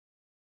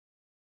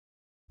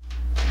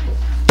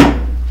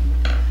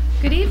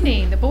Good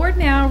evening. The board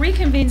now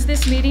reconvenes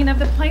this meeting of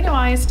the Plano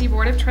ISD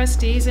Board of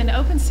Trustees in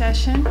open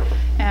session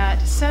at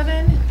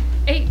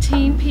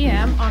 7:18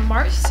 p.m. on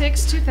March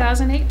 6,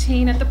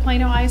 2018 at the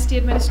Plano ISD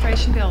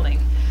Administration Building.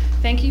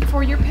 Thank you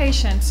for your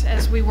patience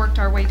as we worked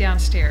our way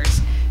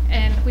downstairs.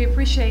 And we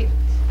appreciate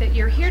that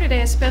you're here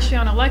today, especially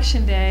on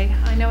Election Day.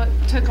 I know it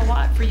took a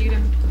lot for you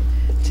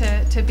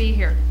to be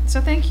here,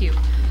 so thank you.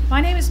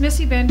 My name is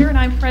Missy Bender, and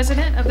I'm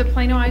president of the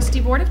Plano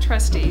ISD Board of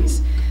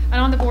Trustees. And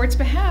on the board's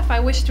behalf,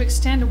 I wish to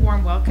extend a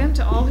warm welcome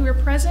to all who are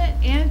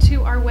present and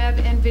to our web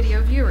and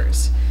video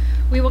viewers.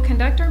 We will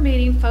conduct our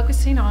meeting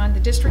focusing on the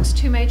district's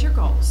two major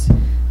goals.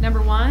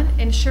 Number one,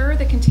 ensure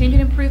the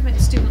continued improvement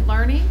in student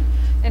learning.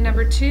 And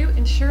number two,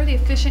 ensure the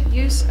efficient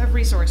use of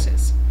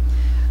resources.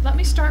 Let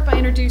me start by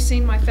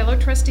introducing my fellow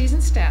trustees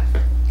and staff.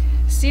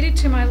 Seated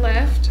to my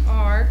left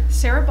are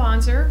Sarah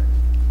Bonzer,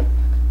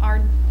 our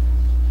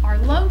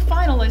lone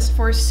finalist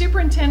for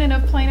Superintendent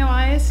of Plano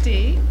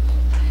ISD.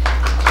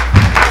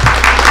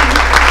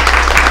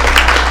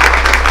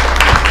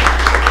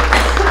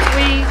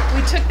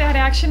 We took that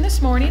action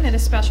this morning in a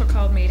special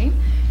called meeting.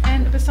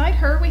 And beside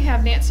her, we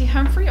have Nancy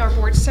Humphrey, our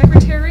board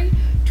secretary,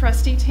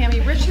 Trustee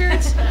Tammy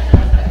Richards,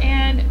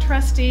 and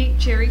Trustee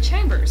Jerry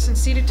Chambers. And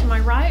seated to my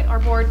right, our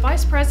board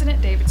vice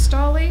president, David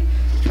Stolley,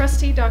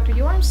 Trustee Dr.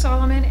 Yoram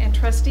Solomon, and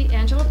Trustee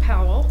Angela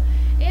Powell,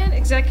 and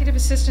executive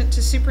assistant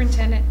to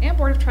superintendent and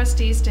board of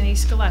trustees,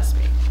 Denise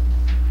Gillespie.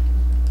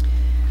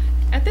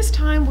 At this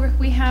time,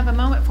 we have a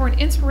moment for an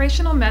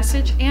inspirational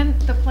message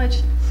and the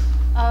Pledge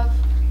of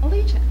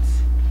Allegiance.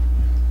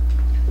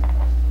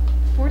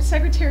 Board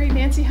Secretary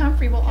Nancy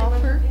Humphrey will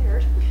offer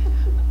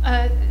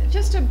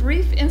just a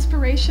brief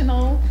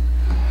inspirational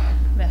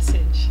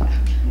message.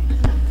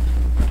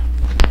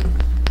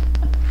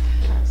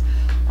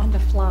 On the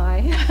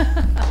fly.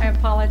 I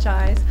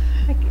apologize.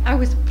 I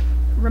was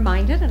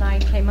reminded and I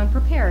came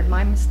unprepared,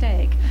 my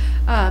mistake.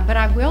 But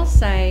I will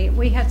say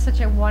we had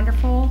such a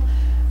wonderful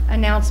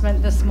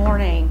announcement this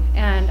morning,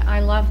 and I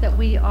love that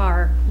we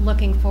are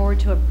looking forward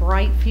to a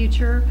bright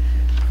future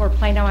for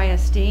Plano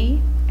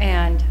ISD,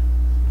 and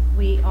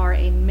we are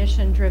a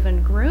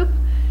mission-driven group,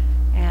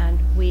 and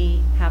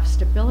we have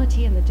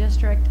stability in the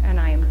district, and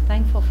I am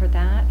thankful for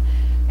that.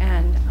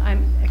 And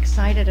I'm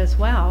excited as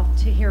well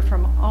to hear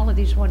from all of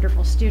these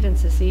wonderful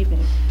students this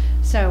evening.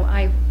 So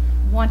I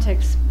want to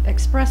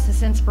express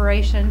this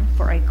inspiration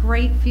for a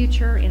great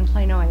future in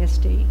Plano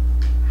ISD.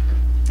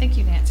 Thank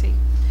you, Nancy.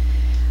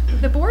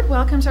 The board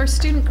welcomes our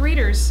student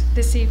greeters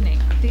this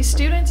evening. These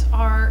students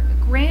are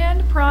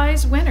grand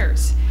prize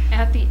winners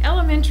at the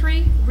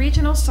elementary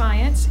regional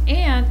science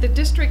and the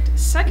district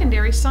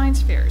secondary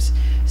science fairs.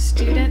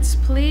 Students,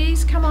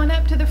 please come on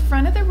up to the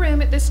front of the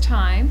room at this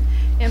time,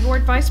 and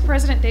Board Vice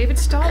President David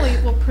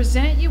Stolley will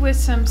present you with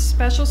some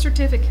special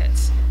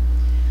certificates.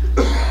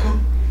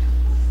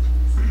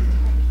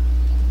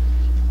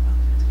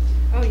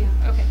 Oh yeah,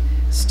 okay.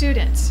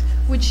 Students,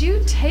 would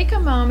you take a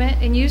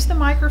moment and use the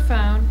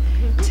microphone,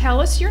 tell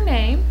us your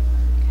name,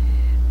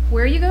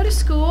 where you go to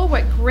school,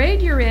 what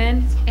grade you're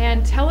in,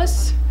 and tell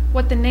us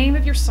what the name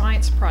of your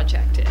science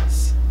project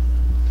is.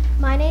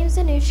 My name is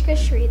Anushka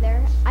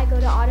Sridhar. I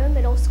go to Auto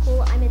Middle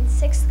School. I'm in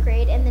 6th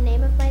grade, and the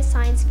name of my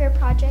science fair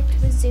project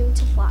was Zoom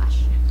to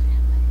Flash.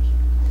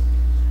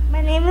 My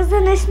name is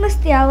Anish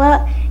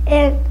Mustiala,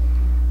 and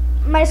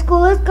my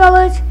school is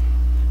College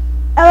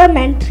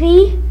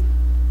Elementary.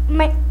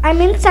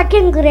 I'm in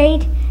 2nd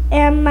grade,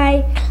 and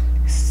my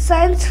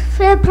science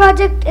fair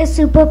project is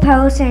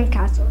Superpower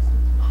Sandcastles.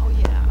 Oh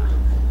yeah.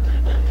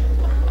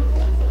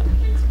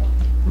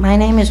 My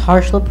name is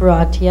Harshal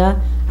Bharatia.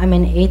 I'm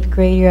an 8th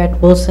grader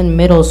at Wilson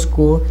Middle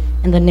School,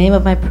 and the name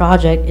of my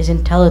project is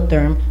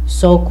Intellitherm.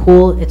 So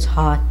cool, it's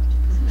hot.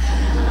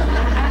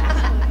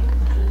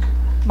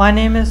 My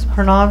name is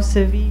Pranav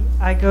Sivi.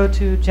 I go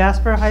to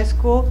Jasper High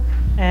School,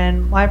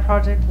 and my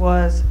project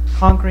was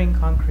Conquering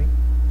Concrete.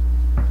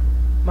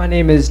 My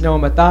name is Noah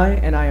Mathai,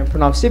 and I am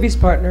Pranav Sivi's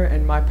partner,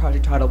 and my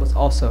project title was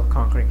also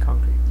Conquering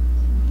Concrete.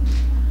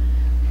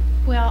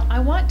 Well, I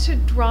want to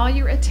draw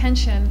your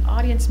attention,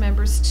 audience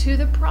members, to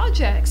the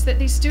projects that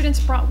these students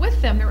brought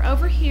with them. They're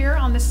over here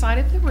on the side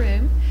of the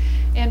room.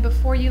 And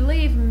before you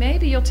leave,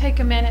 maybe you'll take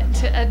a minute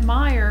to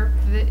admire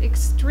the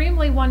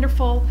extremely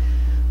wonderful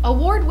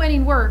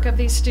award-winning work of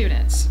these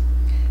students.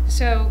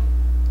 So,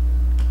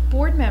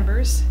 board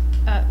members,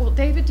 well,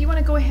 David, do you want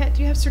to go ahead?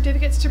 Do you have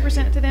certificates to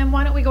present to them?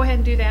 Why don't we go ahead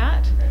and do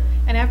that?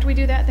 And after we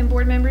do that, then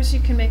board members, you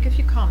can make a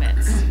few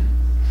comments.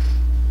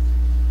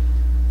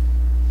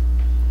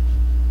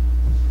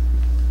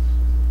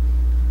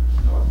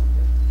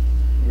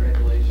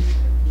 Congratulations.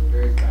 We're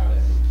very proud of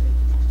you.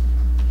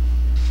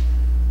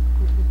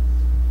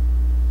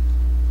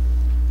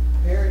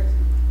 Parents,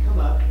 come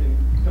up and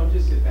don't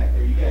just sit back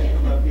there. You guys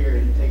come up here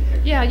and take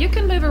pictures. Yeah, you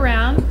can move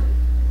around.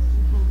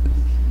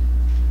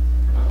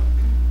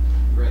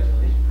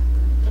 Congratulations.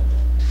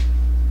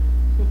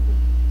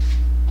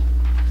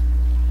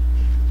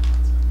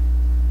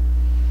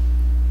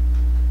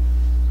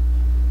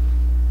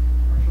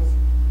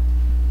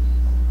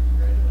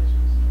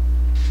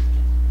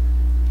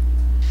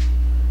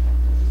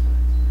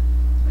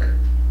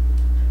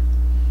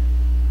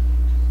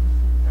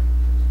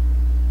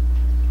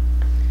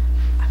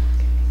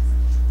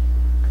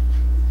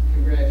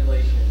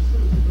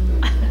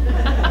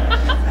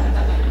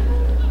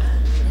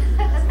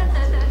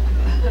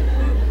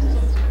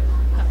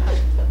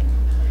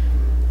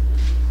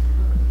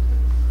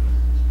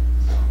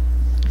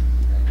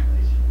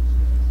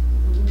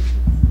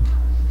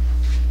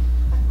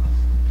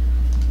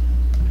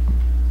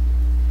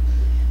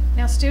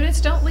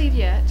 students, don't leave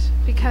yet,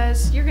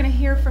 because you're going to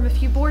hear from a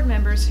few board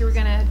members who are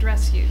going to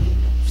address you.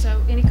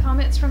 So any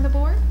comments from the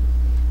board?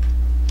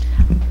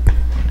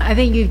 I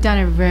think you've done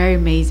a very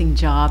amazing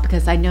job,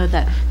 because I know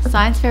that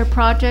science fair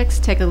projects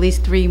take at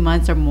least 3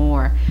 months or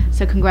more.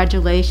 So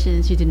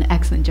congratulations, you did an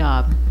excellent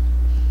job.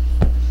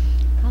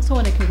 I also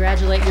want to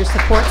congratulate your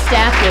support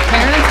staff, your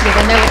parents, because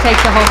I know it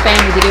takes a whole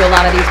family to do a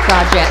lot of these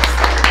projects.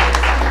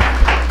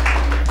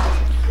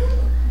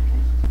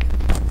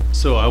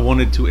 So I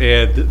wanted to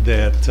add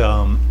that,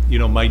 you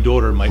know, my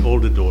daughter, my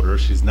older daughter,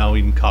 she's now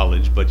in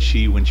college, but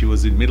when she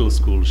was in middle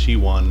school, she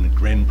won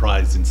grand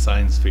prize in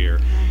science fair.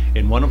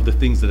 And one of the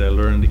things that I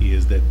learned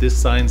is that this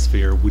science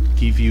fair would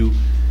give you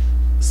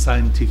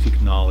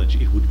scientific knowledge.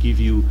 It would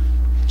give you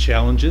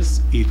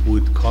challenges. It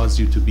would cause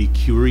you to be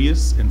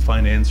curious and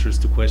find answers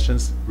to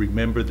questions.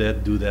 Remember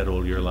that, do that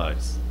all your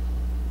lives.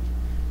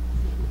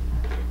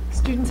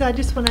 Students, I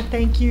just want to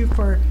thank you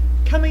for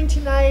coming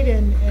tonight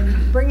and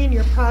bringing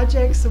your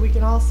projects so we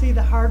can all see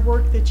the hard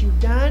work that you've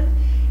done.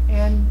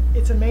 And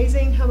it's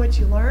amazing how much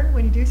you learn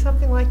when you do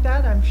something like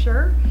that, I'm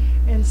sure.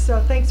 And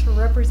so thanks for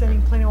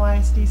representing Plano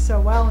ISD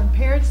so well. And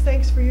parents,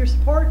 thanks for your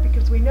support,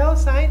 because we know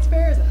science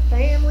fair is a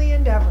family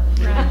endeavor.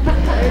 Right.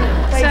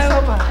 Thanks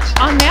so much.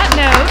 On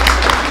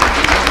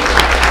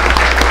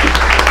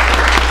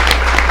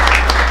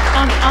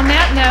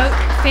that note,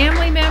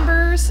 family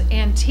members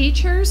and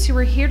teachers who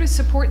are here to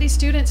support these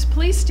students,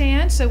 please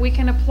stand so we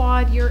can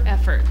applaud your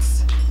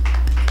efforts.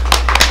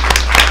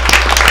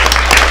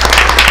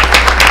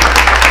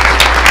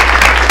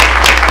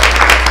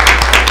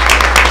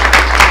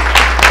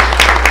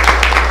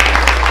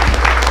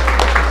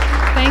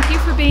 Thank you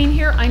for being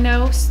here. I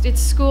know it's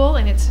school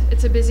and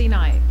it's a busy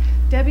night.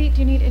 Debbie,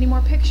 do you need any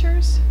more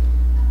pictures?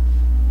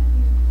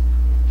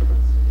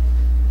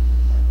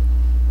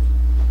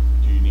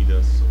 Do you need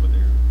us over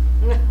there?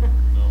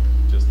 No,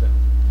 just that.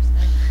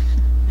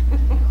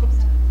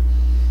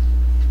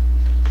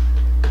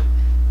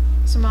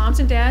 So moms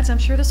and dads, I'm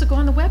sure this will go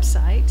on the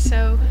website,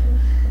 so.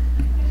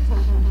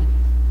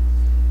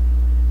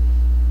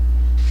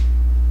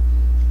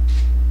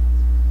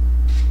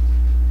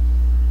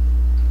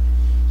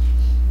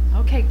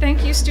 Okay,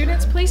 thank you.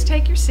 Students, please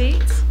take your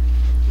seats.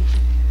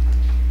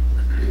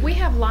 We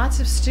have lots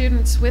of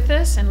students with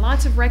us and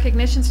lots of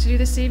recognitions to do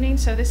this evening,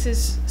 so this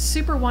is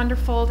super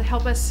wonderful to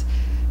help us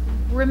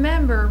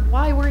remember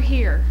why we're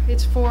here.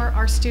 It's for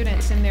our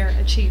students and their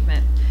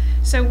achievement.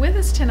 So with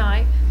us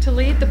tonight to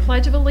lead the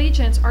Pledge of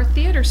Allegiance are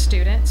theater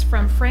students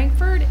from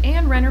Frankfurt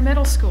and Renner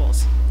Middle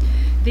Schools.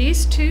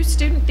 These two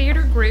student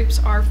theater groups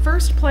are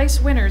first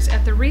place winners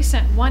at the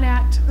recent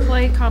one-act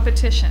play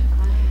competition.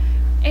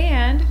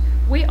 And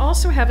we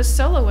also have a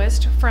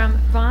soloist from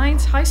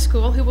Vines High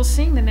School who will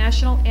sing the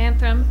national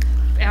anthem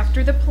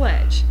after the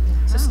pledge.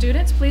 So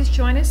students, please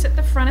join us at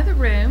the front of the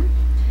room.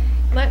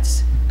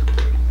 Let's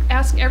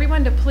ask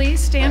everyone to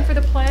please stand for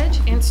the pledge,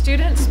 and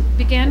students,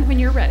 begin when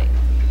you're ready.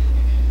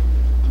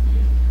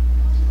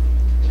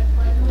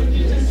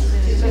 Allegiance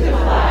to the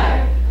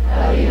flag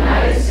of the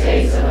United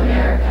States of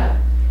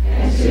America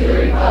and to the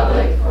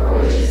republic for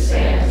which it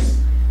stands,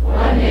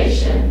 one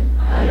nation,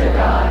 under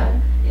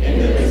God,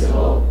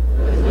 indivisible,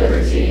 with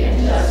liberty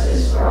and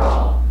justice for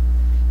all.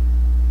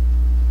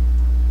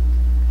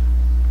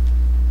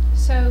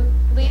 So,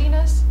 leading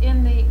us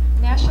in the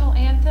national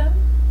anthem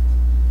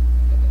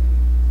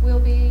will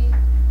be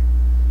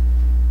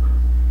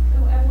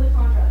Emily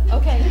Conrad.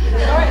 Okay,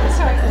 all right,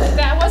 sorry.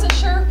 I wasn't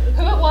sure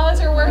who it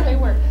was or where they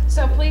were.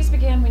 So please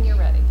begin when you're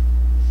ready.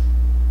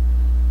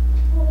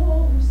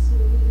 Oh, say,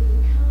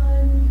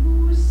 can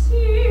you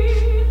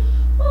see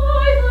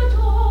by the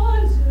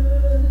dawn's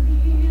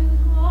early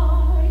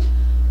light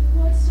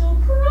what so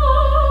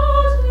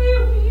proudly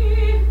we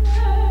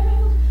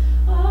hailed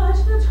at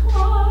the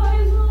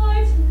twilight's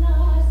last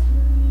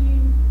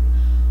gleam,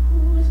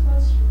 whose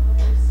broad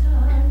stripes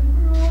and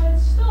bright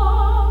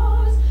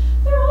stars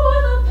through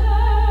the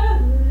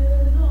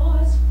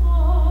perilous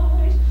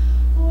fight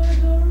for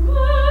the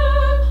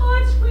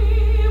ramparts we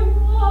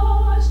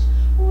watched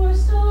were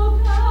so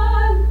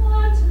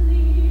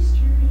gallantly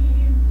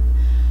streamed,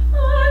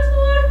 and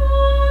the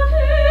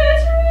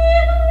rockets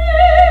ring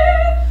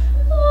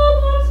the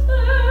bombs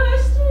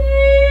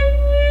bursting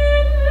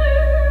in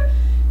air,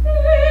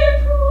 gave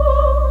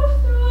proof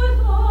through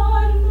the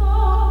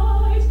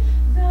night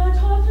that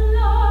our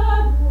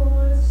flag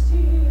was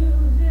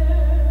still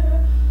there.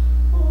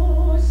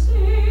 Oh,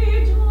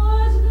 say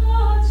does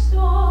that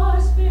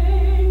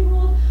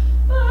star-spangled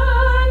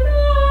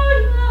banner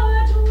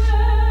yet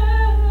wave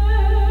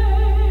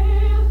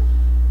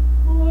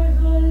o'er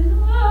the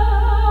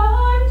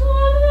land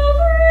of the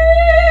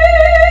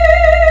free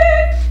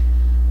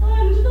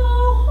and the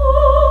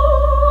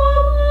home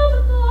of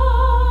the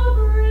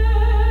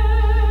brave?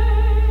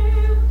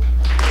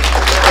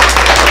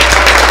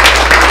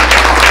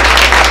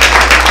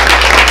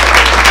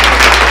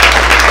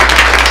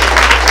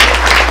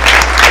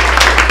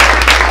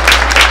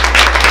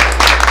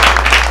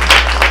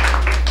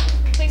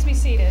 Please be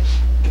seated.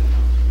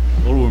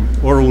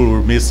 All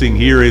we're missing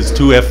here is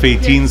two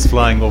F-18s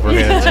flying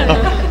overhead.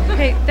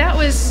 Okay, that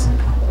was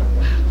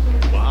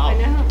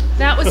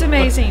that was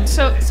amazing.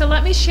 So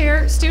let me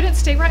share. Students,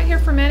 stay right here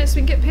for a minute so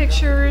we can get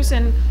pictures,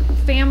 and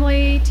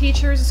family,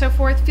 teachers, and so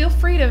forth. Feel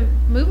free to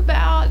move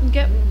about and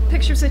get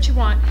pictures that you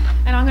want.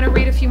 And I'm going to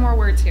read a few more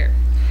words here.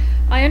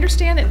 I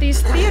understand that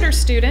these theater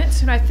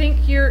students, and I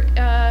think you're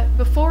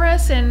before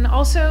us, and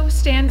also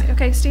stand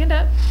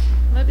up.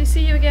 Let me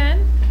see you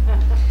again.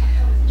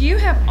 You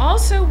have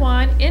also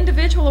won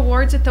individual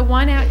awards at the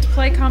one-act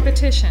play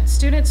competition.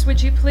 Students,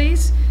 would you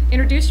please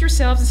introduce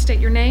yourselves and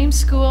state your name,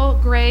 school,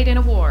 grade, and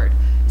award?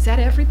 Is that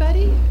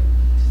everybody?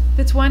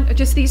 That's one,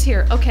 just these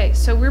here. Okay,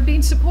 so we're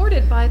being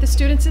supported by the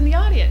students in the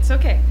audience.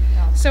 Okay,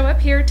 so up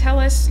here, tell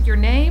us your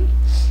name,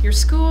 your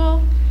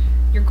school,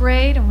 your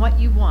grade, and what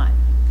you won.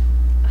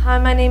 Hi,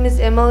 my name is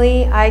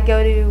Emily. I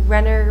go to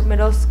Renner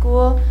Middle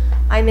School.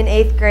 I'm in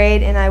 8th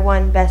grade, and I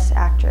won Best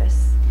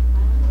Actress.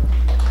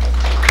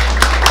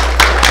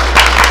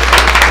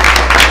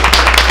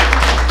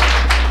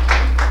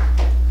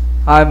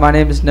 Hi, my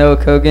name is Noah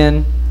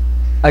Kogan.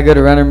 I go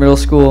to Renner Middle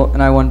School,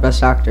 and I won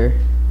Best Actor.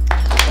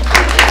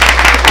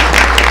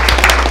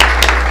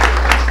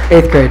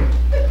 8th grade.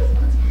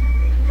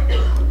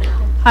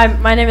 Hi,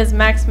 my name is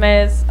Max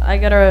Mays. I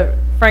go to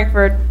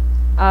Frankfurt.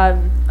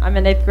 I'm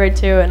in 8th grade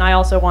too, and I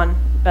also won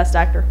Best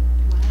Actor.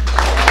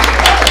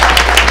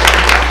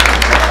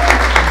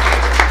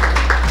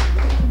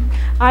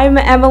 I'm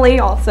Emily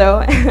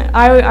also.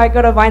 I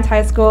go to Vines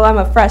High School. I'm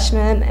a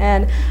freshman,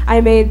 and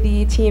I made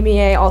the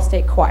TMEA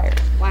All-State Choir.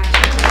 Wow.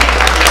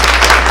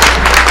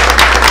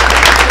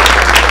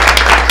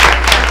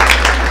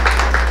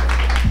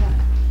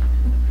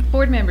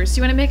 Board members, do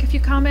you want to make a few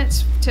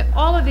comments to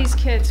all of these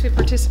kids who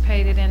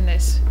participated in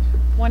this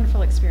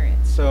wonderful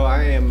experience? So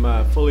I am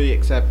fully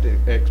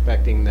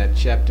expecting that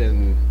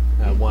Shepton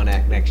one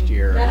act next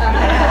year.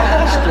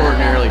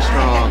 Extraordinarily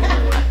strong.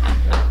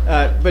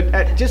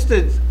 But just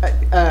as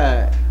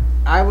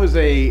I was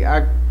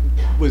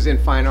in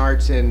fine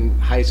arts in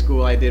high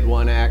school. I did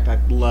one act. I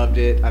loved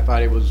it. I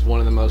thought it was one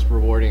of the most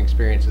rewarding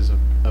experiences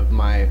of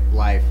my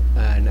life.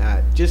 And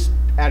just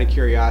out of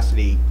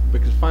curiosity,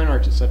 because fine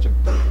arts is such a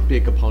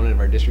big component of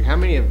our district, how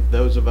many of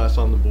those of us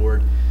on the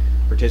board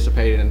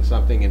participated in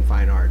something in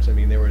fine arts? I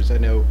mean, I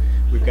know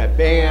we've got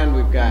band,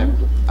 we've got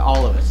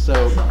all of us.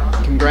 So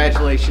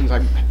congratulations.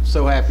 I'm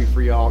so happy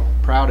for y'all,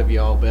 proud of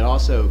y'all, but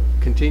also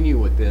continue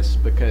with this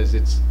because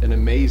it's an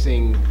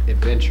amazing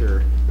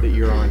adventure that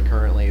you're on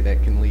currently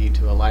that can lead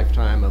to a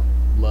lifetime of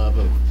love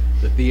of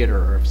the theater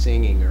or of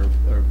singing or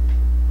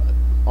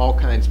all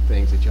kinds of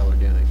things that y'all are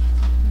doing.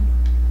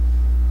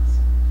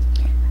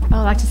 I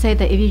would like to say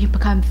that if you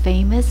become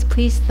famous,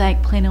 please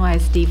thank Plano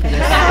ISD for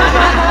this.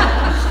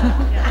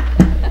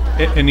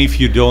 And if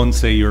you don't,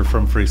 say you're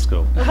from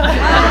Frisco.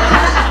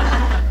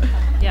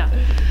 Yeah.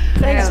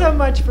 Thanks so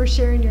much for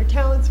sharing your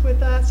talents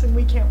with us, and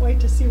we can't wait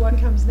to see what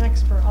comes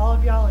next for all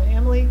of y'all. And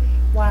Emily,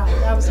 wow,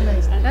 that was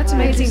amazing. That's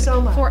amazing. Thank you so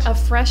much. For a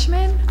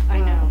freshman? I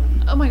know.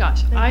 Oh my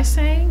gosh. I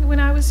sang when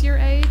I was your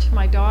age.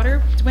 My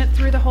daughter went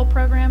through the whole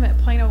program at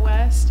Plano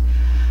West.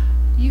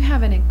 You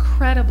have an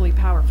incredibly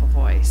powerful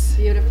voice.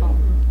 Beautiful.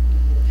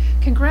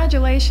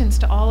 Congratulations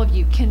to all of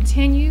you.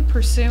 Continue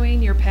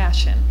pursuing your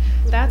passion.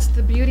 That's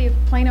the beauty of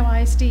Plano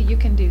ISD. You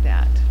can do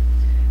that.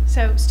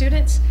 So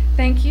students,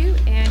 thank you.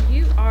 And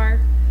you are,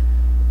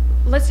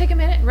 let's take a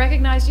minute and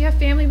recognize, do you have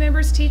family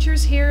members,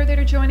 teachers here that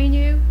are joining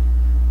you?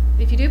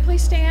 If you do,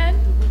 please stand.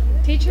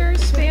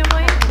 Teachers,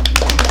 family.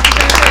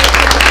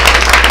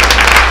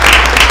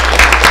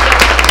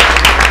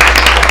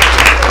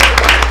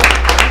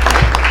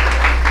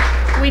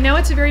 We know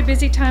it's a very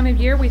busy time of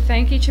year. We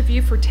thank each of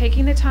you for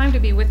taking the time to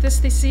be with us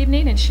this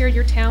evening and share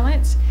your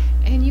talents.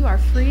 And you are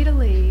free to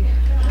leave.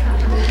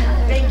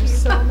 Thank you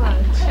so much.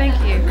 Thank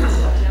you.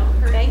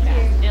 Thank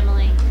you,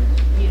 Emily.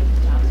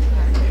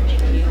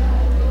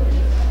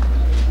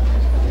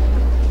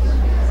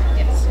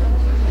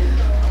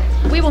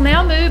 We will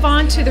now move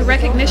on to the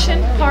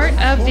recognition part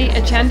of the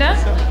agenda.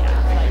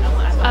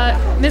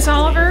 Ms.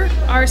 Oliver,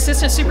 our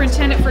Assistant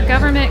Superintendent for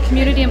Government,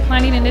 Community, and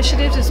Planning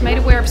Initiatives, is made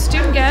aware of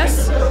student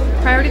guests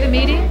prior to the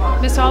meeting.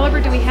 Ms. Oliver,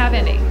 do we have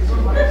any?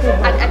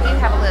 I do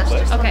have a list.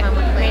 Just okay. One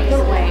moment, please.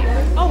 Wait.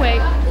 I'll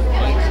wait.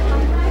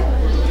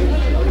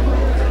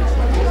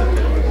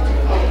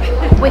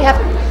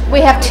 We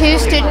have two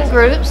student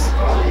groups.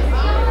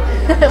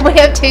 We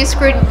have two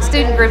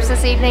student groups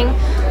this evening.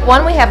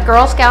 One, we have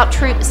Girl Scout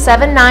Troop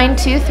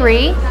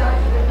 7923.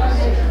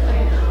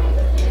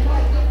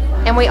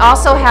 And we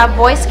also have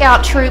Boy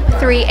Scout Troop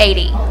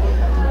 380.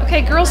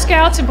 Okay, Girl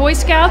Scouts and Boy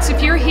Scouts, if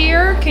you're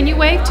here, can you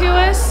wave to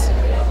us?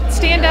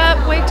 Stand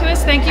up, wave to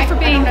us. Thank you for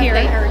being here.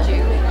 They heard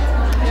you.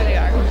 There they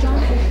are.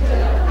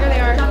 There they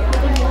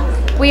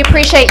are. We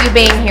appreciate you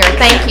being here.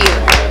 Thank you.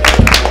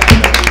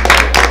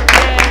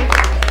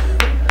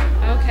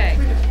 Okay.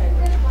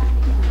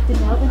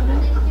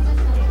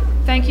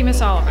 Thank you,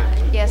 Ms. Oliver.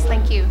 Yes,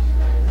 thank you.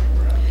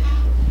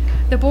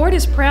 The board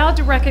is proud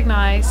to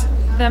recognize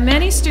the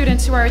many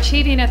students who are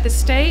achieving at the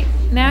state,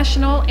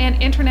 national,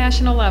 and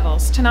international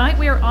levels. Tonight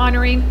we are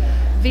honoring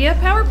via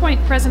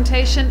PowerPoint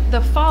presentation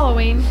the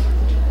following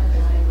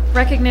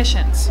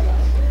Recognitions.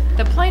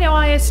 The Plano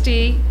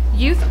ISD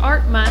Youth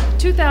Art Month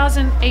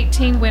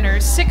 2018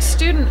 winners. 6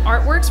 student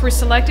artworks were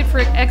selected for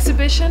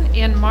exhibition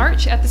in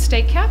March at the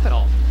state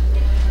capitol.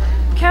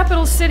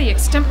 Capital City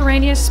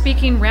Extemporaneous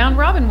Speaking Round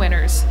Robin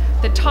winners.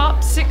 The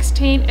top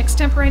 16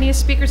 extemporaneous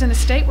speakers in the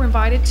state were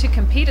invited to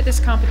compete at this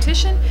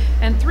competition,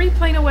 and 3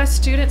 Plano West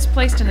students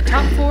placed in the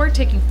top 4,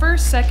 taking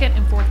 1st, 2nd,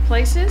 and 4th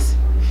places.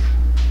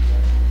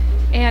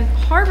 And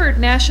Harvard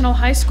National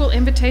High School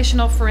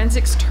Invitational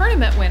Forensics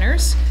Tournament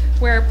winners,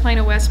 where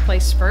Plano West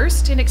placed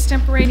 1st in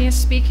extemporaneous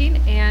speaking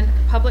and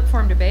public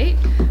forum debate.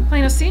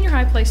 Plano Senior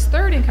High placed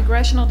 3rd in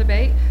congressional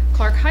debate.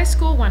 Clark High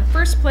School won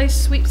 1st place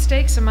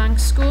sweepstakes among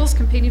schools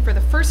competing for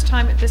the first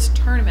time at this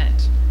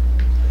tournament.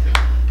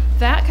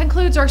 That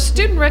concludes our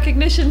student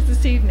recognitions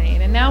this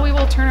evening, and now we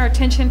will turn our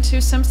attention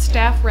to some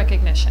staff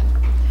recognition.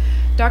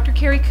 Dr.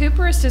 Carrie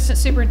Cooper, Assistant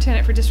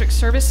Superintendent for District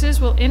Services,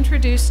 will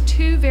introduce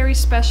 2 very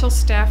special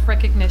staff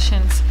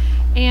recognitions,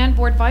 and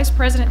Board Vice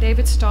President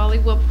David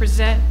Stolley will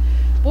present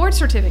board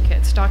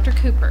certificates. Dr.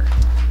 Cooper.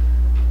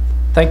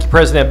 Thank you,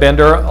 President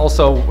Bender.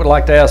 Also would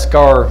like to ask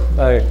our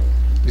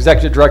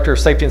Executive Director of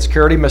Safety and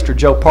Security, Mr.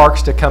 Joe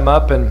Parks, to come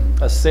up and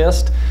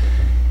assist.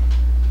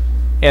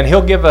 And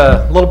he'll give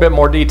a little bit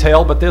more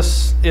detail, but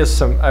this is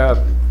some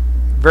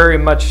very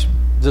much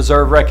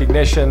deserved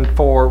recognition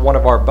for one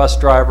of our bus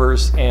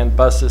drivers and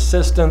bus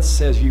assistants.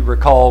 As you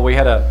recall, we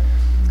had a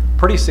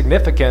pretty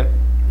significant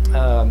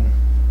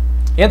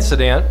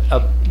incident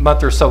a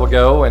month or so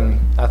ago,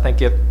 and I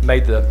think it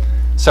made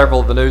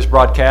several of the news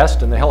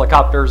broadcasts and the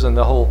helicopters and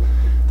the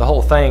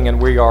whole thing, and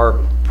we are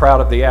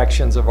proud of the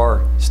actions of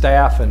our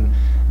staff, and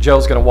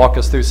Joe's going to walk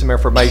us through some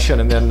information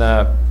and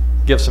then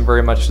give some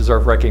very much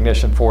deserved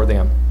recognition for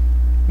them.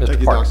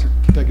 Mr. Parks.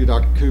 Thank you,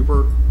 Dr.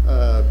 Cooper,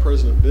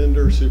 President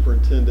Bender,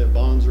 Superintendent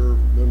Bonser,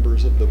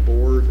 members of the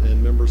board,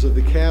 and members of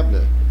the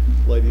cabinet,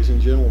 ladies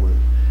and gentlemen.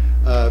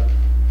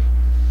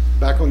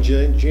 Back on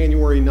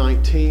January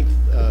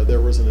 19th,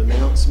 there was an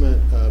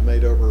announcement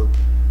made over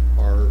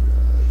our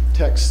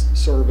text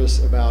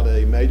service about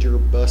a major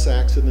bus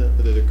accident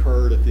that had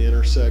occurred at the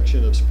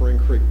intersection of Spring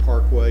Creek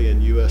Parkway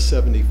and US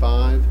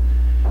 75.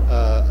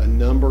 A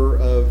number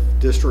of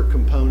district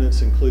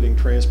components, including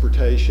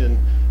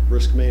transportation,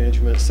 risk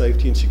management,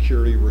 safety and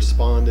security,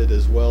 responded,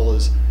 as well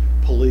as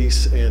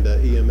police and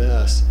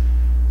EMS.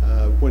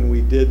 When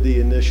we did the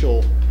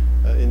initial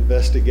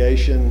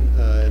investigation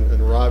and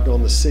arrived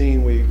on the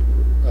scene, we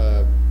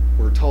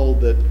were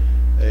told that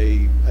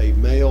a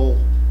male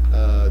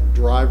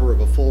driver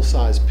of a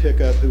full-size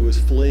pickup who was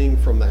fleeing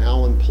from the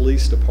Allen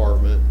Police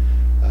Department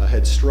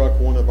had struck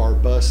one of our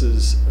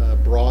buses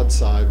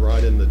broadside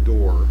right in the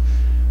door.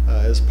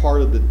 As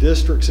part of the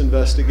district's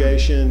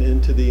investigation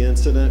into the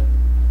incident,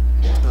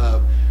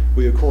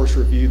 we of course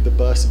reviewed the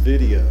bus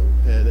video,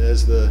 and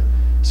as the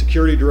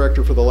security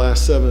director for the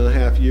last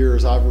 7.5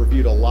 years, I've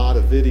reviewed a lot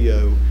of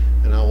video,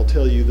 and I will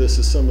tell you this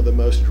is some of the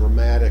most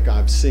dramatic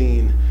I've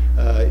seen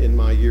in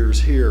my years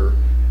here.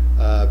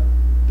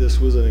 This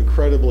was an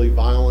incredibly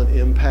violent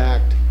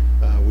impact.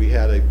 We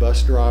had a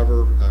bus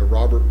driver,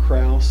 Robert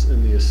Kraus,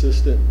 and the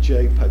assistant,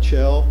 Jay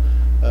Pachel,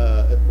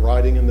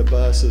 riding in the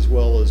bus, as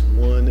well as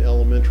one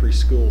elementary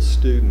school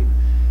student.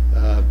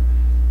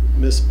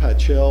 Miss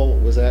Pachel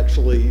was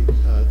actually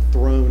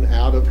thrown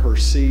out of her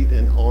seat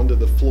and onto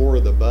the floor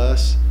of the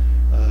bus.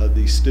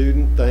 The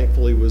student,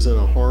 thankfully, was in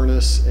a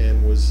harness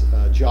and was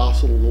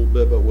jostled a little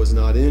bit, but was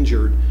not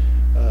injured.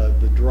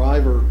 The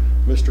driver,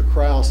 Mr.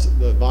 Kraus,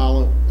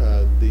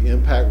 the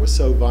impact was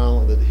so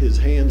violent that his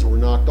hands were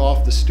knocked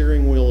off the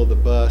steering wheel of the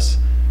bus.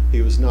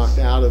 He was knocked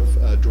out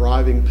of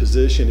driving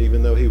position,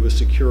 even though he was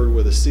secured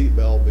with a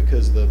seatbelt,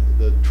 because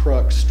the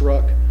truck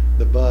struck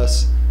the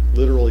bus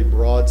literally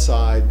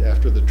broadside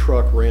after the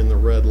truck ran the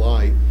red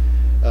light.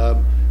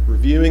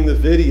 Reviewing the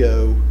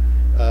video,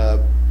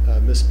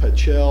 Ms.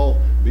 Pachel,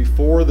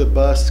 before the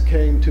bus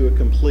came to a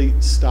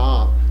complete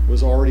stop,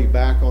 was already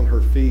back on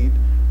her feet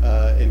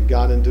and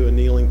got into a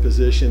kneeling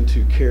position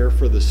to care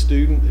for the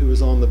student who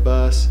was on the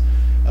bus.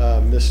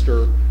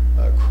 Mr.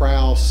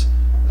 Kraus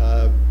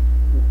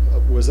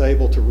was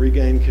able to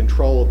regain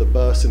control of the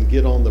bus and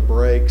get on the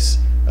brakes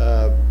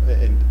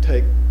and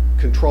take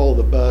control of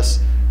the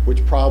bus,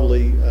 which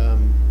probably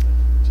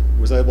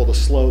was able to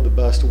slow the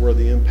bus to where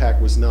the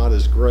impact was not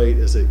as great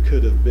as it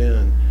could have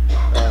been.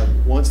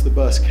 Once the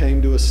bus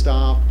came to a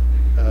stop,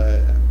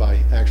 by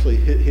actually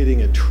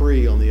hitting a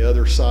tree on the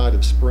other side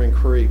of Spring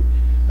Creek,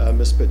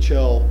 Ms.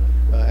 Pachel,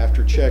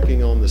 after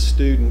checking on the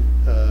student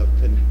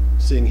and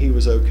seeing he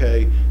was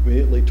okay,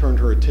 immediately turned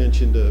her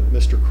attention to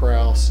Mr.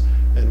 Kraus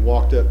and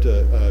walked up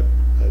to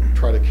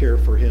try to care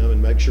for him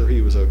and make sure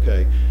he was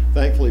okay.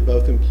 Thankfully,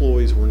 both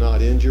employees were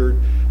not injured,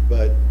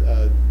 but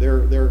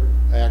their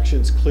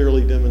actions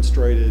clearly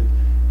demonstrated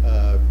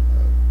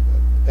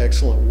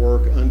excellent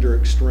work under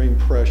extreme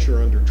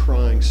pressure, under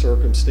trying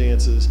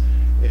circumstances,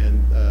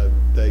 and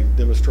they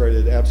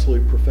demonstrated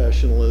absolute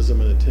professionalism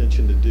and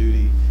attention to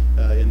duty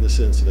in this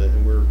incident,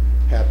 and we're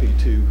happy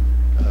to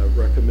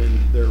recommend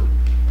their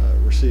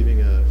receiving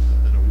an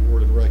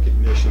award and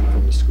recognition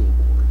from the school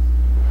board.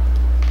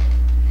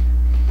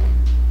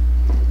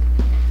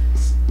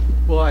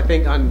 Well, I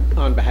think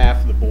on behalf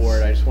of the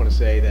board, I just want to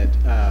say that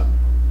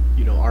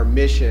our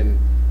mission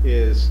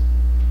is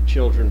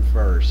children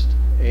first,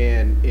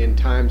 and in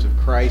times of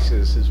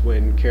crisis is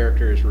when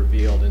character is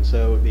revealed. And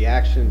so the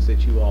actions that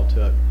you all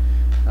took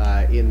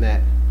in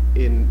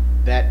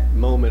that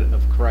moment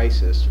of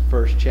crisis, to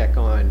first check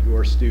on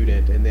your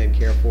student and then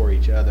care for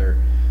each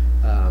other,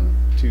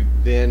 to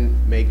then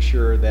make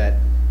sure that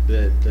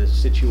the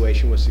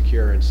situation was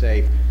secure and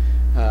safe,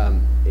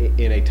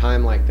 in a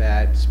time like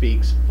that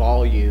speaks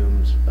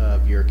volumes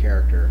of your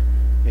character.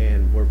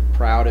 And we're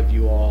proud of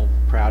you all,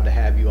 proud to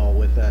have you all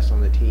with us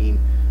on the team.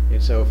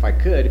 And so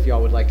if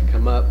y'all would like to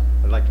come up,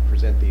 I'd like to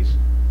present these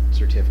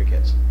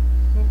certificates.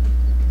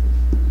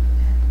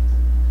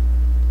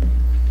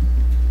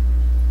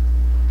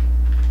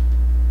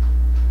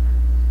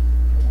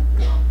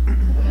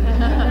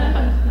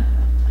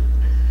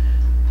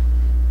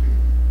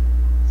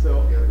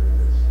 So,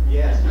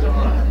 yes,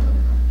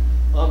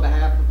 on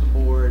behalf of the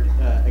board,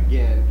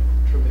 again,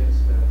 tremendous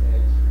amount of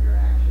thanks for your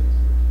actions,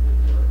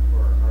 which you did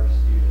for our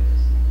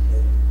students.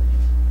 And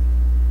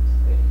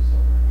thank you so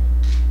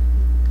much.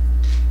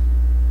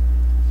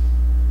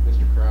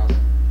 Mr. Krause,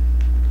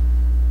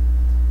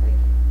 thank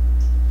you.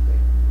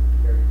 Thank you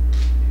for everything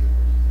you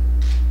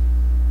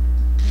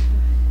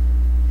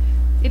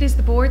do. It is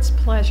the board's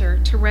pleasure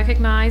to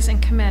recognize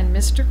and commend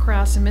Mr.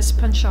 Krause and Ms.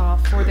 Punchal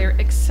for their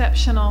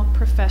exceptional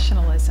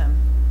professionalism.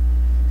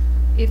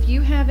 If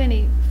you have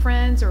any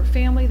friends or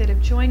family that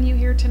have joined you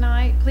here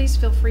tonight, please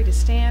feel free to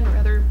stand, or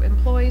other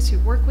employees who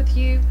work with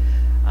you.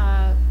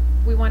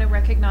 We want to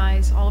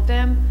recognize all of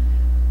them.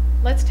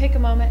 Let's take a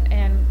moment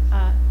and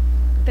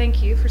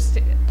thank you for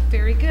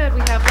very good. We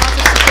have lots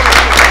of support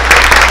here.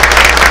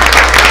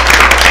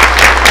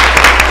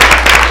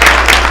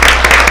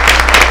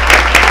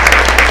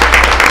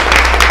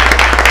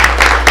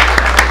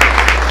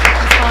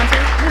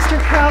 Mr.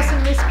 Krause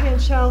and Ms.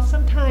 Panchel,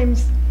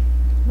 sometimes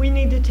we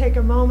need to take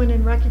a moment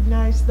and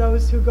recognize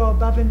those who go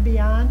above and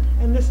beyond,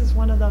 and this is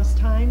one of those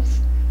times.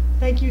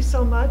 Thank you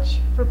so much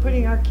for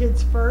putting our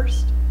kids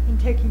first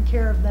and taking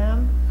care of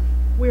them.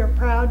 We are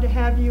proud to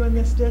have you in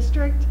this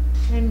district,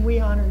 and we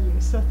honor you.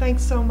 So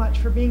thanks so much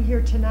for being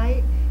here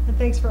tonight, and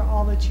thanks for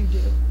all that you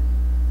do.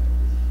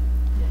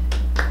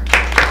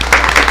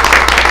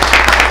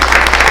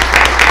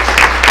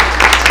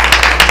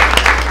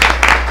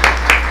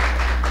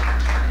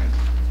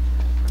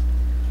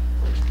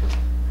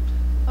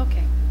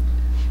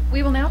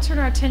 We will now turn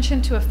our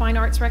attention to a fine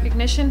arts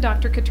recognition.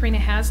 Dr. Katrina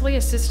Hasley,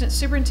 Assistant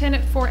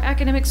Superintendent for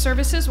Academic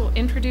Services, will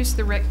introduce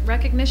the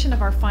recognition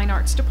of our fine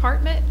arts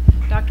department.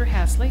 Dr.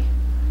 Hasley.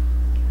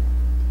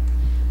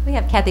 We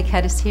have Kathy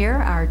Cudis here,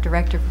 our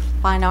Director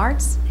for Fine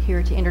Arts,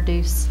 here to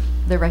introduce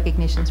the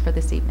recognitions for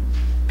this evening.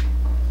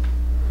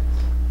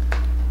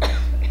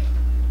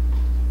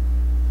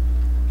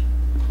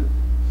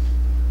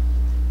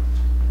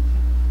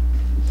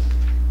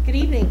 Good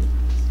evening.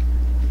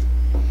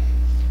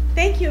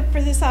 Thank you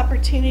for this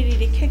opportunity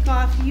to kick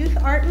off Youth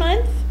Art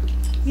Month,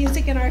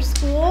 Music in Our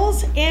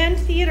Schools, and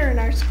Theater in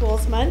Our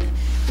Schools Month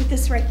with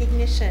this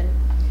recognition.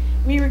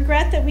 We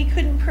regret that we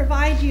couldn't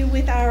provide you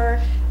with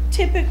our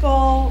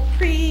typical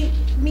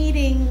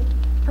pre-meeting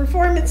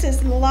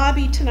performances in the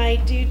lobby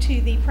tonight due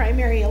to the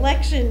primary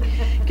election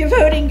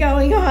voting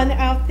going on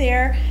out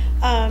there,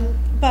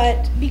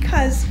 but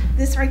because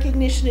this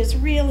recognition is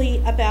really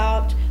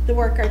about the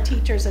work our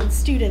teachers and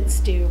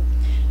students do.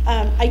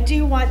 I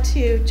do want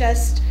to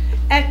just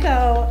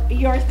echo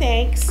your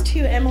thanks to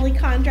Emily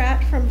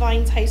Condrat from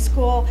Vines High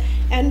School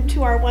and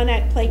to our One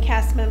Act Play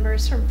cast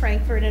members from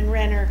Frankfurt and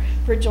Renner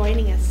for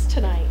joining us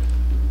tonight.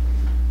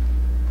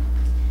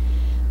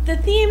 The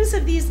themes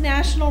of these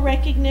national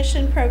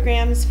recognition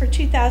programs for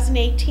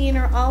 2018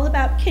 are all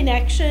about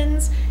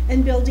connections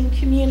and building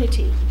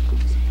community.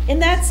 In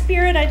that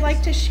spirit, I'd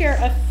like to share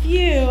a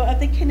few of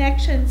the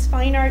connections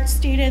fine arts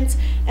students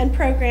and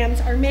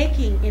programs are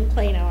making in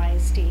Plano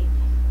ISD.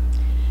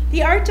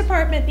 The art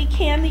department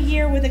began the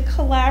year with a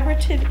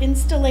collaborative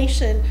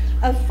installation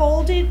of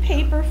folded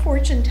paper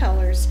fortune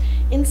tellers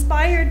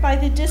inspired by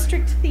the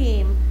district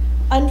theme,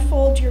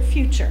 Unfold Your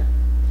Future.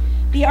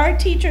 The art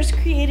teachers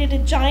created a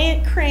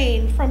giant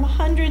crane from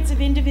hundreds of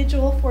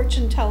individual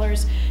fortune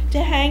tellers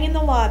to hang in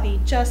the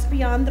lobby just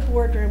beyond the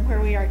boardroom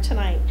where we are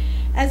tonight,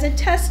 as a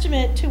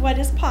testament to what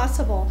is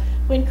possible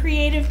when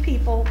creative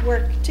people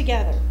work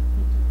together.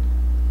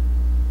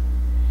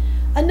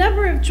 A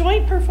number of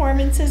joint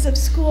performances of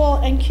school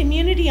and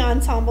community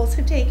ensembles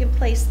have taken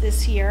place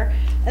this year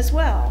as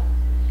well.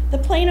 The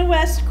Plano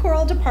West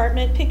Choral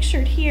Department,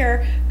 pictured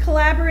here,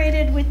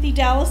 collaborated with the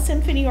Dallas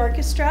Symphony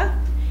Orchestra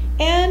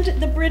and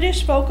the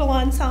British vocal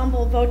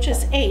ensemble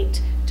Voces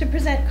 8 to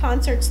present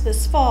concerts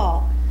this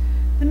fall.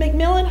 The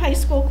McMillan High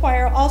School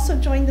Choir also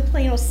joined the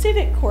Plano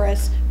Civic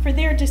Chorus for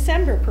their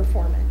December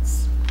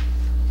performance.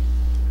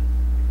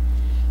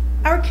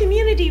 Our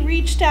community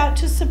reached out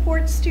to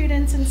support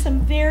students in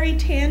some very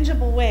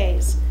tangible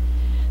ways.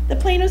 The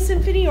Plano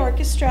Symphony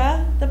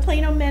Orchestra, the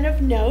Plano Men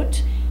of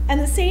Note, and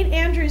the St.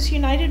 Andrews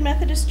United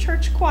Methodist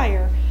Church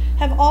Choir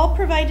have all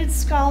provided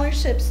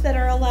scholarships that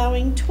are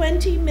allowing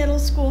 20 middle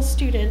school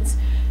students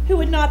who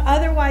would not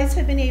otherwise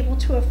have been able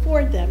to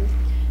afford them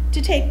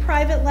to take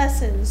private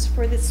lessons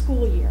for the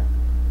school year.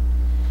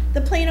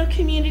 The Plano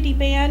Community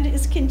Band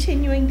is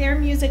continuing their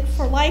Music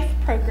for Life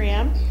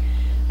program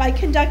by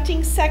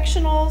conducting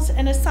sectionals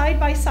and a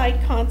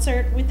side-by-side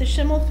concert with the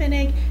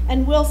Schimmelfinnig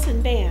and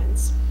Wilson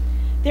bands.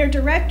 Their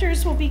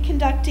directors will be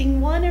conducting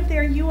one of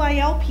their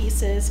UIL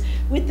pieces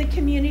with the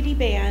community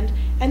band,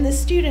 and the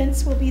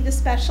students will be the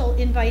special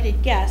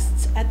invited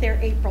guests at their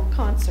April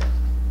concert.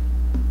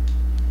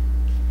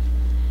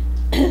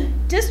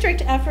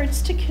 District efforts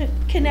to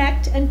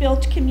connect and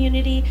build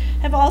community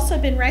have also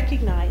been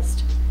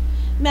recognized.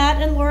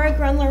 Matt and Laura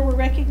Grunler were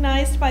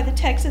recognized by the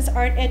Texas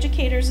Art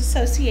Educators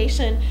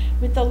Association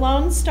with the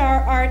Lone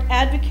Star Art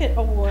Advocate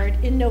Award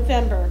in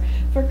November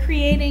for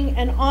creating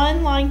an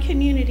online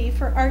community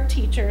for art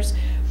teachers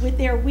with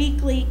their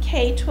weekly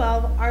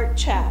K-12 art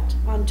chat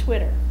on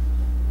Twitter.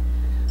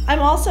 I'm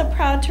also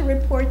proud to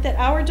report that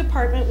our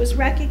department was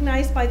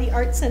recognized by the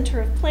Art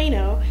Center of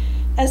Plano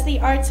as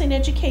the Arts in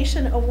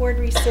Education Award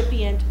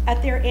recipient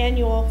at their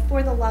annual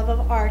For the Love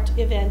of Art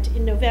event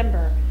in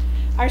November.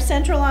 Our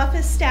central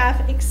office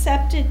staff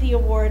accepted the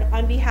award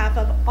on behalf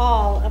of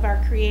all of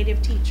our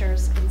creative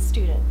teachers and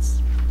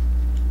students.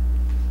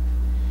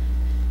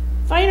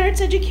 Fine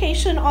arts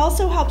education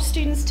also helps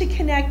students to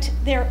connect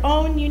their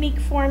own unique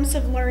forms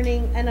of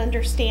learning and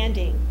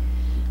understanding.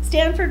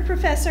 Stanford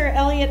professor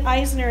Elliot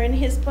Eisner, in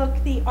his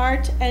book, The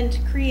Art and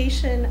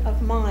Creation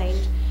of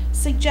Mind,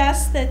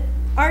 suggests that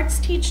arts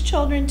teach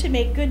children to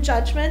make good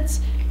judgments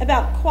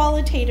about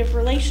qualitative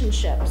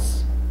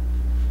relationships.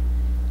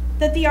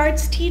 That the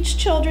arts teach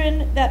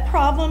children that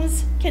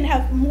problems can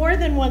have more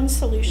than one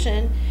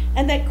solution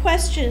and that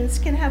questions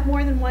can have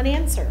more than one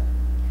answer.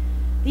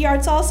 The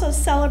arts also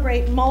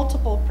celebrate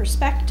multiple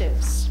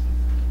perspectives.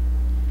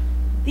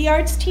 The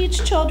arts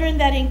teach children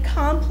that in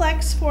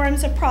complex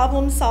forms of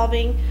problem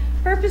solving,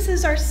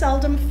 purposes are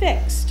seldom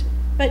fixed,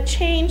 but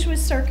change with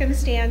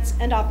circumstance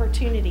and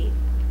opportunity.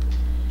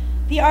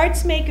 The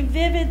arts make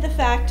vivid the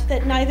fact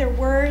that neither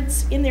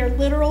words in their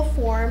literal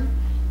form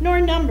nor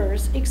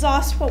numbers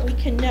exhaust what we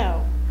can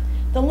know.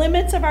 The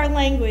limits of our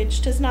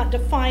language does not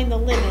define the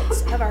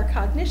limits of our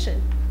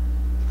cognition.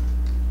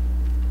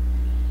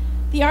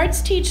 The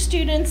arts teach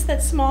students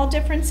that small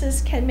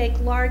differences can make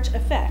large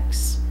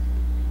effects,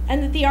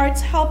 and that the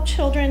arts help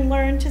children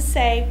learn to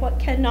say what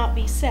cannot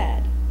be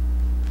said.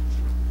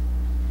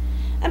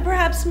 And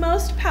perhaps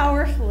most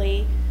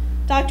powerfully,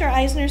 Dr.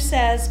 Eisner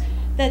says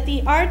that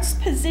the arts'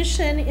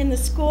 position in the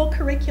school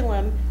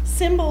curriculum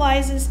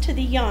symbolizes to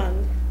the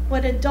young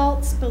what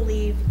adults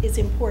believe is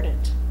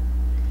important.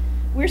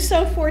 We're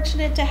so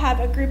fortunate to have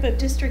a group of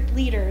district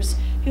leaders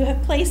who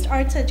have placed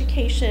arts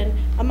education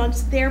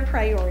amongst their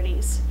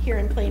priorities here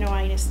in Plano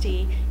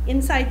ISD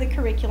inside the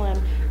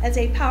curriculum as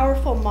a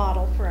powerful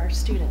model for our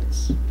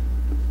students.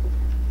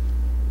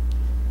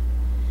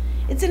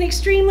 It's an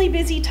extremely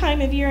busy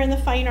time of year in the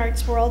fine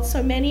arts world,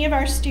 so many of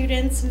our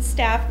students and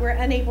staff were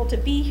unable to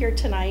be here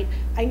tonight.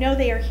 I know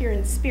they are here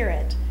in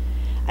spirit.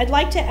 I'd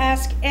like to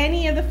ask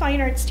any of the fine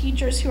arts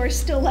teachers who are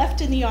still left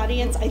in the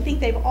audience, I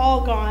think they've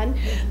all gone,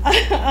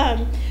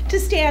 to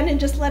stand and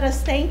just let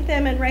us thank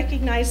them and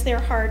recognize their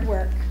hard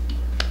work.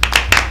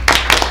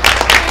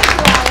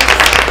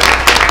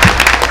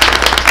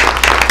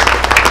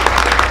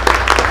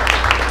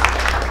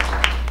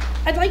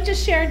 I'd like to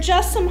share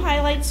just some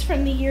highlights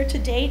from the year to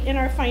date in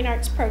our fine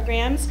arts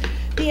programs.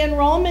 The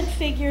enrollment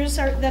figures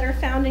that are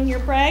found in your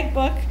brag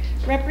book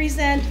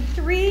represent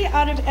 3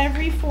 out of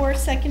every 4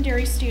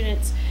 secondary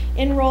students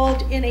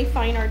enrolled in a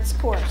fine arts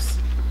course.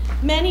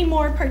 Many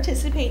more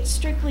participate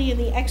strictly in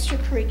the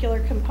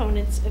extracurricular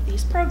components of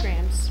these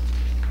programs.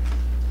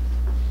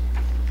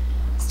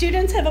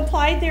 Students have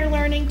applied their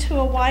learning to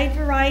a wide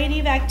variety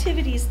of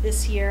activities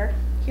this year.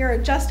 Here are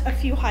just a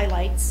few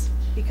highlights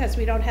because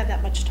we don't have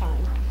that much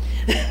time.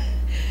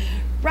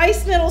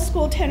 Rice Middle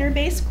School Tenor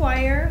Bass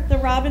Choir, the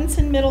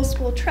Robinson Middle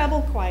School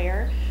Treble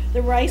Choir,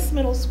 the Rice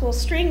Middle School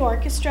String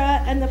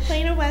Orchestra, and the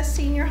Plano West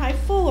Senior High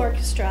Full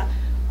Orchestra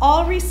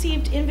all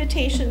received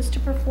invitations to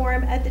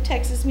perform at the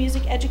Texas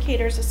Music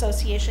Educators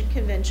Association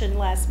convention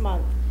last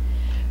month.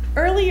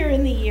 Earlier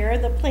in the year,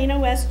 the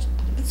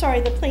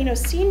Plano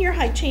Senior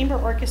High Chamber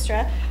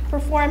Orchestra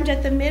performed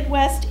at the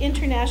Midwest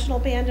International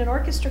Band and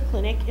Orchestra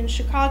Clinic in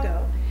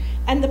Chicago,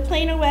 and the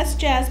Plano West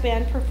Jazz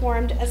Band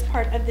performed as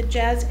part of the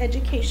Jazz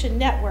Education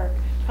Network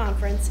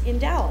conference in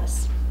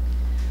Dallas.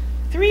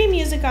 3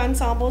 music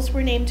ensembles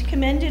were named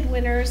commended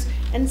winners,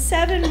 and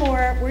 7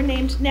 more were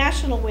named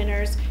national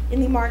winners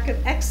in the Mark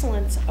of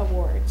Excellence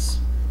Awards.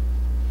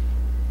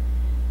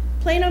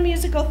 Plano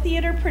Musical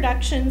Theater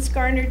Productions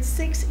garnered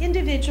 6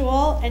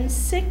 individual and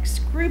 6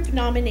 group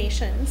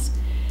nominations,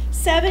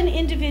 7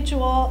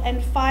 individual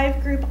and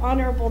 5 group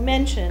honorable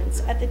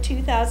mentions at the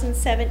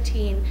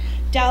 2017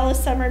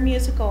 Dallas Summer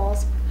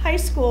Musicals High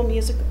School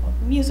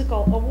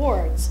Musical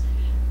Awards,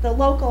 the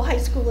local high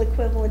school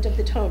equivalent of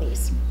the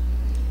Tonys.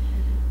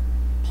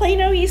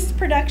 Plano East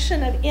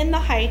production of In the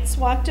Heights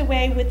walked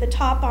away with the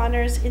top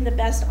honors in the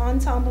Best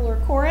Ensemble or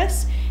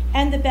Chorus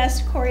and the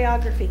Best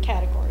Choreography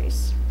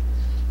categories.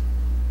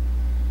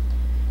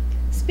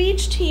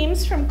 Speech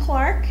teams from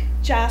Clark,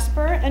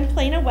 Jasper, and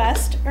Plano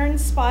West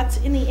earned spots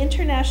in the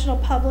International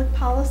Public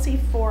Policy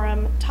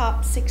Forum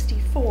Top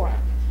 64.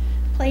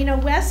 Plano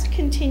West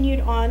continued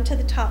on to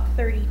the top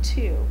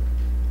 32.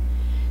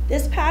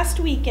 This past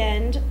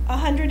weekend,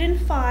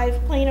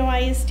 105 Plano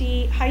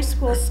ISD high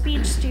school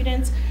speech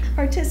students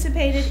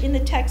participated in the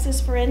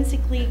Texas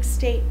Forensic League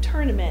State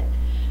Tournament,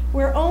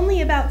 where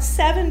only about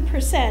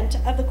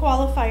 7% of the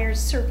qualifiers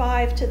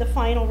survived to the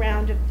final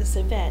round of this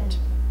event.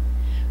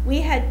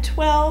 We had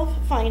 12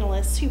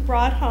 finalists who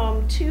brought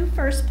home 2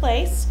 first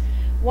place,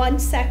 1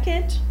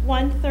 second,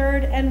 1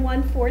 third, and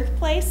 1 fourth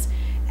place,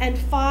 and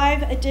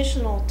 5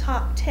 additional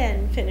top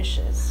 10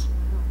 finishes.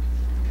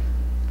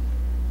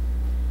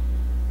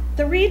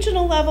 The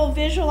regional level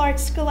visual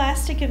arts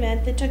scholastic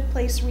event that took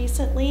place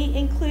recently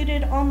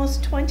included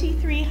almost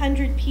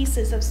 2,300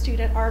 pieces of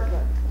student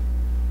artwork.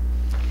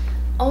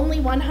 Only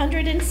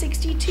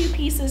 162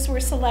 pieces were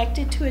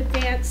selected to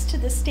advance to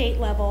the state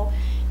level,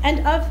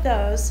 and of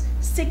those,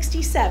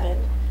 67,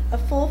 a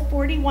full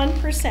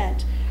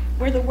 41%,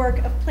 were the work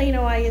of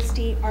Plano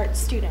ISD art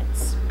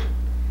students.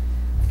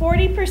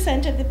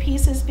 40% of the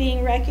pieces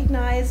being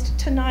recognized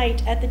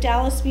tonight at the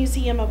Dallas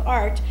Museum of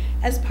Art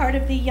as part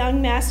of the Young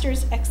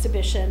Masters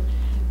exhibition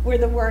were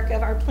the work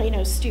of our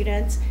Plano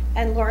students,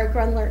 and Laura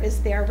Grunler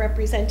is there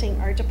representing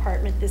our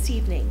department this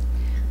evening.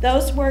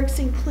 Those works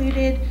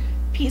included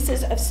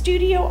pieces of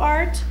studio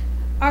art,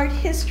 art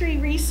history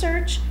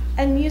research,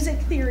 and music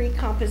theory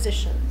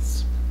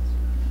compositions.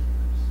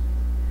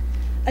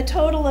 A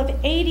total of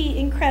 80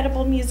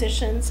 incredible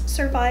musicians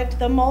survived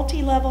the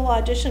multi-level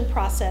audition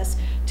process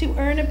to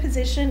earn a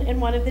position in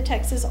one of the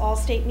Texas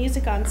All-State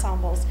Music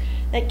Ensembles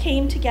that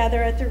came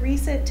together at the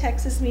recent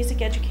Texas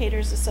Music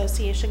Educators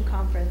Association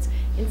Conference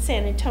in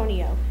San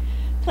Antonio.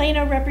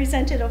 Plano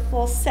represented a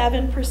full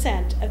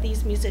 7% of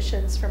these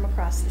musicians from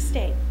across the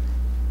state.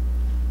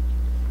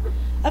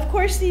 Of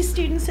course, these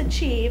students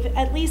achieve,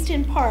 at least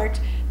in part,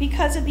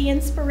 because of the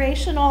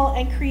inspirational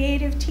and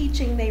creative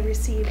teaching they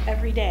receive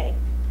every day.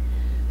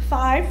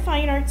 5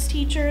 fine arts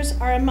teachers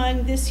are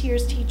among this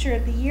year's Teacher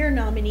of the Year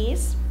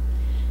nominees.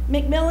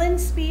 McMillan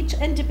speech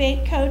and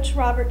debate coach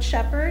Robert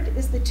Shepard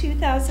is the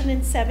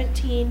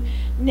 2017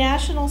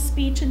 National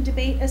Speech and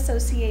Debate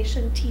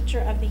Association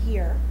Teacher of the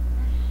Year.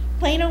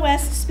 Plano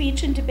West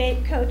speech and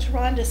debate coach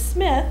Rhonda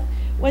Smith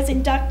was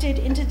inducted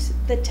into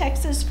the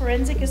Texas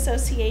Forensic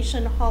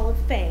Association Hall of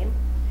Fame.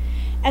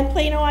 And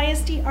Plano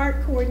ISD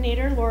art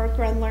coordinator Laura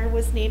Grunler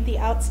was named the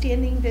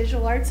Outstanding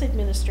Visual Arts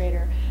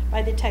Administrator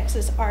by the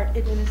Texas Art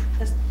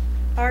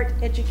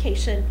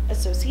Education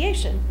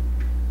Association.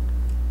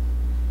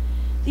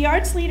 The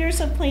arts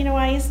leaders of Plano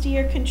ISD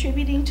are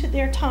contributing to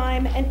their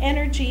time and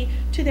energy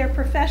to their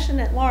profession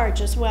at large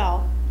as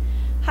well.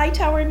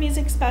 Hightower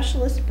music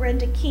specialist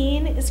Brenda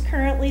Keene is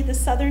currently the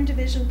Southern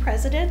Division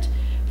President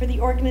for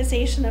the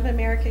Organization of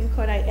American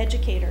Kodály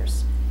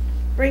Educators.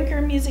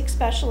 Brinker music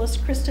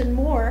specialist Kristen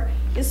Moore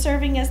is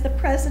serving as the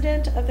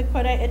President of the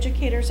Kodály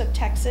Educators of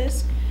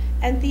Texas,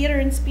 and theater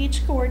and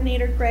speech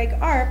coordinator Greg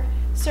Arp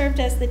served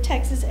as the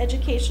Texas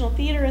Educational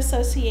Theater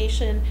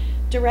Association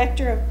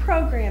Director of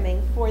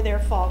Programming for their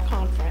fall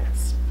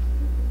conference.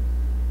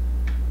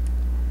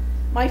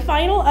 My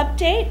final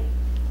update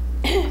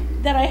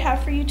that I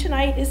have for you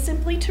tonight is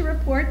simply to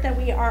report that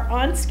we are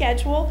on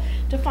schedule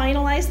to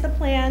finalize the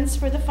plans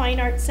for the Fine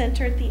Arts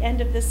Center at the end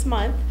of this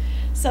month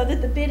so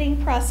that the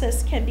bidding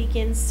process can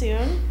begin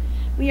soon.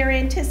 We are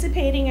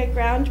anticipating a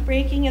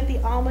groundbreaking at the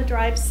Alma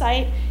Drive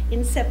site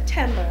in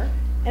September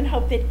and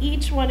hope that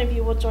each one of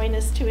you will join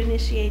us to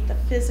initiate the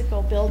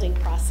physical building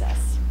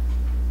process.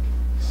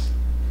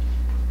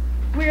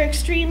 We're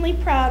extremely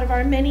proud of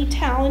our many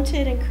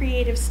talented and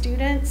creative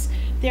students,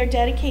 their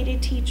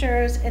dedicated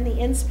teachers, and the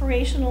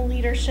inspirational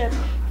leadership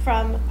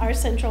from our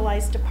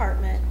centralized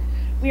department.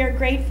 We are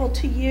grateful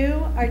to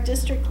you, our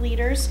district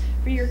leaders,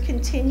 for your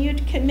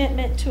continued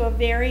commitment to a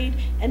varied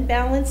and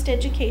balanced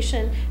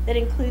education that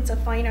includes a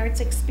fine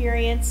arts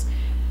experience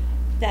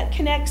that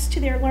connects to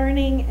their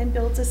learning and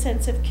builds a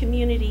sense of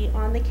community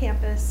on the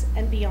campus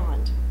and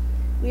beyond.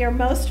 We are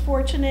most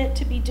fortunate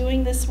to be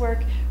doing this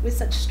work with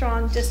such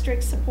strong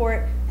district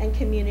support and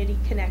community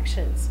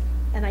connections.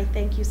 And I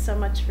thank you so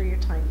much for your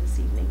time this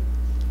evening.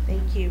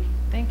 Thank you.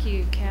 Thank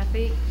you,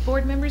 Kathy.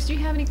 Board members, do you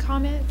have any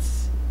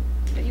comments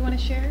that you want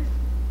to share?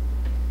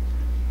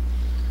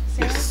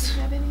 Sarah, Yes. do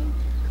you have any?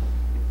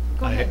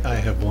 Go ahead. I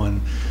have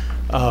one.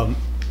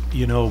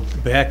 You know,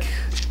 back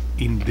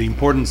in the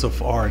importance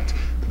of art,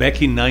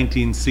 back in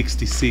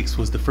 1966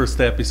 was the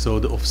first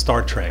episode of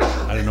Star Trek.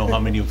 I don't know how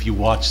many of you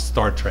watched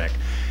Star Trek.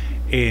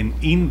 And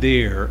in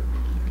there,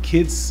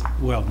 kids,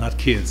 well, not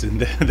kids, in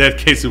that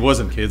case it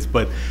wasn't kids,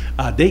 but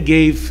they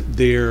gave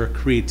their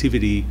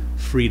creativity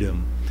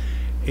freedom.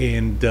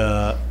 And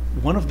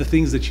one of the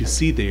things that you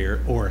see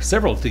there, or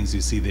several things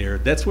you see there,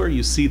 that's where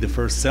you see the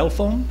first cell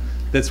phone,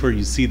 that's where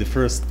you see the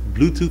first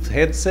Bluetooth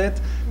headset,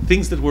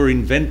 things that were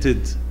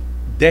invented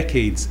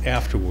decades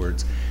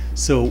afterwards.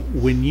 So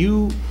when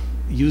you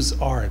use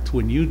art,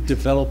 when you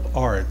develop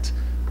art,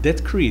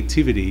 that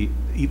creativity,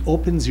 it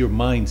opens your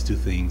mind to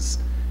things.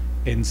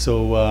 And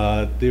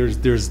so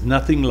there's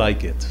nothing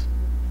like it.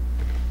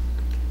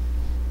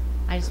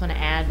 I just want to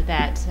add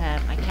that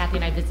Kathy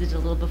and I visited a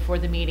little before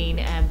the meeting.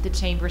 The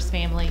Chambers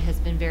family has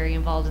been very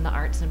involved in the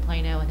arts in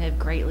Plano and have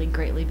greatly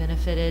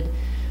benefited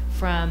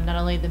from not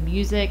only the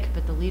music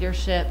but the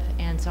leadership.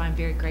 And so I'm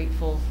very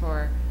grateful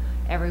for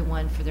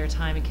everyone for their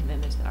time and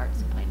commitment to the arts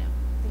in Plano.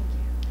 Thank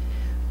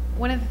you.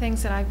 One of the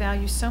things that I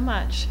value so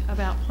much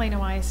about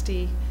Plano ISD,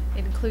 it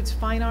includes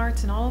fine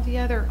arts and all of the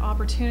other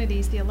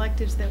opportunities, the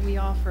electives that we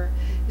offer,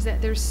 is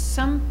that there's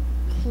some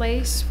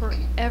place for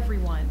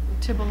everyone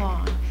to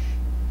belong.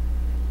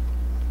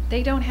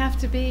 They don't have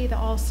to be the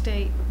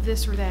all-state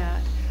this or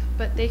that,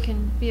 but they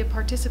can be a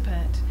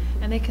participant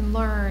and they can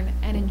learn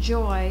and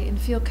enjoy and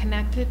feel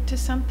connected to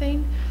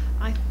something.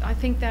 I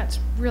think that's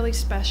really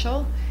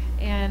special,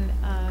 and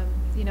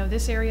you know,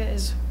 this area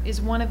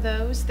is one of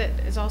those that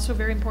is also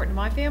very important to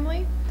my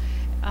family.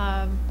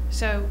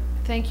 So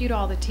thank you to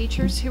all the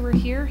teachers who are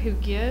here, who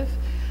give,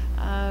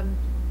 and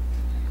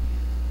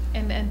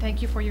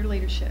thank you for your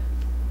leadership.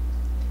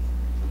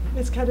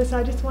 Ms. Cudis,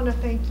 I just want to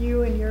thank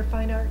you and your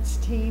fine arts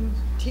team,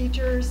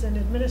 teachers and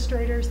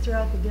administrators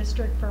throughout the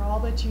district for all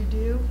that you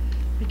do,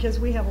 because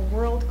we have a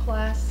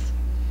world-class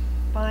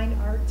fine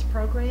arts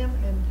program,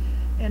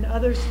 and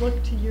others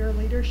look to your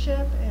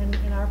leadership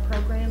and our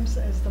programs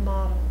as the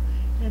model.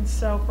 And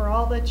so for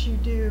all that you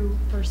do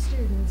for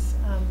students,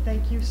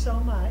 thank you so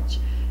much.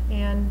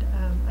 And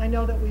I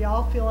know that we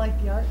all feel like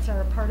the arts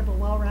are a part of a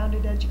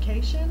well-rounded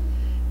education.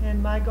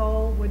 And my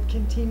goal would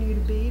continue to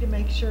be to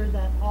make sure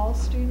that all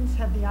students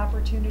have the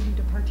opportunity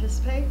to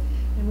participate.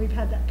 And we've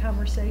had that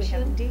conversation. We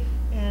have indeed.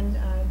 And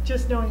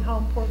just knowing how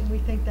important we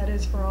think that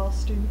is for all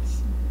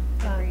students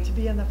to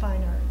be in the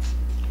fine arts.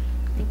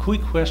 A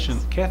quick question.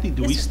 Kathy,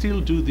 do we still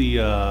do the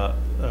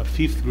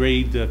 5th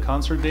grade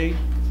concert day?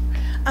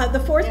 The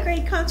 4th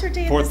grade concert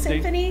day at the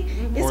Symphony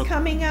is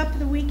coming up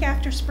the week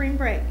after spring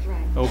break.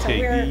 Right.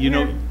 Okay,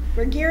 So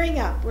we're gearing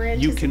up. We're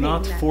anticipating you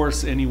cannot that.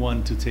 force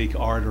anyone to take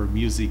art or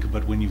music,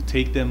 but when you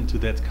take them to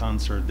that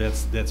concert,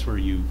 that's where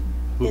you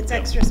hook It's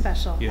them. extra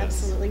special. Yes.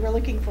 Absolutely. We're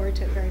looking forward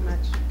to it very much.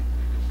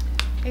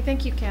 Hey,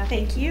 thank you,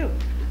 Kathy. Thank you.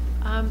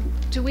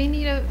 Do we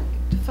need a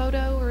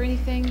photo or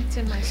anything? It's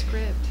in my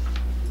script.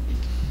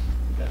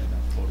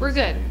 We're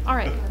good. All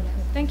right.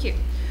 Thank you.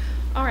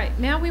 All right.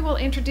 Now we will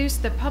introduce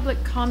the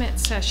public comment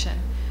session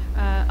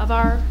of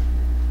our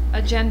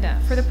agenda.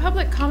 For the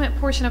public comment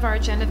portion of our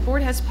agenda, the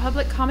board has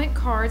public comment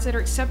cards that are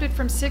accepted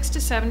from 6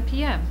 to 7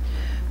 p.m.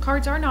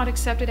 Cards are not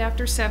accepted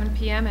after 7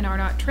 p.m. and are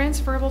not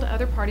transferable to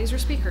other parties or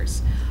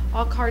speakers.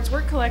 All cards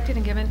were collected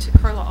and given to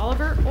Carla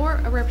Oliver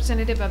or a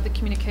representative of the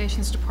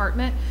Communications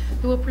Department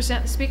who will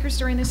present the speakers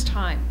during this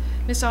time.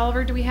 Ms.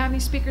 Oliver, do we have any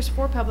speakers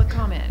for public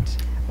comment?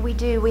 We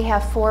do. We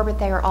have 4, but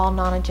they are all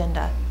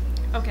non-agenda.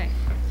 Okay.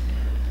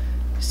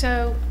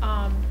 So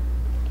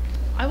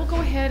I will go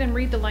ahead and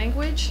read the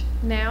language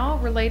now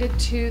related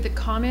to the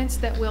comments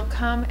that will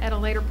come at a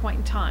later point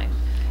in time.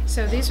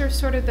 So these are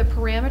sort of the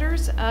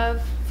parameters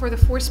for the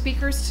 4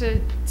 speakers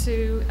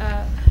to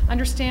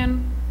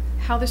understand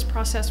how this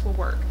process will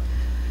work.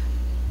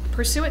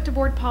 Pursuant to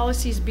board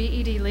policies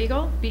BED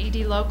legal,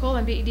 BED local,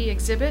 and BED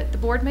exhibit, the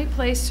board may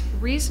place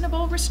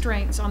reasonable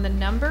restraints on the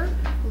number,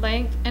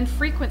 length, and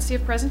frequency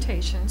of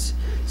presentations,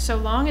 so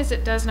long as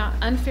it does not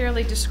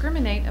unfairly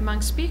discriminate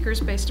among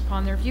speakers based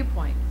upon their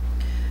viewpoint.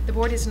 The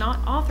board is not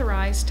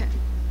authorized to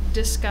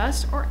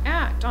discuss or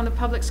act on the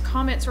public's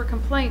comments or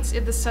complaints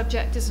if the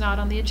subject is not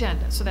on the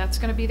agenda. So that's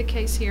going to be the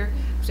case here.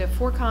 We have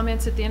 4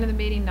 comments at the end of the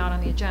meeting not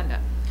on the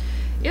agenda.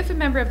 If a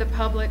member of the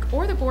public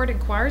or the board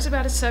inquires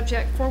about a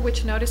subject for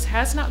which notice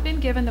has not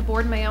been given, the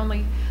board may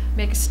only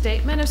make a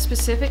statement of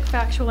specific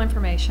factual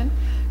information,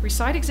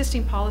 recite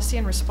existing policy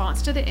in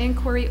response to the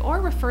inquiry, or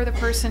refer the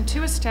person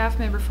to a staff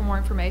member for more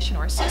information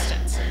or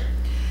assistance.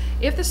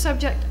 If the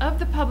subject of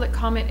the public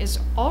comment is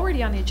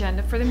already on the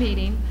agenda for the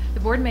meeting, the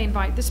board may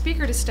invite the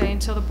speaker to stay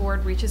until the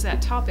board reaches that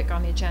topic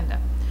on the agenda.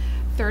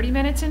 30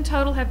 minutes in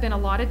total have been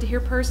allotted to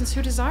hear persons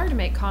who desire to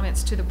make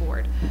comments to the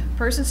board.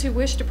 Persons who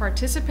wish to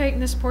participate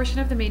in this portion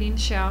of the meeting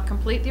shall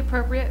complete the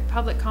appropriate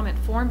public comment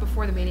form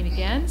before the meeting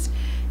begins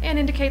and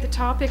indicate the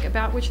topic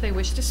about which they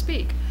wish to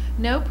speak.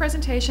 No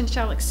presentation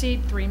shall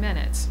exceed 3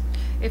 minutes.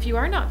 If you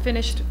are not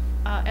finished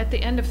at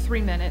the end of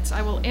 3 minutes,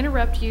 I will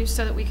interrupt you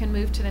so that we can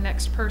move to the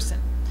next person.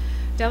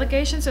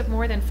 Delegations of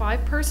more than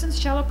 5 persons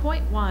shall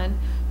appoint 1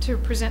 to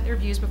present their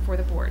views before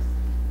the board.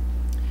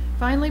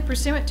 Finally,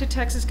 pursuant to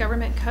Texas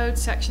Government Code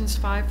Sections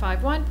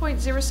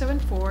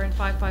 551.074 and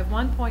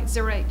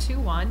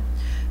 551.0821,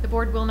 the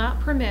board will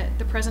not permit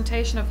the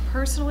presentation of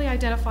personally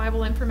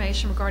identifiable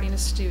information regarding a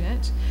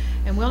student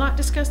and will not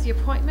discuss the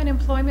appointment,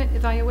 employment,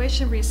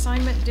 evaluation,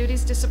 reassignment,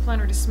 duties,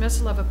 discipline, or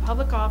dismissal of a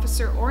public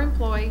officer or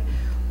employee,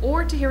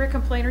 or to hear a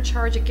complaint or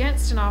charge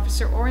against an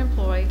officer or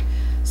employee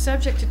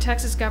subject to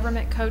Texas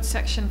Government Code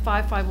Section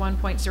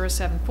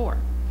 551.074.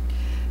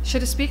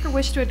 Should a speaker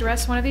wish to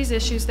address one of these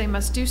issues, they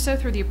must do so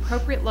through the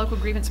appropriate local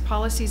grievance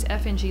policies,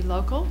 FNG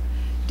local,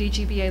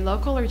 DGBA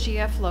local, or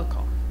GF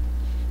local.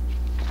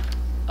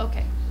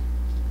 Okay.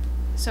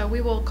 So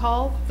we will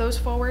call those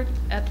forward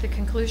at the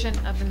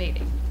conclusion of the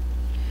meeting.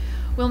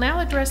 We'll now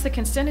address the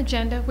consent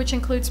agenda, which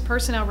includes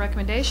personnel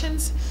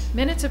recommendations,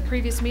 minutes of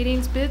previous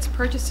meetings, bids,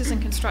 purchases,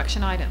 and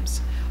construction items.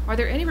 Are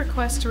there any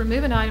requests to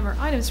remove an item or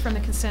items from the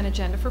consent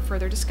agenda for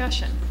further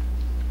discussion?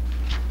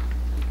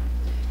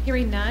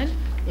 Hearing none.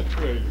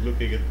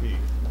 Looking at me.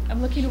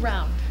 I'm looking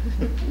around.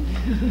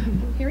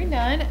 Hearing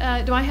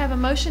none, do I have a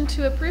motion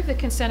to approve the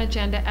consent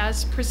agenda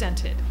as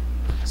presented?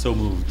 So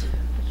moved.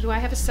 Do I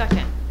have a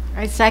second?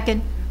 I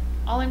second.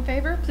 All in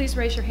favor, please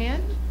raise your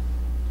hand.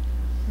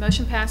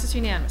 Motion passes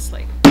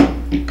unanimously.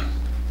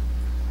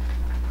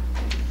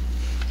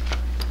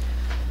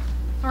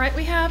 All right,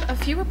 we have a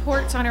few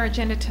reports on our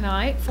agenda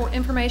tonight for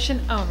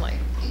information only.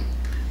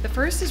 The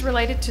first is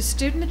related to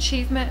student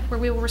achievement, where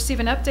we will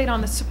receive an update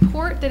on the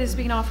support that is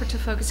being offered to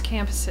focus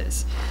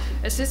campuses.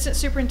 Assistant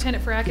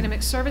Superintendent for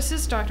Academic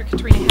Services, Dr.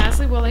 Katrina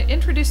Hasley, will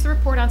introduce the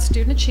report on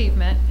student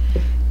achievement.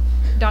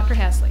 Dr.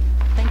 Hasley.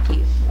 Thank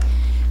you.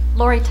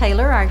 Lori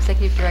Taylor, our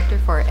Executive Director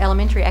for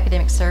Elementary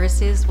Academic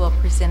Services, will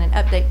present an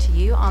update to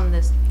you on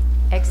this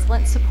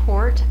excellent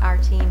support our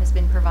team has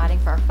been providing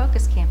for our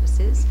focus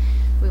campuses.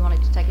 We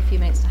wanted to take a few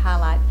minutes to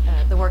highlight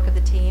the work of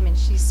the team, and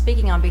she's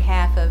speaking on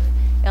behalf of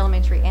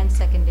elementary and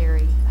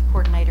secondary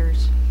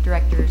coordinators,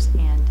 directors,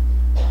 and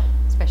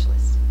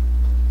specialists.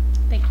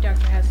 Thank you,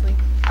 Dr. Hasley.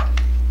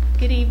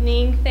 Good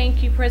evening.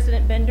 Thank you,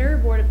 President Bender,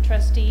 Board of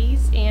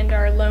Trustees, and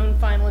our lone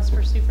finalist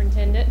for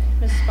Superintendent,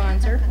 Ms.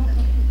 Sponsor,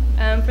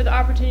 for the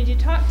opportunity to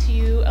talk to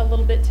you a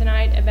little bit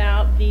tonight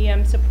about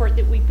the support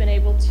that we've been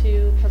able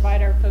to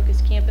provide our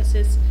focus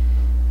campuses.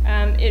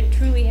 It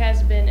truly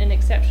has been an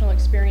exceptional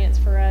experience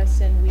for us,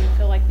 and we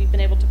feel like we've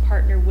been able to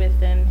partner with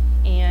them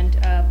and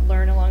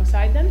learn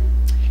alongside them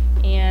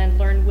and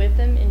learn with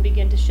them and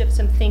begin to shift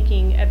some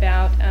thinking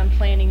about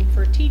planning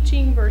for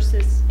teaching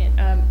versus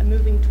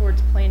moving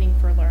towards planning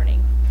for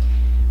learning.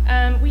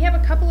 We have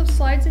a couple of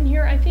slides in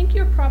here. I think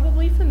you're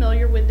probably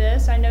familiar with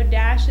this. I know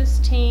Dash's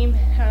team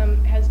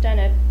has done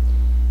a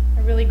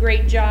really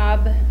great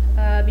job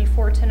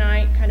before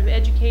tonight, kind of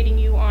educating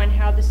you on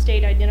how the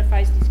state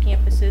identifies these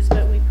campuses,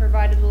 but we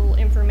provided a little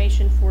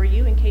information for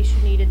you in case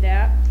you needed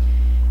that.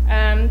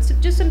 So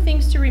just some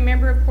things to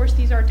remember. Of course,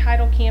 these are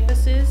title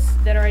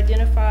campuses that are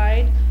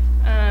identified.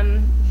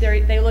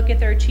 They look at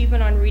their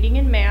achievement on reading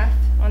and math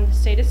on the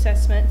state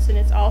assessments, and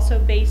it's also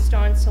based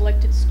on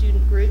selected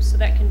student groups, so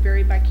that can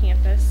vary by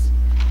campus.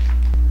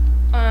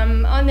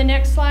 On the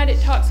next slide, it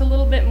talks a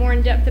little bit more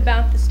in depth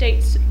about the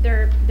state's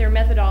their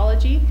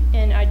methodology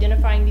in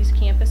identifying these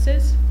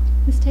campuses.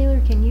 Ms.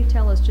 Taylor, can you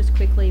tell us just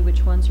quickly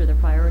which ones are the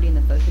priority in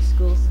the focus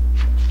schools?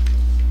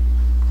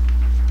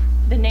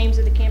 The names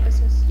of the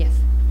campuses? Yes.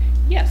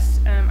 Yes,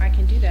 I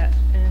can do that,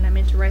 and I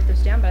meant to write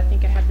those down, but I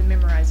think I have them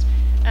memorized.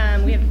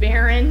 We have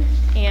Barron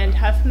and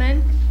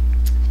Huffman.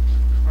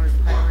 Or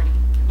priority?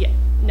 Yeah,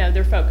 no,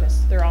 they're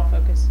focus. They're all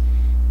focus.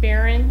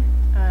 Barron,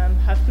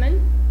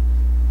 Huffman,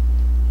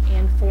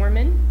 and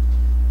Foreman,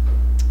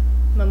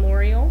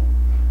 Memorial,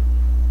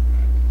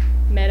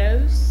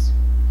 Meadows,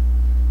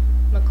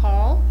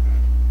 McCall,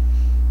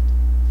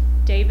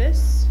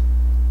 Davis,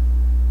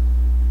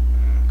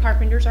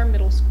 Carpenter's our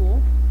middle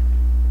school.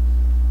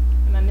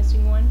 Am I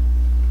missing one?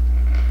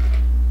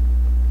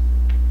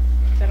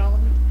 Is that all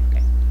of them?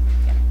 Okay.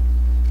 Yeah.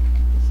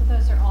 So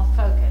those are all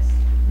focus,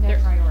 no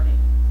priority.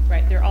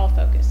 Right, they're all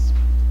focus.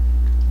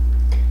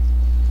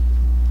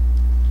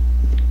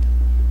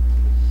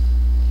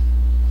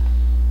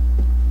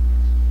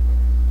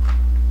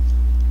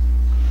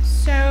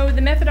 So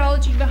the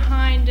methodology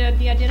behind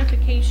the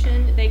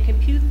identification, they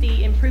compute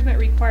the improvement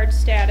required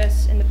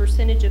status and the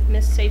percentage of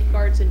missed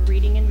safeguards in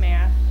reading and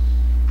math.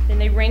 Then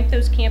they rank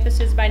those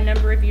campuses by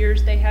number of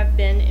years they have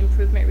been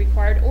improvement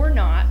required or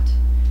not,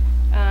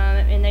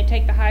 and they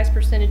take the highest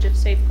percentage of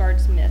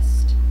safeguards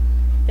missed.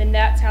 Then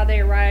that's how they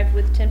arrive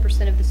with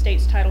 10% of the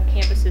state's title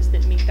campuses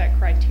that meet that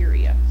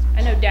criteria.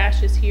 I know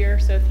Dash is here,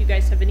 so if you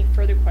guys have any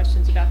further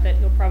questions about that,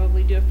 he'll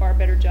probably do a far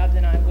better job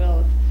than I will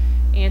of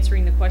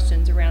answering the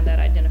questions around that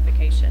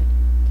identification.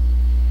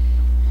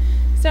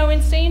 So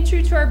in staying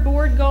true to our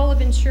board goal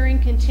of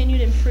ensuring continued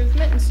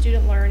improvement in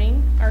student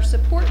learning, our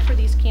support for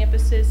these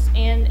campuses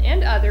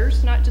and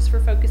others, not just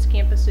for focus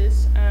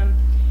campuses,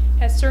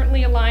 has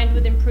certainly aligned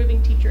with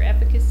improving teacher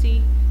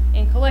efficacy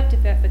and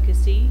collective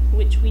efficacy,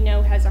 which we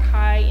know has a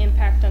high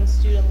impact on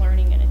student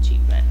learning and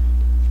achievement.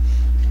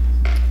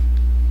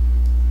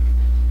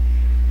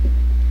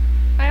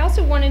 I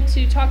also wanted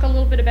to talk a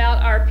little bit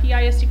about our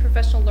PISD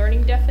professional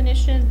learning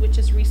definition, which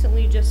has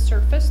recently just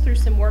surfaced through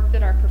some work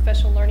that our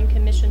Professional Learning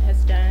Commission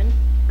has done.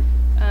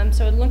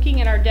 So in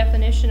looking at our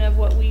definition of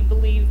what we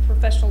believe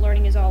professional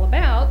learning is all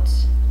about,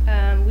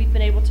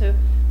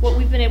 what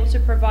we've been able to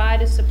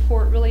provide as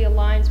support really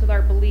aligns with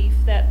our belief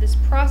that this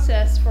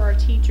process for our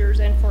teachers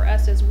and for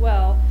us as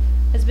well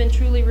has been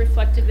truly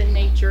reflective in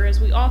nature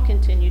as we all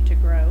continue to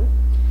grow.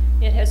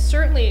 It has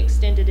certainly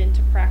extended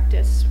into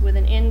practice with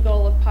an end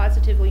goal of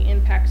positively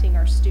impacting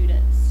our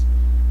students.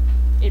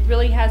 It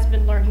really has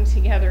been learning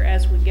together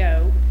as we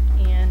go,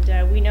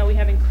 and we know we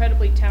have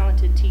incredibly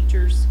talented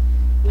teachers.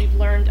 We've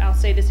learned, I'll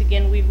say this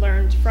again, we've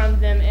learned from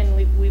them and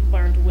we've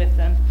learned with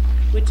them,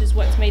 which is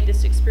what's made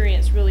this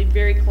experience really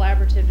very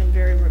collaborative and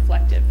very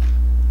reflective.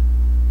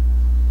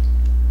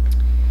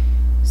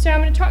 So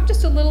I'm going to talk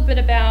just a little bit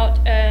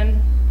about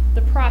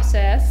the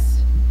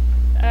process.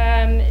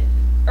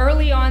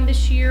 Early on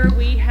this year,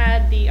 we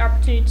had the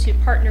opportunity to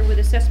partner with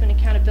Assessment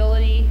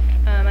Accountability.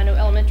 I know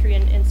elementary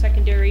and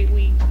secondary,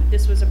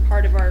 this was a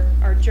part of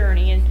our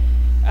journey,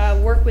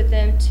 and work with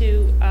them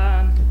to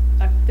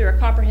through a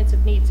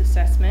comprehensive needs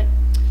assessment.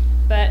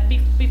 But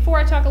before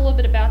I talk a little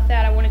bit about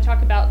that, I want to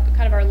talk about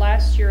kind of our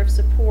last year of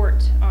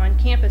support on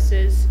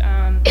campuses,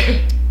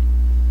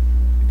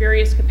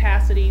 various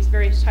capacities,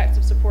 various types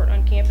of support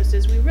on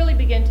campuses. We really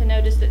began to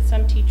notice that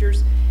some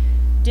teachers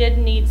did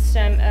need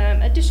some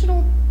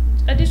additional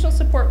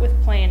support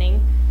with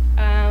planning.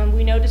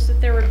 We noticed that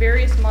there were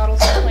various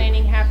models of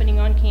planning happening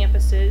on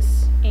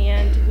campuses,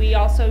 and we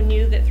also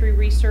knew that through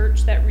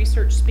research, that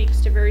research speaks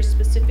to very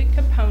specific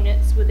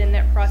components within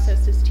that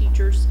process as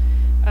teachers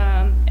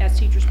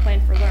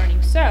plan for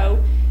learning.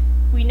 So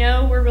we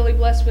know we're really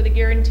blessed with a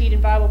guaranteed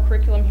and viable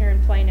curriculum here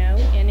in Plano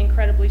and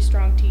incredibly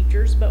strong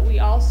teachers, but we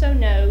also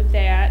know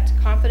that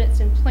confidence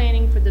in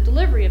planning for the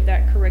delivery of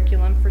that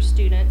curriculum for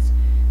students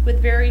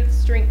with varied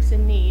strengths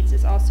and needs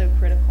is also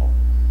critical.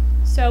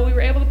 So we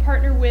were able to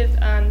partner with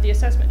the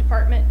assessment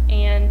department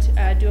and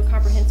do a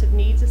comprehensive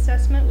needs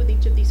assessment with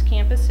each of these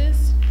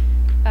campuses.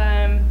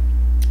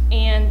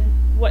 And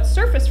what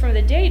surfaced from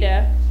the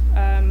data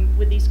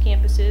with these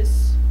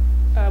campuses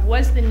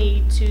was the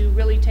need to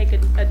really take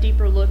a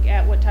deeper look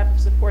at what type of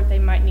support they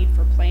might need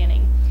for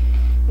planning.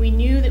 We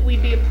knew that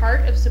we'd be a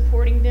part of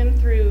supporting them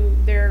through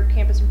their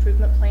campus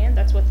improvement plan.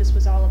 That's what this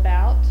was all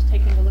about,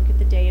 taking a look at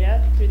the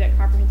data through that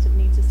comprehensive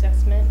needs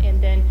assessment,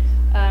 and then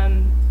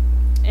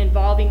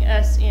involving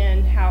us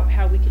in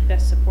how we could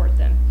best support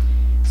them.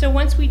 So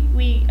once we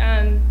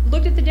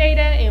looked at the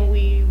data and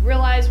we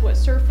realized what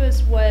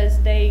surfaced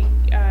was they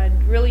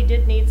really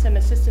did need some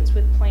assistance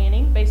with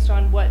planning based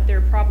on what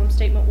their problem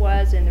statement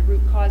was and the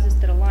root causes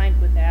that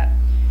aligned with that.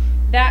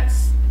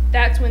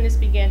 That's when this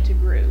began to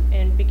grow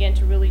and began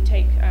to really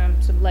take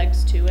some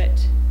legs to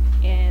it.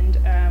 And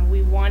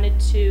we wanted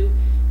to,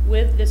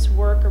 with this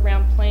work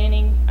around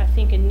planning, I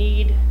think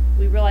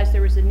we realized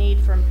there was a need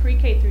from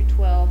pre-K through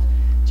 12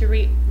 to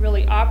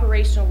really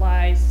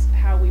operationalize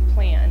how we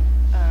plan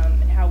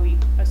and how we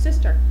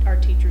assist our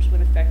teachers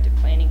with effective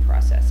planning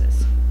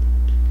processes.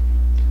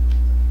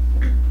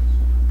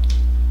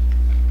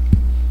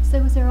 So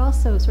is there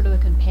also sort of a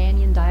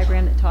companion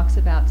diagram that talks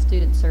about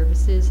student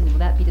services, and will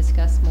that be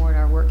discussed more at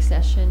our work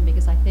session?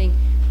 Because I think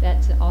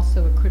that's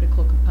also a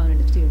critical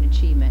component of student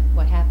achievement,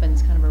 what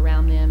happens kind of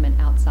around them and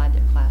outside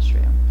their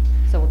classroom.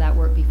 So will that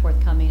work be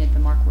forthcoming at the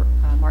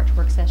March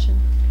work session?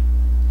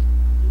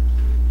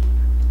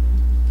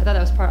 I thought that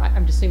was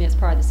I'm just assuming it's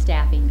part of the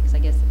staffing, because I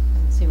guess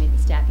I'm assuming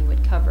the staffing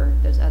would cover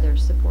those other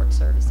support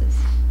services.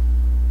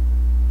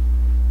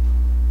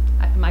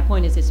 My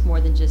point is it's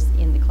more than just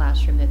in the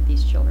classroom that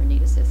these children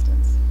need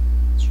assistance.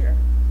 Sure.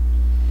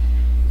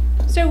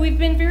 So we've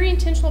been very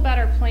intentional about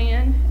our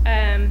plan.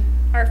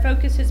 Our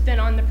focus has been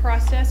on the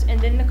process and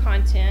then the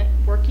content,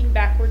 working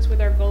backwards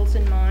with our goals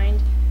in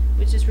mind,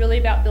 which is really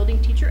about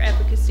building teacher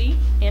efficacy.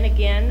 And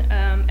again,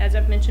 as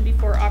I've mentioned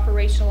before,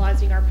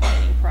 operationalizing our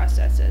planning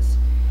processes.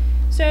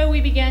 So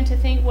we began to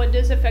think, what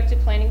does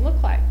effective planning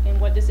look like? And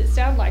what does it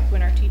sound like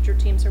when our teacher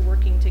teams are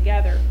working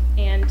together?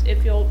 And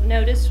if you'll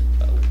notice,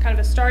 kind of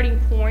a starting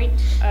point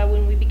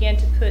when we began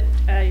to put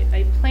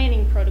a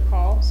planning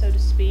protocol, so to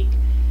speak,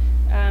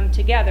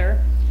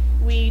 together,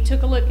 we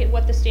took a look at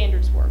what the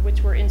standards were,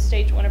 which were in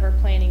stage 1 of our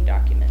planning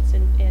documents,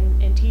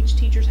 and teach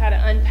teachers how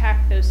to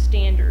unpack those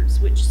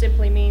standards, which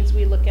simply means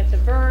we look at the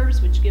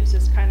verbs, which gives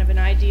us kind of an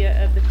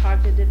idea of the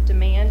cognitive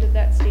demand of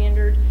that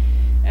standard.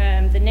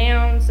 The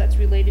nouns, that's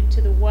related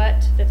to the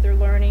what that they're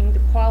learning, the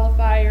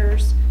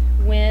qualifiers,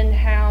 when,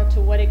 how,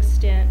 to what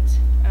extent,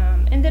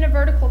 and then a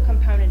vertical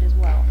component as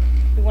well.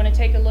 We want to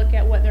take a look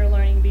at what they're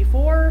learning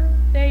before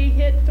they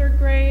hit 3rd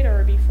grade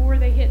or before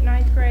they hit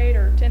 9th grade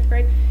or 10th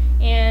grade,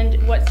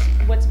 and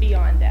what's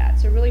beyond that.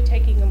 So really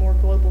taking a more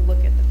global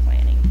look at the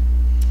planning.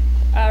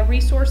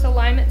 Resource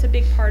alignment's a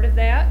big part of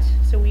that.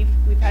 So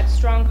we've had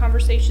strong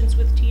conversations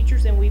with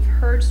teachers, and we've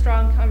heard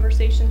strong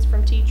conversations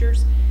from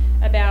teachers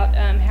about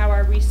how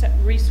our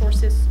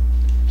resources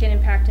can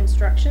impact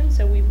instruction.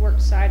 So we've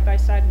worked side by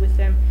side with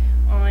them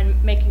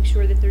on making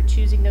sure that they're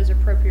choosing those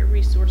appropriate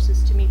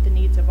resources to meet the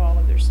needs of all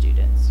of their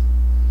students.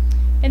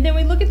 And then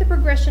we look at the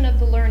progression of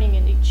the learning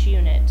in each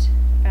unit.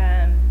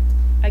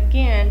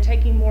 Again,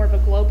 taking more of a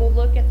global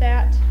look at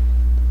that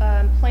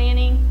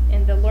planning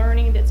and the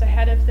learning that's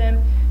ahead of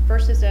them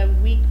versus a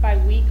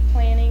week-by-week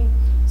planning.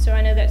 So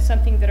I know that's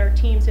something that our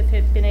teams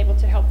have been able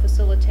to help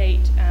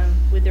facilitate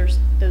with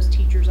those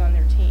teachers on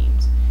their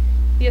teams.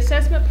 The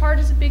assessment part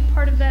is a big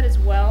part of that as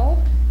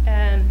well.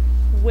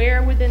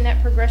 where within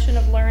that progression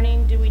of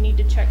learning do we need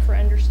to check for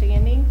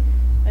understanding,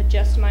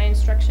 adjust my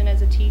instruction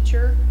as a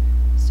teacher.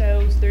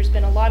 So there's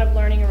been a lot of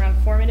learning around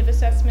formative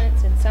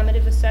assessments and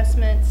summative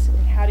assessments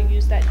and how to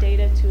use that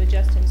data to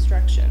adjust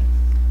instruction.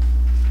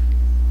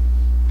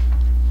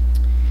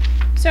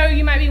 So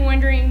you might be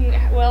wondering,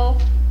 well,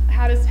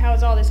 how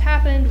has all this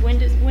happened? When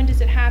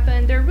does it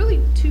happen? There are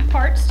really two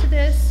parts to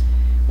this.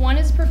 One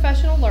is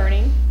professional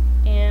learning,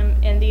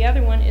 and the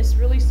other one is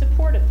really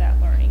support of that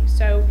learning.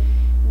 So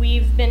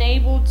we've been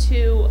able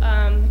to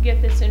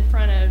get this in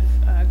front of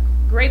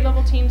grade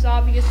level teams,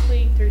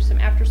 obviously, through some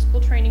after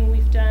school training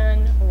we've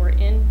done, or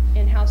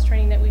in-house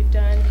training that we've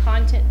done,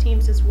 content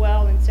teams as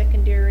well in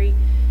secondary,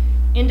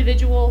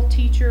 individual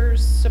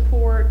teachers,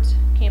 support,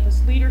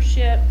 campus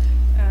leadership,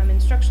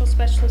 instructional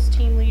specialist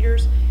team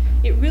leaders.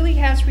 It really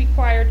has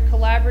required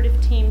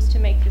collaborative teams to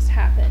make this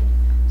happen.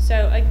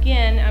 So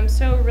again, I'm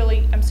so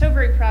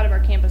very proud of our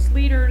campus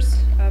leaders,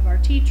 of our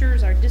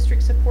teachers, our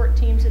district support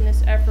teams in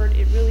this effort.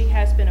 It really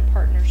has been a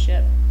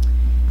partnership.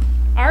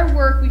 Our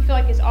work, we feel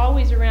like, is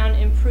always around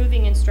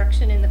improving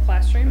instruction in the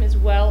classroom as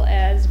well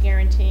as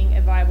guaranteeing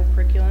a viable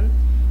curriculum.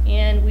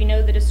 And we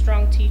know that a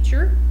strong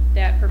teacher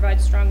that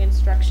provides strong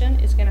instruction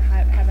is going to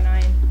have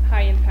a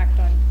high impact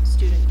on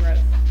student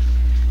growth.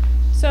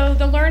 So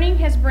the learning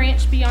has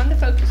branched beyond the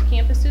focus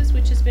campuses,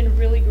 which has been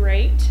really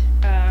great.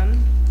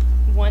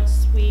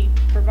 Once we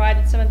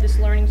provided some of this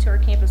learning to our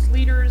campus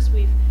leaders,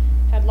 we've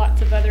had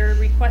lots of other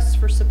requests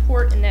for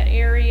support in that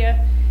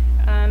area.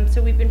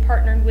 So we've been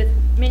partnering with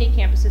many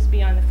campuses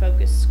beyond the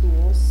focus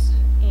schools.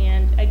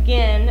 And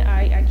again,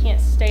 I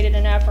can't state it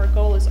enough, our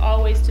goal is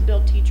always to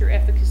build teacher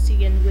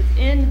efficacy, and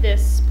within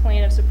this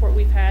plan of support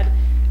we've had,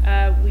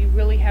 we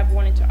really have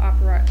wanted to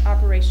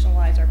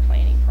operationalize our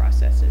planning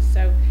processes.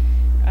 So,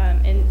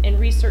 and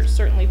research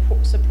certainly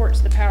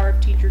supports the power of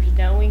teachers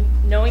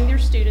knowing their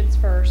students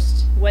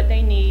first, what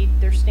they need,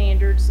 their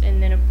standards,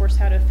 and then of course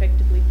how to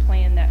effectively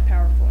plan that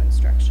powerful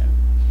instruction.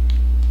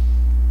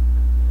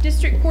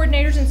 District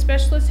coordinators and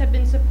specialists have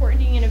been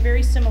supporting in a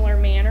very similar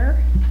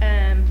manner,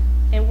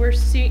 and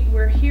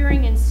we're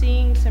hearing and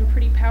seeing some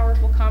pretty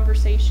powerful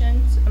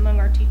conversations among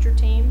our teacher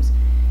teams.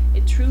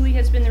 It truly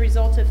has been the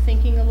result of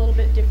thinking a little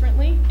bit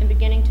differently and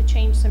beginning to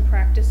change some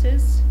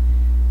practices.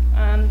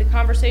 The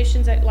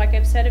conversations, like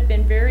I've said, have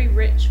been very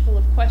rich, full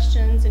of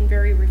questions, and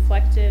very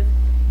reflective.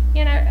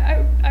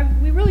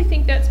 And we really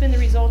think that's been the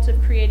result of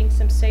creating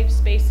some safe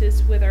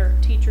spaces with our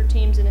teacher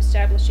teams and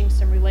establishing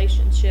some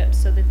relationships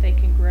so that they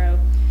can grow.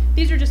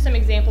 These are just some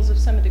examples of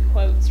some of the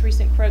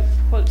recent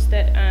quotes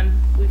that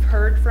we've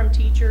heard from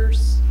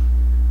teachers.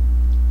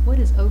 What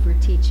is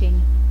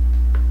overteaching?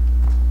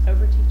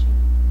 Overteaching?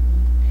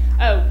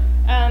 Oh,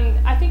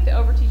 I think the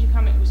overteaching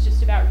comment was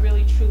just about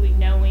really truly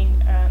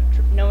knowing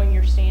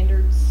your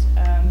standards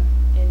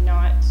and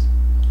not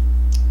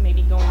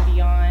maybe going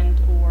beyond,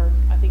 or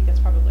I think that's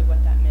probably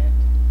what that meant.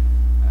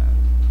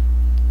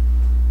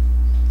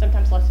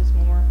 Sometimes less is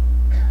more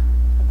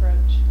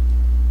approach.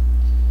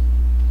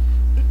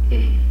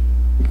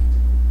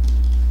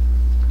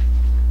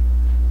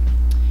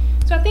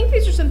 So I think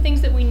these are some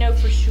things that we know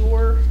for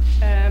sure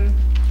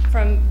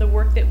from the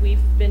work that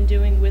we've been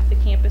doing with the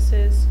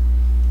campuses.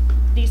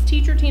 These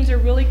teacher teams are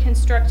really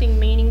constructing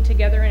meaning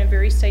together in a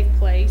very safe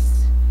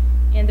place.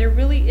 And there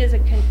really is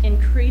an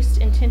increased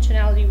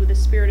intentionality with a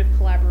spirit of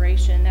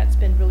collaboration. That's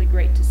been really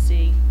great to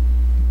see.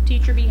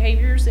 Teacher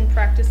behaviors and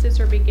practices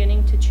are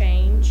beginning to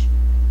change,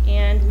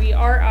 and we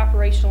are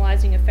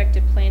operationalizing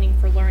effective planning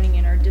for learning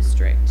in our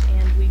district.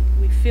 And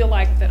we feel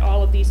like that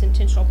all of these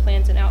intentional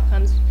plans and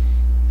outcomes,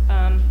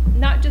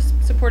 not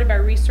just supported by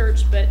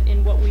research, but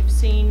in what we've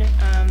seen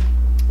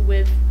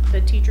with the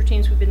teacher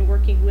teams we've been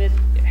working with,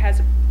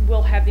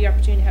 will have the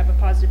opportunity to have a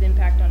positive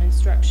impact on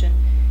instruction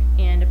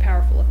and a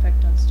powerful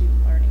effect on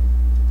student learning.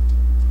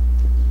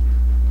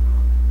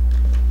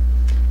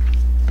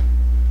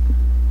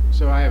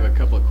 So I have a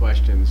couple of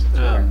questions.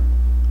 Sure.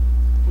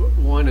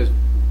 One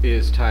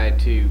is tied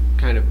to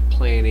kind of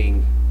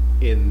planning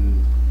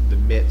in the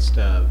midst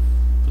of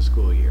the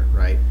school year,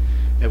 right?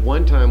 At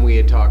one time we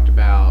had talked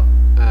about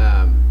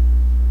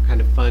kind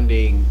of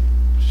funding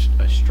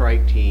a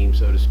strike team,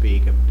 so to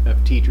speak,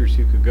 of teachers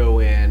who could go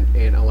in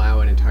and allow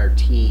an entire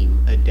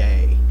team a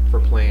day for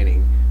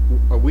planning.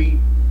 Are we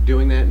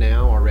doing that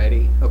now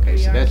already? Okay,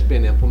 so that's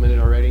been implemented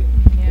already?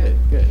 Yeah.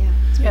 Good. Yeah.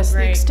 Yes,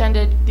 the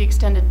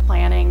extended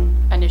planning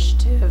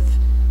initiative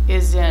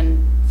is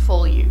in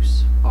full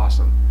use.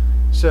 Awesome.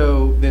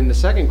 So then the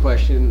second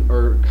question,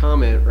 or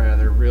comment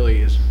rather,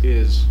 really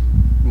is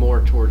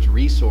more towards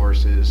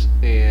resources.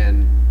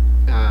 And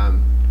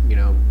you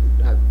know,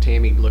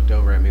 Tammy looked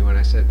over at me when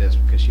I said this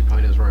because she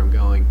probably knows where I'm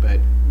going. But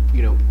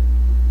you know,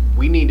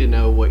 we need to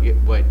know what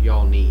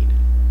y'all need.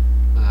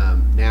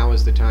 Now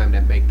is the time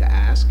to make the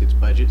ask. It's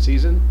budget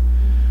season.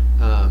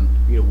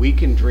 You know, we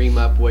can dream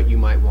up what you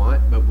might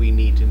want, but we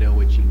need to know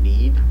what you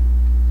need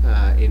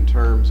in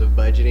terms of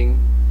budgeting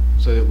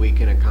so that we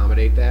can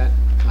accommodate that.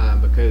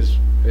 Because,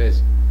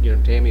 as you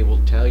know, Tammy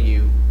will tell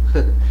you,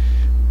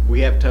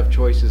 we have tough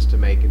choices to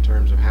make in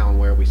terms of how and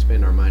where we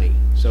spend our money.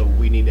 So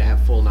we need to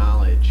have full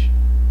knowledge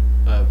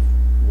of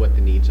what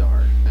the needs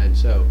are. And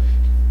so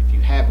if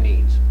you have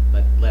needs,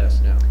 let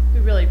us know. We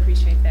really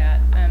appreciate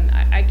that.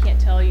 I can't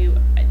tell you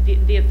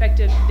the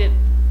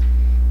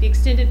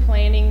extended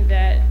planning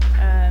that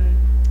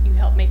you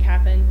helped make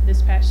happen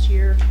this past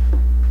year.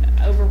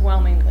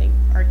 Overwhelmingly,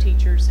 our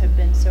teachers have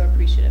been so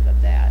appreciative of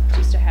that,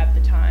 just to have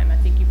the time. I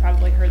think you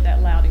probably heard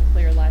that loud and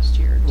clear last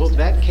year. Well,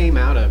 that came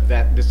out of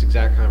this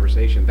exact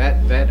conversation.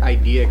 That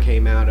idea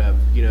came out of,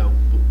 you know,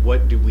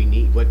 what do we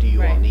need? What do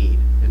you all need?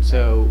 And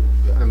so,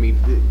 I mean,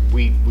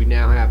 we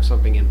now have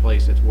something in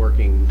place that's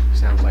working,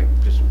 sounds like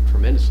just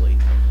tremendously.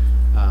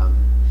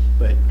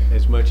 But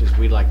as much as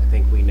we'd like to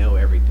think we know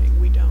everything,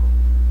 we don't.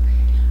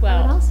 Well,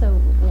 I would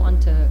also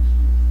want to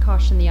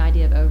caution the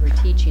idea of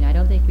overteaching. I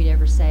don't think we'd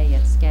ever say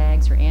at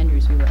Skaggs or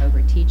Andrews we were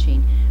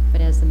overteaching,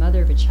 but as the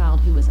mother of a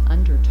child who was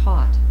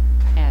undertaught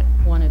at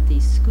one of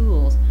these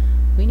schools,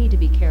 we need to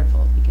be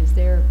careful because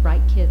there are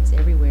bright kids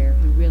everywhere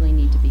who really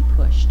need to be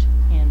pushed.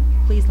 And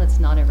please let's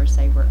not ever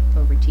say we're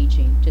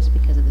overteaching just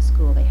because of the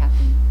school they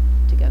happen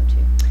to go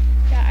to.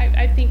 Yeah,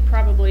 I think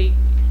probably,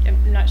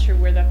 I'm not sure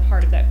where the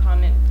part of that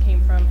comment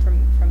came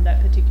from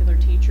that particular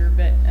teacher,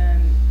 but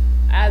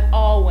as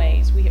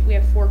always, we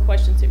have 4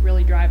 questions that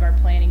really drive our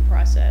planning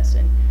process,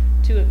 and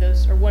two of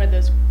those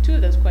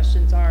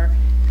questions are,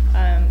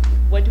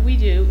 what do we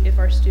do if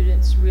our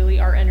students really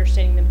are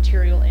understanding the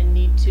material and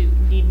need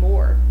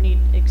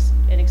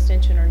an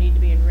extension or need to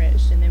be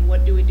enriched, and then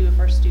what do we do if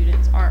our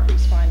students aren't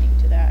responding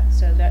to that?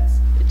 So that's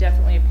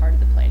definitely a part of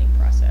the planning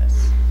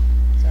process.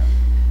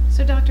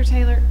 So Dr.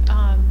 Taylor,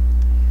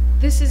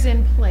 this is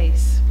in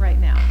place right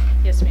now.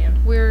 Yes,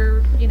 ma'am.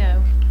 We're, you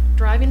know,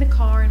 driving the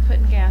car and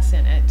putting gas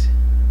in it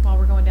while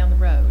we're going down the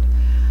road.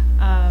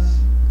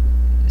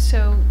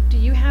 So do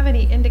you have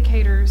any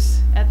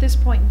indicators at this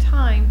point in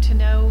time to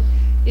know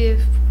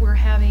if we're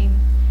having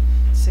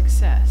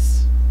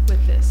success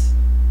with this?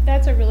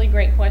 That's a really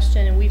great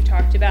question, and we've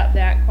talked about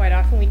that quite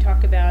often. We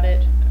talk about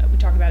it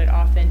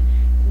often.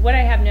 What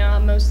I have now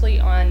mostly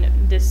on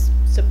this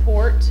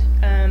support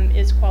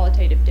is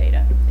qualitative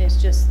data.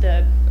 It's just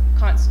the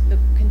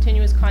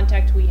continuous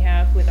contact we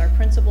have with our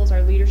principals,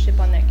 our leadership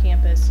on that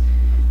campus,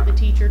 the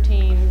teacher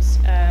teams,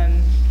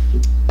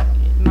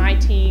 my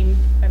team.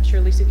 I'm sure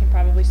Lisa can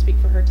probably speak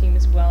for her team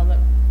as well, the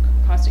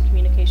constant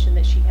communication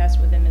that she has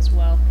with them as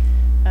well,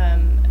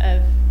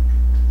 of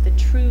the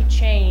true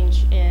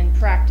change in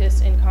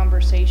practice and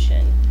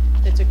conversation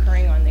that's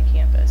occurring on the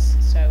campus.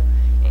 So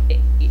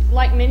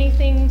like many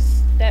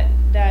things that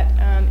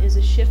is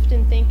a shift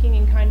in thinking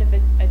and kind of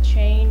a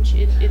change,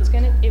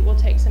 it will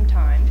take some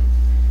time.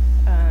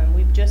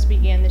 We've just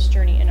began this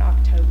journey in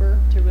October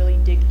to really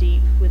dig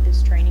deep with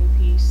this training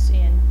piece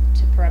and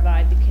to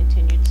provide the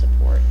continued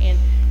support. And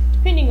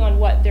depending on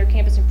what their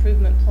campus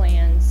improvement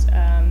plans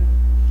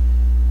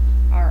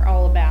are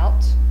all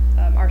about,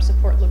 our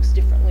support looks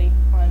differently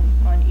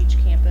on each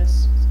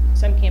campus.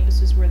 Some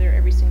campuses we're there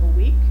every single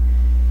week,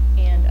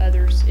 and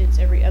others it's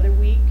every other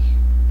week.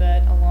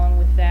 But along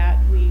with that,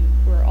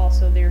 we're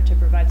also there to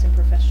provide some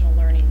professional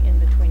learning in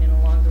between and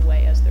along the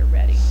way as they're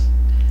ready.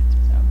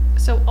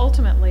 So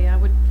ultimately, I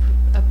would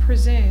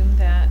presume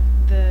that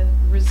the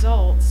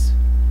results,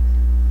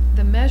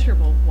 the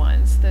measurable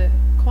ones, the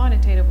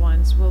quantitative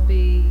ones, will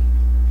be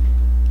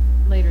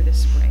later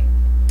this spring.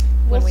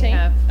 We'll see.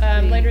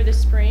 Later this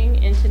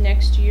spring into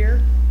next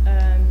year.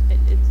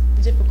 It's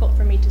difficult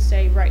for me to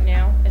say right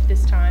now at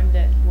this time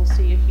that we'll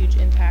see a huge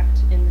impact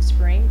in the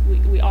spring.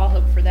 We all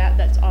hope for that.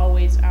 That's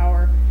always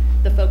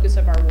the focus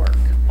of our work,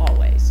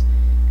 always.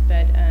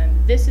 But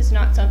this is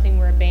not something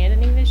we're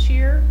abandoning this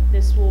year.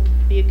 This will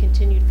be a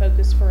continued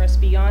focus for us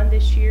beyond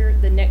this year,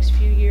 the next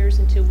few years,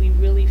 until we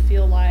really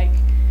feel like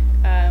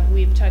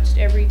we've touched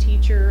every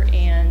teacher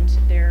and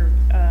they're,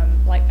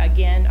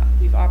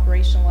 we've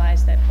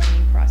operationalized that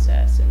planning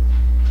process and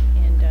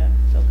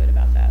feel good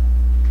about that.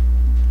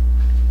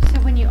 So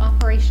when you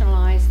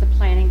operationalize the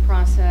planning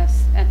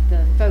process at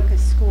the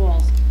focus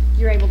schools,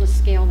 you're able to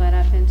scale that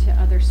up into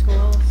other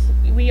schools?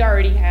 We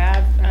already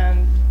have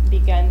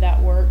begun that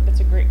work.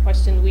 That's a great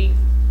question. We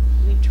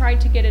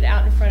tried to get it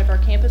out in front of our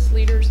campus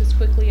leaders as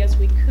quickly as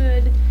we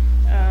could.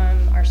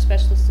 Our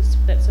specialists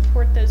that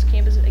support those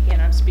campuses, again,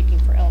 I'm speaking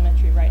for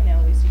elementary right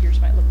now. Lisa,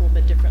 yours might look a little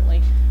bit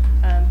differently,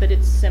 but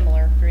it's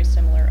similar, very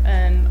similar.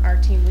 Our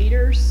team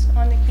leaders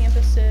on the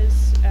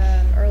campuses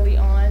early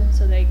on,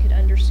 so they could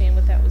understand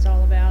what that was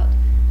all about.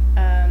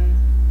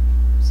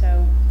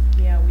 So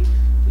yeah, we've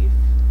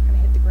kind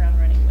of hit the ground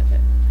running with it.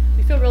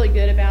 We feel really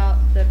good about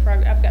the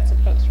progress. I've got some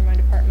folks from my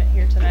department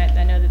here tonight.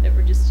 I know that they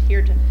were just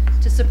here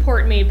to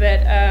support me,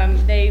 but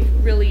they've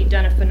really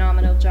done a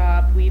phenomenal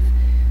job. We've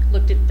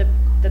looked at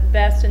the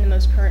best and the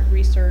most current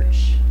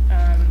research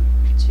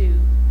to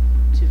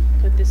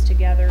put this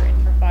together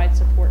and provide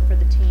support for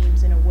the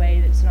teams in a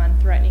way that's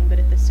non-threatening, but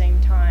at the same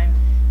time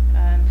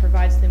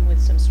provides them with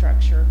some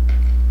structure.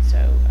 So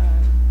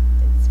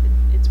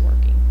it's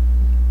working.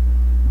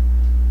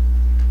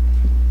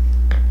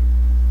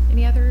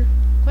 Any other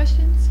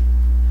questions?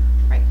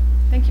 All right,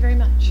 thank you very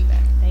much.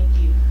 Thank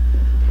you.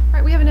 All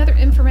right, we have another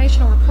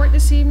informational report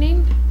this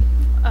evening.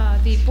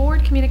 The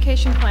board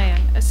Communication Plan.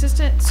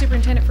 Assistant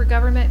Superintendent for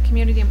Government,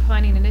 Community and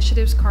Planning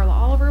Initiatives, Carla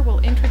Oliver, will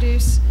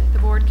introduce the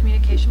Board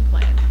Communication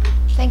Plan.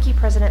 Thank you,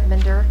 President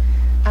Bender.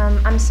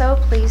 I'm so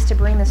pleased to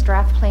bring this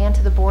draft plan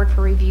to the board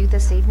for review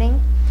this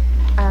evening.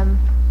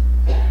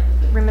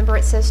 Remember,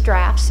 it says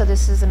draft, so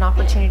this is an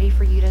opportunity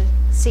for you to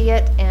see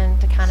it and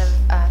to kind of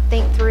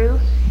think through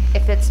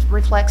if it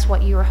reflects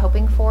what you are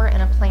hoping for in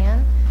a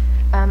plan.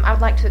 I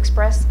would like to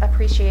express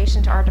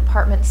appreciation to our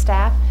department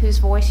staff, whose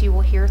voice you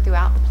will hear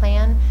throughout the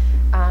plan,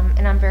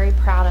 and I'm very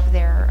proud of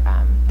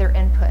their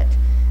input.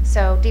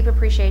 So deep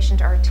appreciation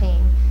to our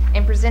team.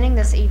 And presenting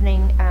this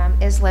evening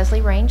is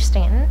Leslie Range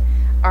Stanton,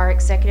 our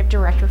Executive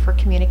Director for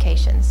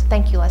Communications.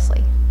 Thank you,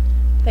 Leslie.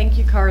 Thank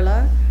you,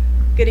 Carla.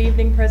 Good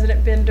evening,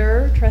 President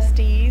Bender,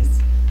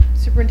 trustees,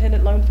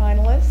 superintendent loan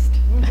finalist,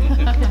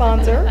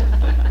 sponsor.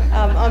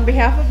 On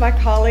behalf of my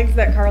colleagues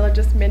that Carla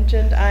just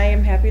mentioned, I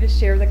am happy to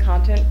share the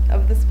content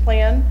of this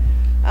plan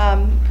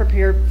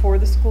prepared for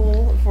the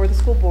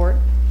school board.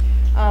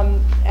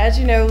 As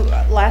you know,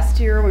 last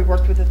year we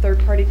worked with a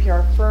third-party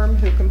PR firm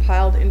who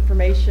compiled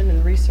information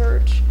and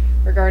research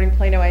regarding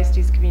Plano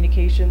ISD's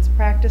communications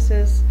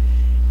practices.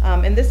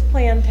 And this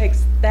plan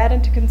takes that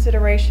into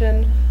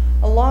consideration,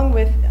 along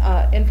with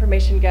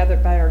information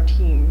gathered by our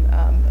team,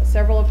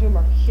 several of whom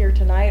are here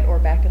tonight or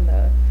back in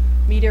the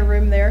media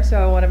room there.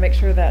 So I want to make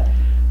sure that,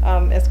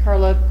 as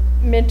Carla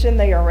mentioned,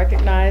 they are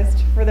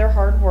recognized for their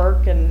hard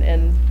work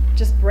and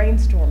just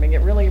brainstorming. It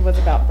really was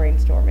about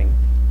brainstorming.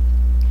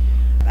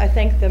 I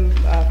thank them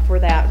for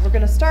that. We're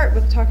going to start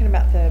with talking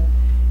about the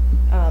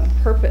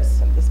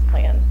purpose of this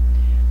plan.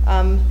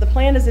 The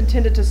plan is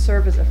intended to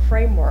serve as a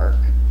framework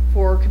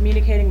for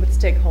communicating with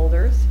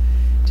stakeholders,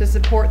 to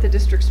support the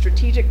district's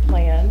strategic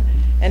plan,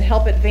 and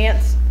help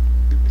advance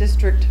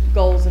district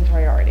goals and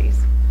priorities.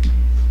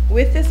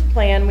 With this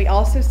plan, we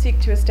also seek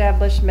to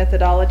establish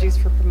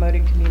methodologies for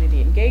promoting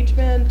community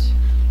engagement.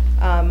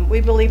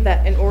 We believe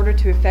that in order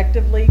to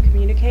effectively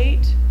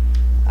communicate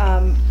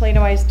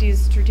Plano ISD's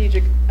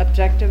strategic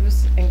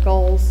objectives and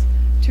goals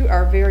to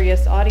our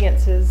various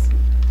audiences,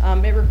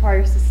 it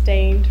requires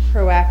sustained,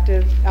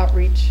 proactive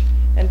outreach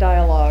and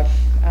dialogue.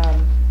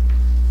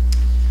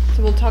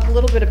 So we'll talk a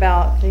little bit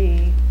about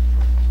the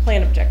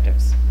plan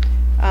objectives.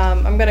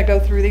 I'm going to go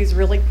through these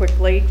really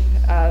quickly.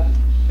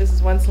 This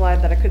is one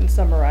slide that I couldn't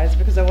summarize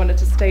because I wanted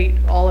to state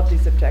all of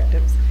these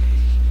objectives.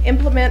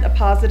 Implement a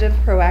positive,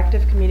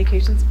 proactive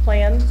communications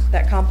plan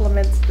that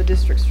complements the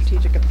district's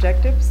strategic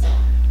objectives.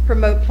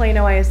 Promote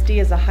Plano ISD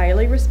as a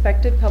highly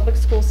respected public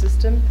school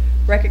system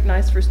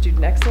recognized for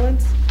student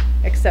excellence,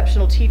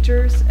 exceptional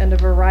teachers, and a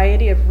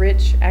variety of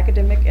rich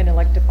academic and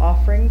elective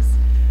offerings.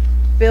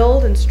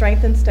 Build and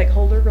strengthen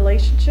stakeholder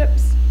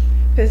relationships.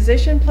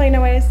 Position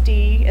Plano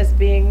ISD as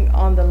being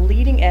on the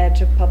leading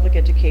edge of public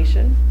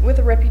education with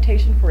a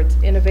reputation for its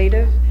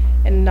innovative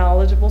and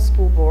knowledgeable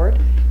school board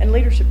and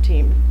leadership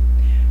team.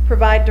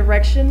 Provide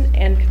direction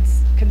and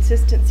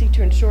consistency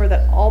to ensure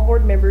that all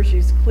board members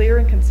use clear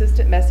and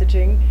consistent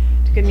messaging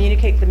to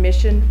communicate the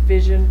mission,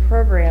 vision,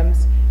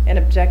 programs, and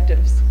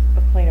objectives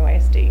of Plano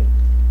ISD.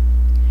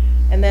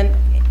 And then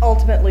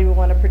ultimately we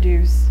want to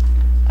produce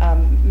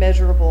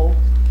measurable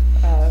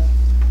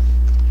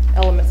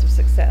elements of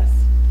success.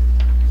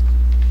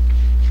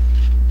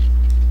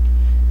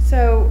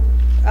 So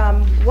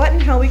what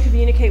and how we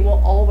communicate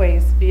will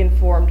always be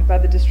informed by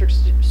the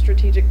district's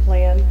strategic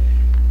plan.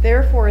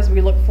 Therefore, as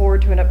we look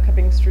forward to an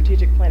upcoming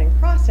strategic planning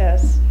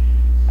process,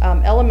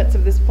 elements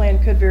of this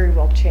plan could very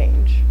well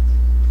change.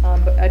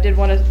 But I did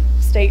want to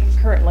state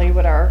currently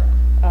what our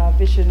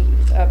mission,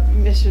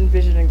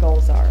 vision, and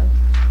goals are.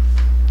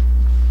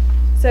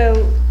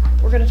 So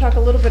we're going to talk a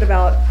little bit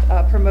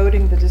about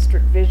promoting the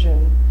district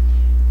vision.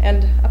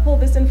 And I pulled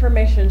this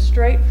information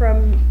straight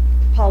from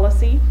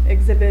policy.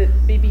 Exhibit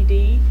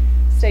BBD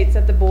states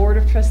that the Board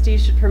of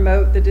Trustees should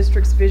promote the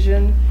district's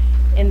vision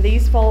in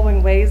these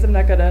following ways. I'm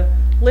not going to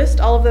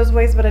list all of those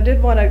ways, but I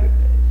did want to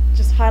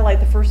just highlight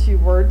the first few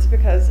words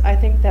because I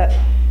think that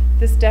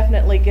this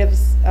definitely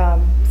gives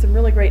some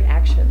really great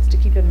actions to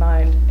keep in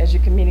mind as you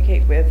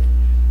communicate with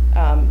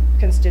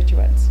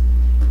constituents.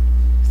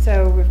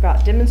 So we've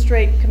got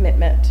demonstrate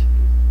commitment,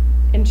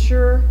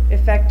 ensure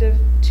effective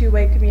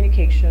two-way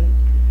communication,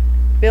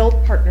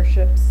 build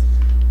partnerships,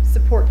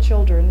 support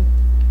children,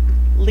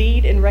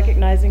 lead in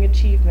recognizing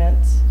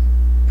achievements,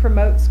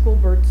 promote school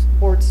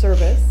board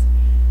service,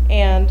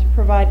 and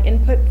provide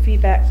input and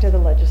feedback to the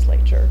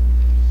legislature.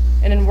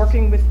 And in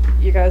working with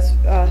you guys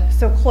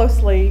so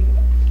closely,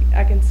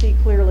 I can see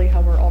clearly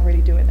how we're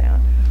already doing that,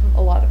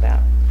 a lot of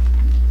that.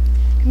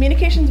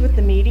 Communications with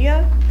the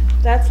media,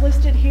 that's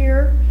listed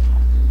here.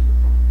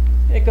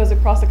 It goes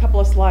across a couple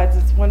of slides.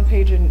 It's one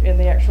page in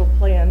the actual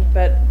plan,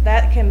 but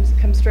that can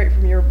come straight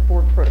from your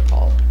board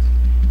protocol.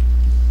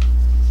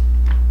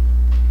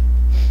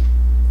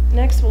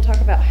 Next, we'll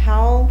talk about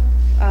how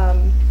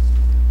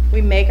we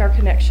make our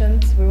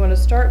connections. We want to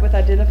start with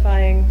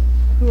identifying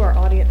who our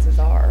audiences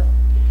are.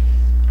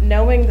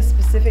 Knowing the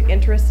specific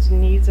interests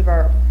and needs of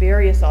our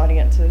various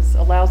audiences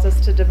allows us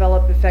to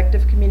develop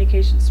effective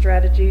communication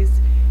strategies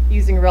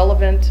using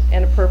relevant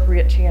and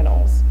appropriate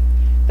channels.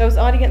 Those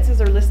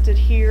audiences are listed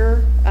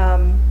here.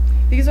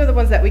 These are the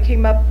ones that we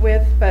came up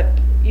with, but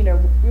you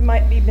know, we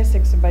might be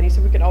missing somebody,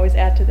 so we can always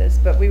add to this.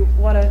 But we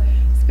want to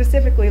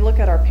specifically look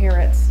at our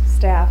parents,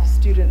 staff,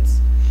 students,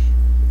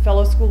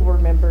 fellow school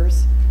board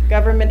members,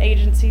 government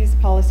agencies,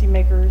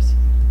 policymakers,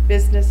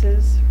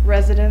 businesses,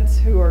 residents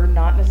who are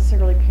not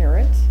necessarily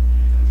parents,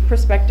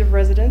 prospective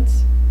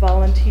residents,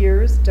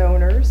 volunteers,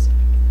 donors,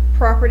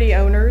 property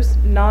owners,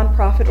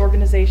 nonprofit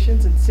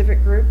organizations and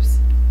civic groups,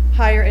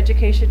 higher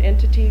education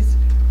entities,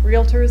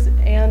 realtors,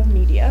 and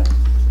media,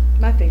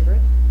 my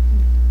favorite.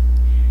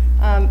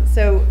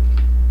 So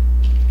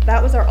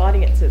that was our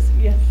audiences.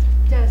 Yes?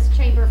 Does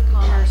Chamber of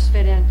Commerce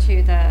fit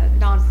into the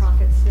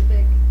nonprofit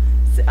civic?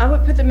 I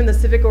would put them in the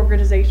civic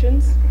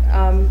organizations,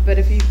 but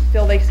if you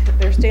feel they're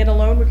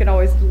standalone, we can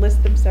always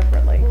list them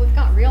separately. Well, we've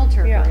got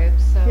realtor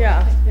groups, so.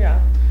 Yeah.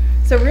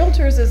 So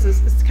realtors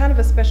is kind of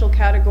a special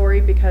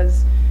category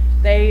because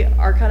they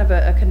are kind of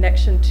a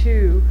connection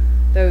to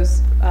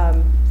those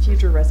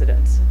future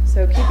residents.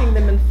 So keeping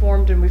them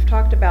informed, and we've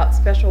talked about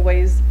special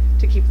ways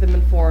to keep them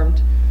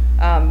informed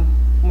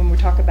when we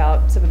talk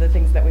about some of the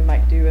things that we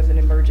might do as an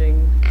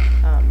emerging,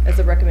 as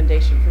a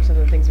recommendation for some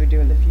of the things we do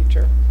in the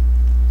future.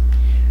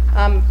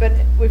 But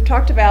we've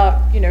talked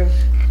about, you know,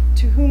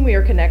 to whom we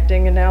are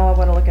connecting, and now I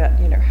want to look at,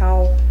 you know,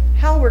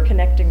 how we're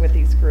connecting with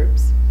these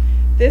groups.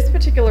 This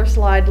particular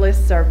slide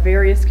lists our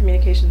various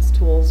communications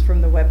tools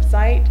from the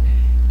website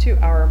to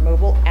our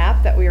mobile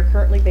app that we are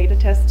currently beta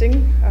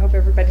testing. I hope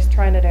everybody's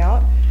trying it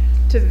out.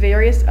 To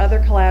various other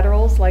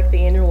collaterals like the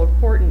annual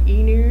report and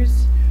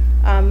e-news.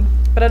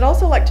 But I'd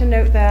also like to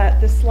note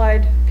that this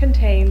slide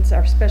contains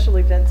our special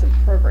events and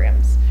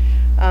programs.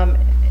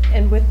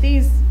 And with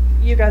these,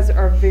 you guys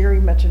are very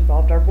much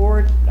involved. Our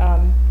board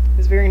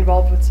is very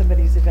involved with some of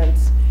these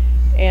events.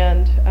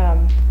 And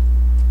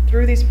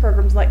through these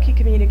programs like Key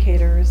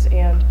Communicators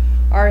and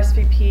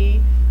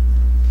RSVP,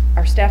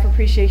 our staff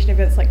appreciation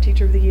events like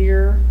Teacher of the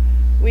Year,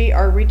 we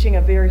are reaching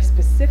a very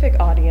specific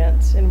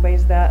audience in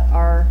ways that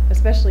are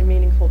especially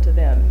meaningful to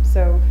them.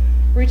 So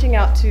reaching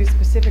out to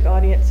specific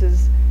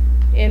audiences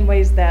in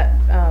ways that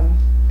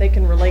they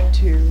can relate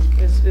to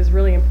is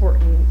really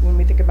important when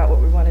we think about what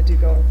we want to do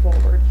going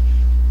forward.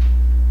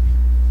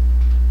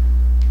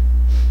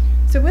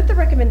 So with the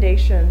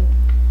recommendation,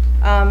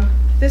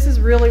 this is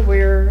really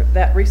where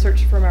that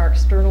research from our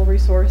external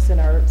resource and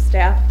our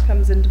staff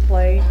comes into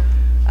play.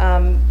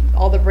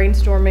 All the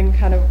brainstorming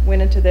kind of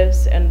went into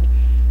this, and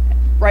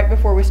right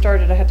before we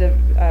started, I had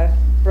to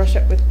brush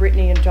up with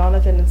Brittany and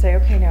Jonathan and say,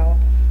 okay, now,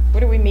 what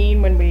do we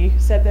mean when we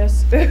said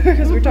this?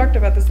 Because we talked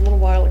about this a little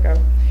while ago.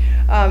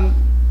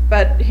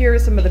 But here are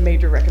some of the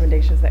major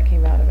recommendations that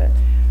came out of it.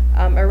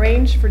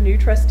 Arrange for new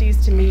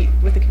trustees to meet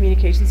with the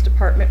communications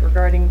department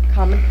regarding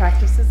common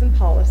practices and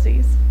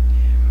policies.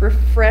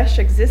 Refresh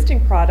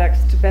existing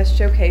products to best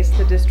showcase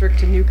the district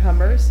to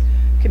newcomers,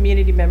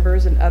 community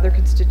members, and other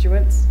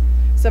constituents.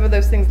 Some of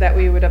those things that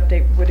we would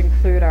update would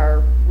include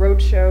our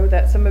roadshow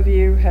that some of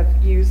you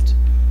have used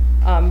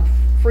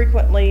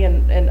frequently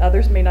and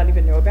others may not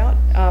even know about,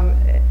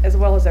 as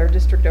well as our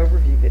district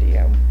overview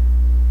video.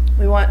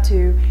 We want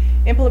to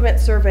implement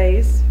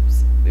surveys,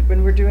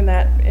 when we're doing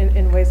that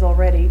in ways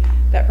already,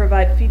 that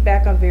provide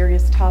feedback on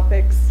various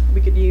topics. We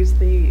could use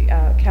the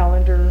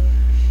calendar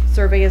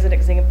survey as an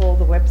example,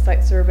 the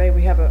website survey.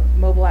 We have a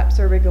mobile app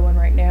survey going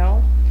right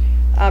now.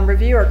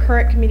 Review our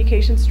current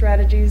communication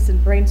strategies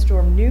and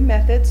brainstorm new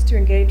methods to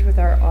engage with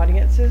our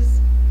audiences.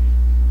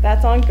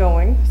 That's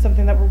ongoing,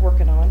 something that we're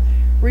working on.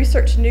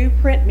 Research new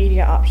print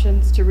media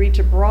options to reach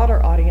a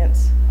broader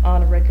audience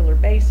on a regular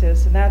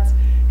basis, and that's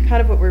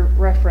kind of what we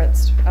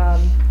referenced.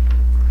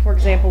 For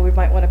example, we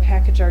might want to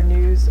package our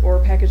news or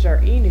package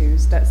our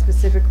e-news that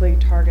specifically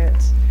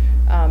targets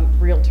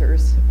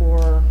realtors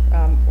or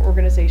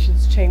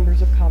organizations.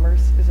 Chambers of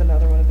Commerce is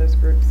another one of those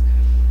groups.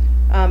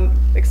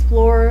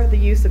 Explore the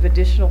use of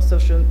additional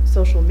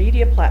social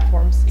media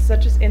platforms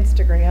such as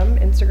Instagram.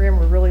 Instagram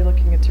we're really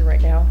looking into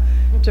right now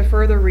to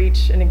further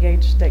reach and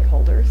engage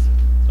stakeholders.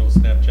 No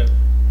Snapchat?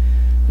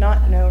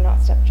 No, not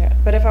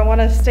Snapchat. But if I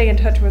want to stay in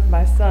touch with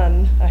my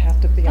son, I have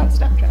to be on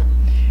Snapchat.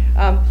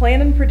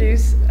 Plan and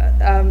produce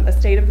a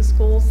State of the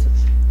Schools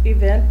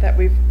event that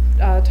we've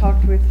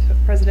talked with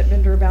President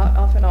Bender about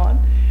off and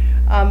on.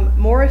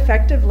 More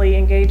effectively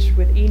engage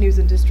with e-news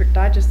and District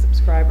Digest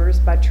subscribers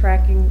by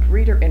tracking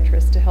reader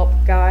interest to help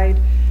guide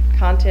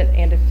content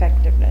and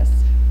effectiveness.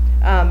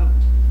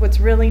 What's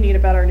really neat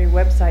about our new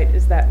website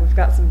is that we've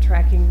got some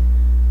tracking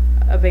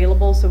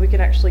available, so we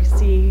can actually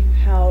see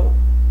how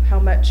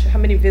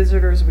many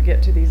visitors we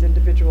get to these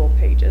individual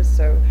pages.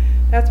 So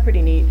that's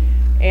pretty neat.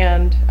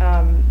 And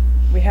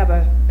we have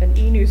an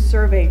e-news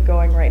survey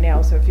going right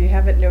now. So if you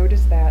haven't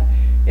noticed that,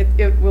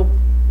 it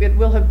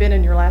will have been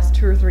in your last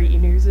 2 or 3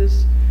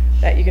 e-newses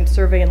that you can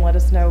survey and let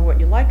us know what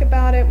you like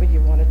about it, what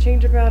you want to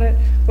change about it,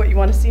 what you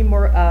want to see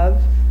more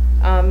of.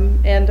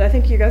 And I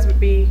think you guys would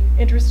be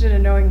interested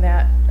in knowing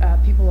that.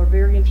 People are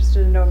very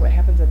interested in knowing what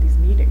happens at these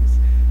meetings,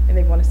 and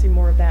they want to see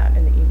more of that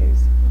in the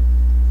e-news.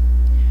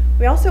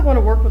 We also want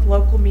to work with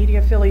local media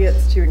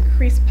affiliates to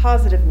increase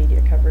positive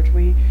media coverage.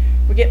 We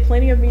get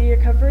plenty of media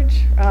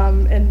coverage,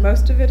 and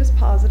most of it is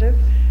positive.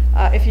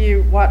 If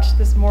you watched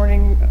this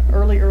morning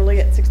early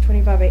at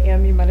 6:25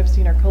 a.m., you might have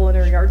seen our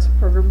culinary arts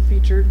program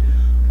featured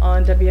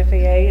on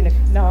WFAA, and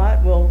if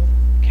not, we'll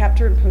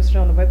capture and post it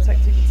on the website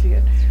so you can see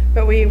it.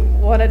 But we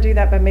want to do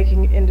that by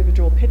making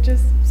individual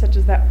pitches, such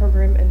as that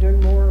program, and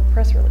doing more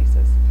press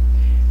releases.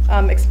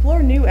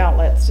 Explore new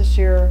outlets to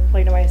share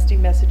Plano ISD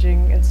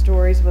messaging and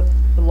stories with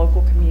the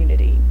local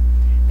community.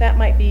 That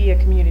might be a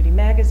community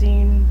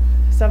magazine,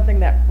 something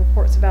that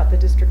reports about the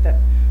district that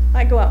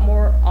might go out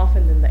more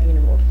often than the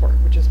annual report,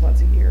 which is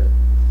once a year.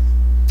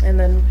 And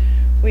then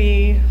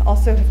we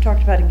also have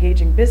talked about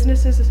engaging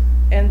businesses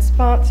and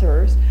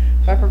sponsors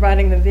by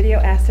providing them video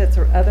assets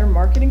or other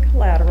marketing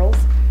collaterals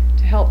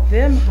to help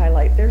them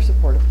highlight their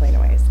support of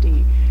Plano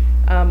ISD.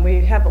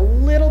 We have a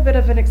little bit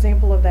of an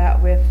example of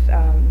that with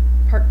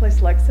Park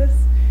Place Lexus.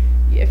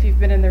 If you've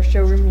been in their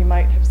showroom, you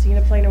might have seen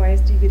a Plano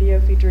ISD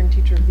video featuring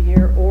Teacher of the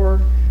Year or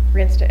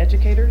Grants to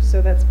Educators,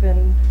 so that's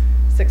been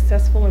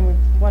successful and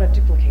we want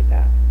to duplicate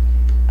that.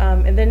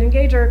 And then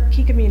engage our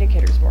key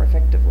communicators more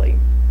effectively.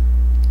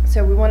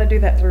 So we want to do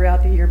that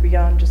throughout the year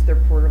beyond just their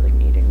quarterly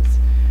meetings.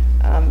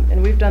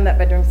 And we've done that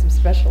by doing some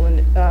special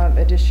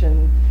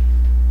edition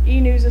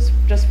e-news is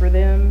just for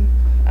them.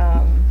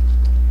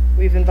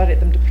 We've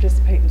invited them to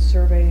participate in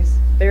surveys.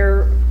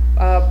 They're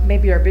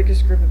maybe our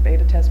biggest group of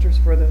beta testers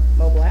for the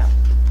mobile app,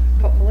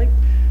 hopefully.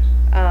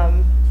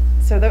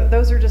 So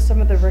those are just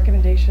some of the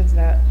recommendations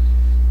that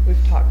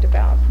we've talked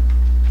about.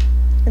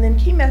 And then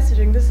key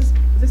messaging,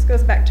 this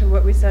goes back to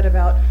what we said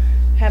about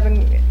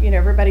having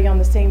everybody on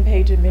the same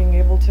page and being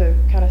able to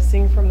kind of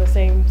sing from the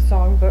same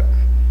songbook.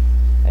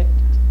 I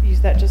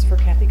use that just for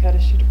Kathy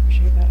Cuddish, she'd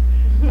appreciate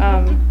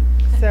that.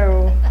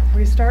 So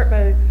we start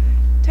by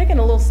taking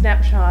a little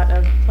snapshot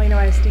of Plano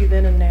ISD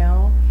then and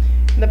now.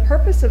 And the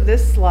purpose of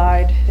this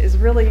slide is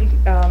really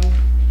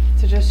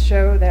to just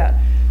show that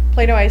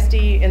Plano ISD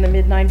in the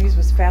mid-90s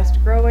was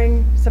fast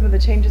growing, some of the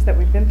changes that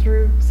we've been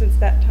through since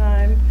that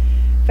time.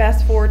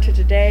 Fast forward to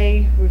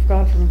today, we've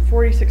gone from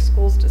 46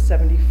 schools to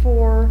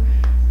 74,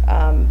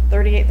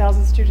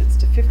 38,000 students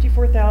to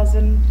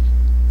 54,000.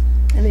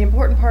 And the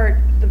important part,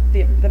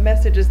 the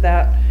message is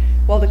that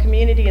while the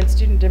community and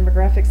student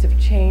demographics have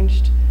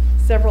changed,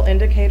 several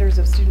indicators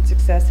of student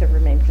success have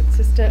remained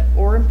consistent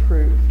or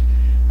improved.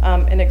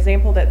 An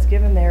example that's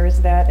given there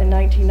is that in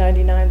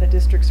 1999, the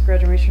district's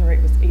graduation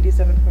rate was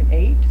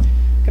 87.8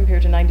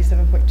 compared to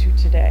 97.2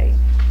 today.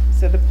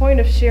 So the point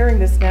of sharing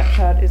this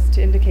snapshot is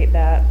to indicate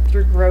that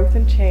through growth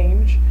and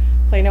change,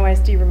 Plano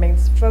ISD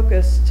remains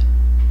focused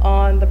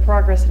on the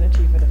progress and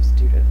achievement of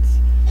students.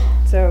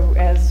 So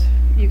as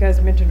you guys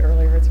mentioned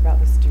earlier, it's about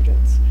the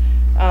students.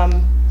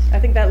 I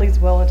think that leads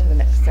well into the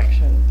next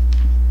section.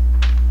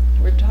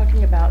 We're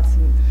talking about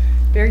some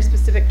very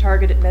specific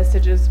targeted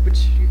messages,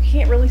 which you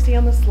can't really see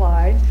on the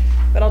slide,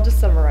 but I'll just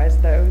summarize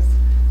those.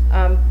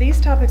 These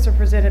topics are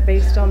presented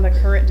based on the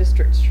current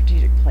district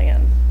strategic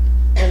plan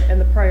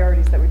and the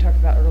priorities that we talked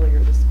about earlier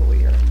this school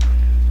year.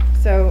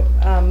 So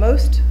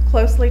most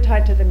closely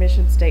tied to the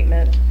mission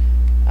statement,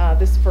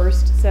 this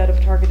first set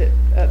of targeted,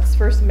 this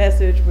first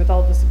message with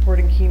all the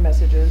supporting key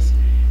messages,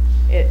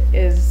 it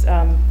is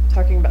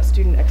talking about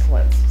student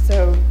excellence.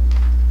 So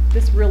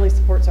this really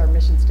supports our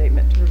mission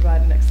statement to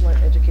provide an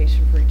excellent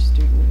education for each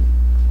student.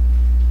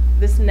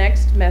 This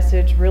next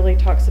message really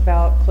talks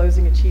about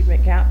closing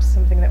achievement gaps,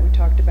 something that we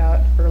talked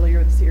about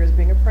earlier this year as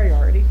being a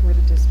priority for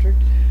the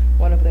district,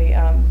 one of the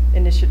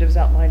initiatives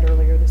outlined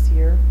earlier this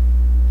year.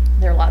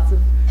 There are lots of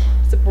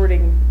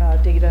supporting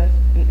data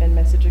and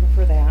messaging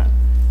for that.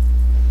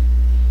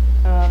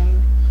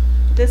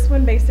 This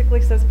one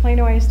basically says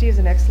Plano ISD is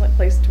an excellent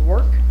place to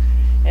work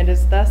and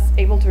is thus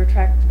able to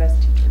attract the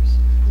best teachers.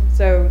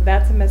 So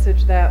that's a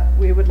message that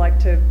we would like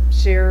to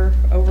share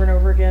over and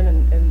over again,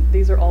 and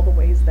these are all the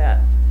ways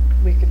that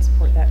we can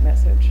support that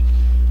message.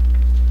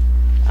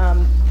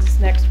 This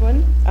next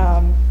one,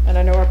 and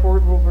I know our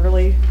board will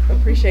really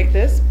appreciate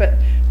this, but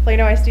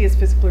Plano ISD is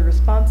fiscally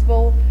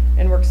responsible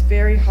and works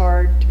very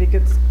hard to be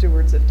good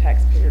stewards of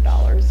taxpayer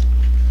dollars.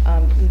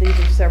 And these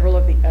are several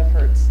of the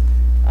efforts,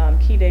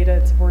 key data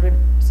and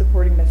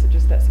supporting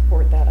messages that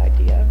support that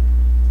idea.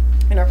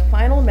 And our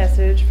final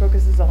message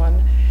focuses on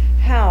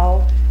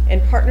how, in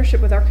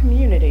partnership with our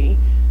community,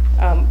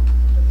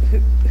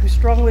 who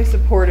strongly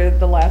supported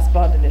the last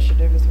bond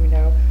initiative, as we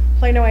know,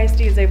 Plano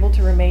ISD is able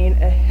to remain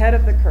ahead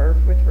of the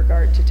curve with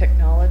regard to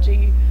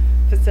technology,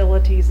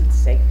 facilities, and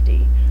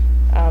safety,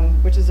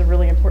 which is a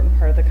really important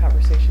part of the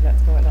conversation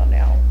that's going on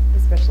now,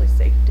 especially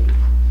safety.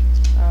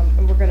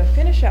 And we're going to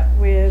finish up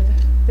with,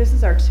 this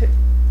is our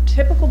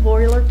typical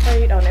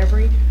boilerplate on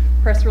every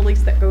press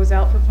release that goes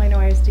out for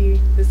Plano ISD.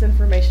 This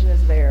information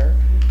is there.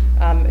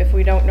 If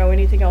we don't know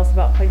anything else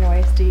about Plano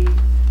ISD,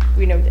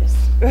 we know this.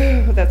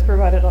 That's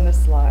provided on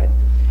this slide.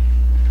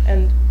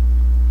 And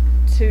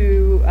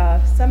to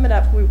sum it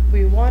up,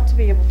 we want to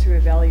be able to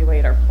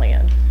evaluate our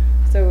plan.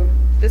 So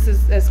this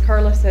is, as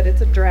Carla said,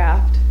 it's a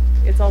draft.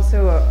 It's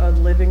also a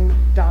living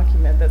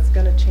document that's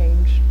going to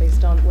change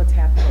based on what's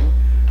happening.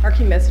 Our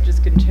key messages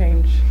can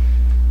change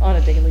on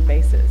a daily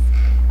basis.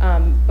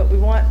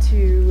 want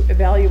to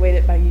evaluate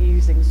it by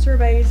using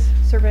surveys,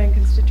 surveying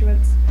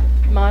constituents,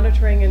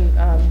 monitoring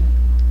and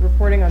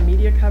reporting on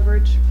media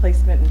coverage,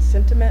 placement, and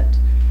sentiment.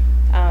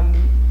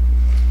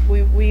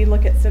 We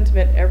look at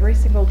sentiment every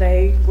single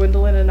day.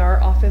 Gwendolyn in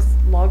our office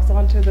logs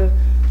onto the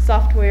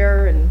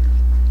software and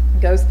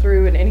goes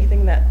through, and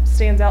anything that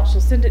stands out,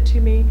 she'll send it to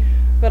me.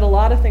 But a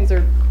lot of things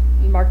are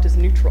marked as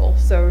neutral,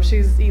 so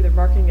she's either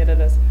marking it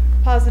as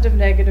positive,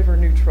 negative, or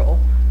neutral.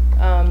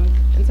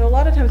 And so a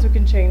lot of times we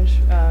can change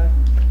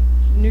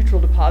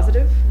neutral to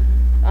positive.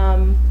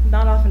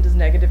 Not often does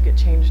negative get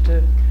changed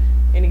to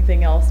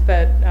anything else,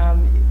 but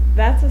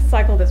that's a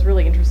cycle that's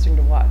really interesting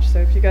to watch. So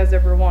if you guys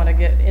ever want to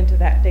get into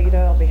that data,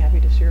 I'll be happy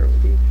to share it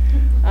with you.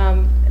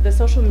 The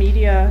social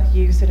media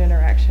use and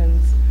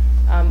interactions,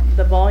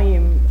 the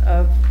volume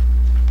of,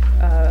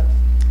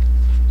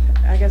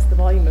 I guess the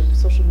volume of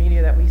social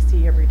media that we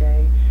see every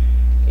day,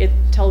 it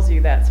tells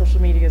you that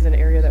social media is an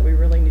area that we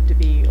really need to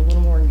be a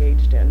little more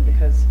engaged in,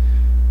 because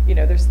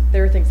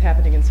there are things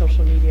happening in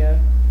social media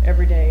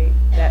every day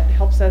that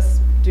helps us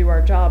do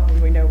our job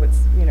when we know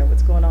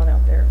what's going on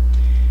out there.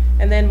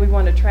 And then we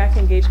want to track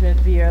engagement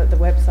via the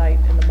website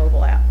and the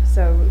mobile app.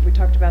 So we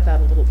talked about that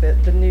a little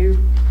bit. The new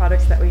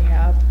products that we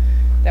have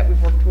that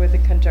we've worked with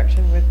in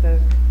conjunction with the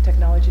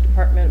technology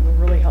department will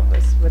really help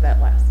us with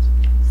that last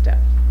step.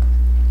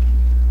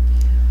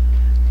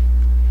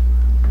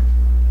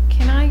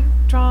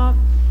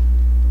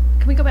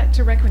 Can we go back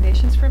to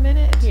recommendations for a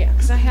minute? Yeah.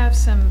 Because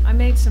I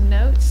made some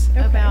notes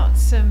about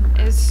some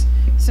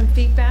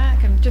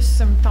feedback and just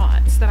some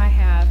thoughts that I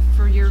have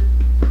for your,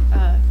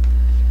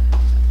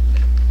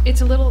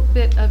 it's a little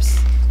bit of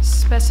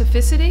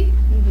specificity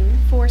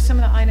for some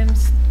of the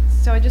items,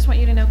 so I just want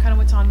you to know kind of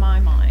what's on my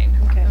mind.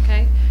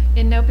 Okay?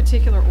 In no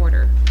particular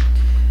order.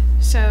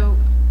 So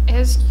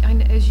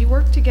as you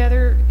work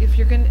together, if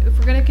we're going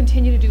to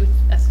continue to do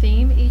a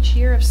theme each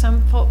year of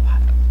some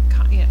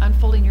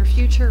unfolding your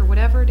future or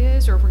whatever it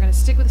is, or if we're going to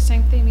stick with the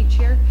same theme each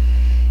year,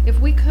 if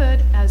we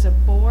could as a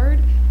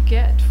board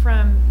get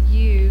from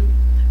you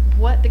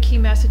what the key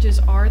messages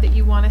are that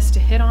you want us to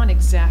hit on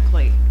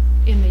exactly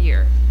in the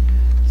year.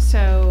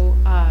 So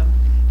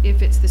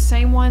if it's the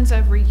same ones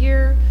every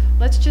year,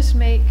 let's just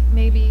make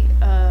maybe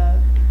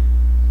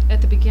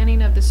at the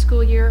beginning of the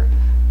school year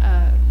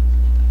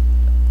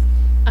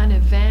an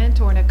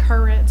event or an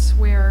occurrence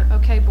where,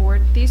 okay,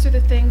 board, these are the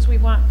things we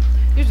want.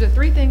 These are the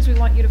 3 things we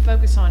want you to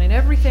focus on in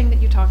everything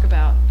that you talk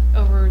about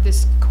over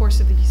this course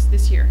of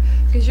this year,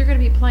 because you're going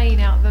to be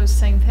playing out those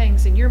same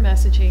things in your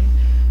messaging.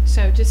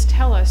 So just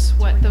tell us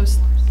what those,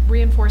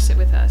 reinforce it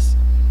with us.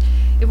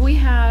 If we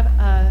have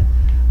a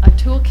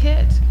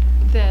toolkit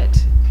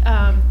that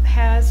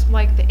has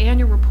like the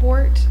annual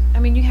report, I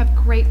mean, you have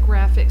great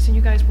graphics and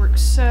you guys work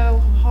so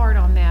hard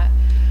on that.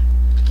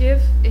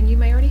 And you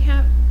may already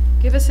have,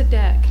 give us a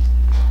deck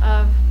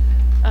of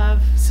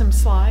some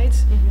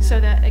slides, so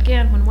that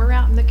again, when we're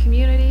out in the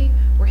community,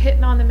 we're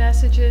hitting on the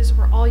messages,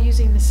 we're all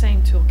using the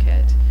same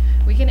toolkit.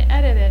 We can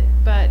edit it,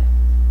 but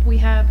we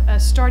have a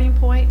starting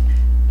point.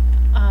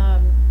 I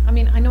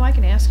mean, I know I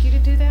can ask you to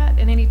do that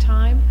at any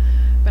time,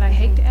 but I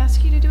hate to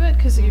ask you to do it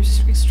because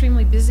you're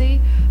extremely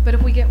busy. But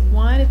if we get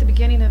one at the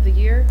beginning of the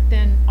year,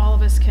 then all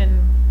of us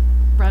can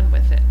run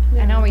with it.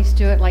 And always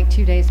do it like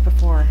 2 days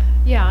before.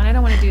 Yeah, and I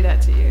don't want to do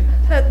that to you.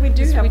 We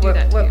do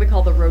have what we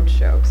call the road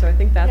show, so I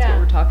think that's what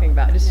we're talking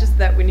about. It's just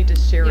that we need to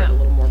share it a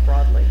little more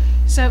broadly.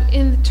 So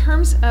in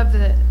terms of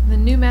the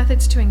new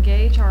methods to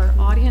engage our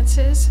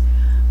audiences,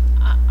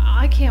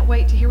 I can't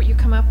wait to hear what you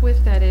come up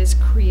with that is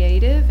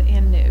creative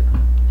and new.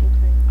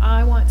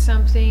 I want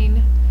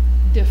something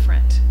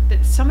different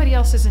that somebody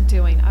else isn't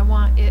doing. I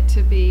want it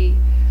to be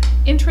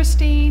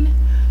interesting,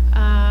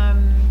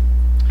 and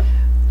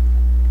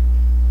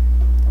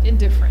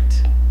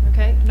different.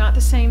 Okay, not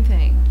the same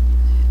thing.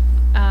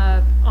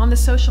 On the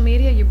social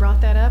media, you brought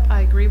that up.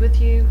 I agree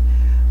with you.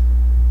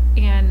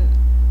 And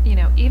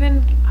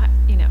even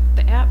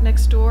the app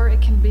next door,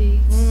 it can be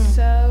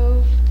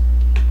so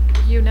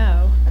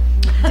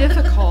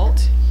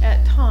difficult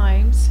at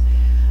times.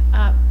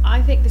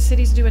 I think the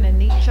city's doing a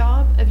neat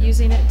job of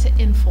using it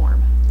to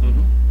inform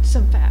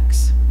some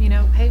facts.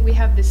 Hey, we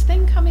have this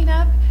thing coming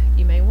up.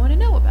 You may want to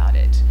know about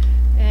it,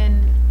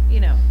 and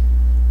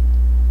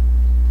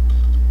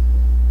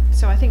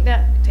So I think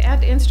that to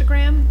add to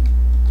Instagram,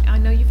 I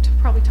know you've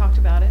probably talked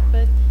about it,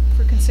 but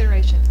for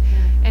considerations.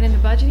 And in the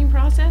budgeting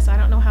process, I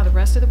don't know how the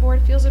rest of the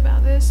board feels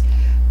about this,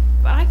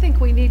 but I think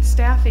we need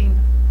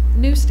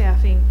new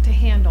staffing to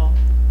handle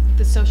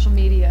the social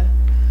media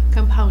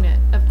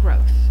component of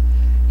growth.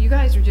 You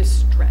guys are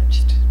just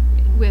stretched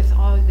with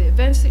all of the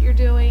events that you're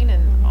doing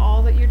and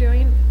all that you're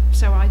doing,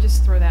 so I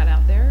just throw that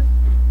out there.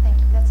 Thank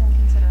you, that's in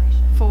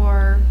consideration.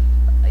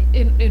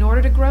 In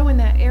order to grow in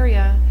that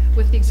area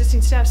with the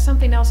existing staff,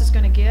 something else is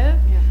going to give,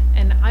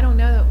 and I don't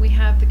know that we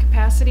have the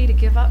capacity to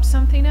give up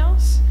something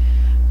else,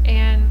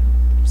 and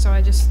so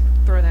I just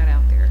throw that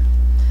out there.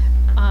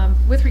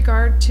 With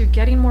regard to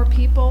getting more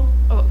people,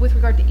 with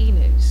regard to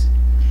e-news,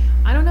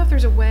 I don't know if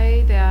there's a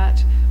way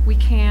that we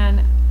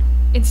can,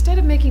 instead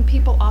of making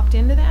people opt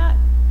into that,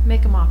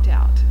 make them opt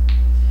out.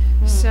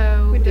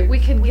 so that we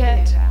can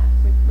get.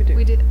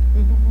 We did.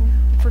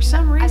 For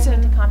some I reason.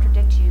 didn't mean to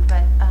contradict you,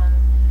 but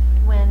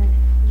when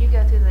you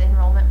go through the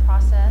enrollment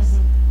process,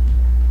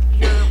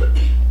 you're,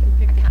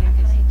 I kind of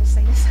hate to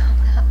say this out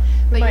loud,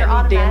 but you're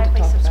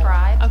automatically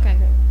subscribed. Okay.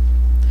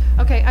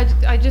 Okay,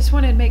 I just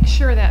wanted to make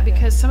sure that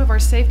because some of our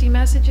safety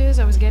messages,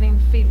 I was getting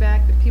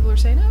feedback that people are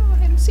saying, oh, I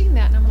haven't seen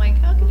that. And I'm like,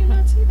 how can you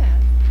not see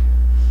that?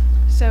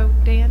 So,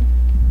 Dan?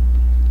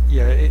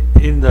 Yeah,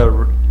 in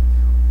the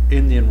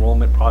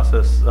enrollment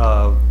process,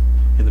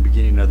 in the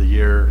beginning of the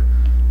year,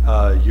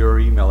 your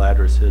email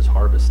address is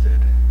harvested,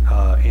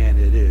 and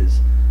it is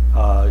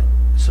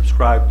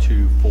subscribed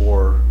to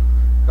for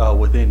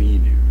within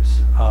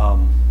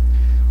eNews.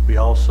 We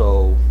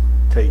also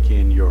take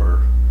in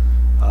your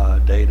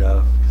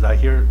data, because I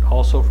hear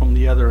also from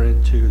the other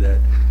end too that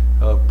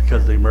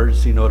because the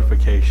emergency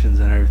notifications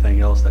and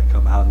everything else that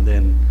come out, and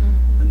then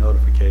the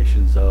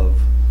notifications of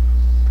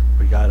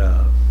we got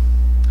a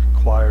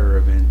choir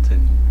event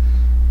and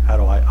how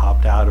do I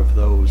opt out of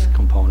those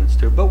components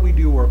too. But we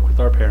do work with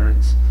our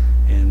parents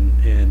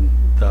in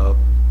the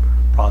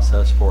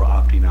process for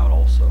opting out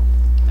also.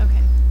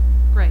 Okay,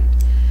 great.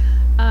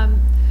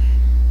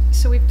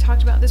 So we've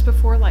talked about this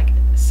before, like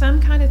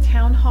some kind of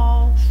town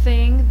hall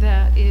thing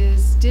that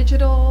is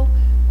digital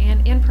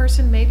and in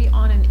person, maybe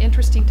on an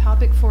interesting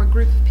topic for a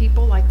group of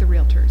people like the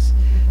realtors.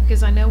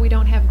 Because I know we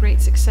don't have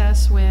great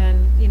success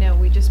when, you know,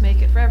 we just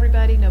make it for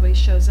everybody, nobody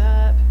shows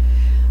up.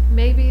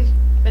 Maybe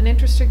an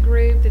interested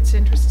group that's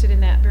interested in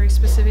that very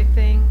specific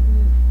thing,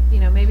 you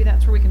know, maybe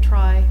that's where we can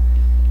try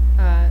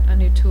a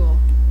new tool.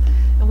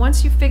 And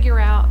once you figure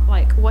out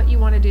like what you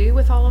want to do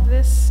with all of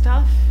this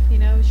stuff, you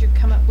know, as you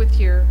come up with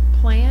your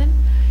plan,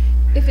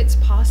 if it's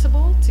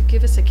possible to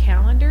give us a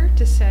calendar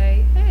to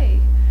say, hey,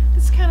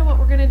 this is kind of what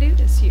we're going to do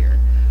this year.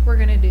 We're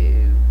going to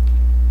do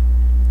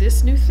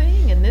this new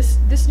thing and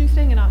this new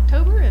thing in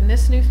October and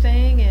this new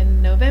thing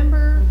in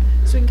November,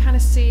 so we can kind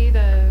of see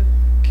the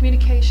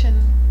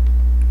communication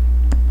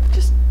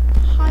just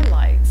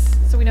highlights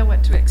so we know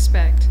what to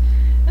expect.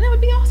 And that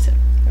would be awesome.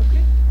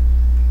 Okay.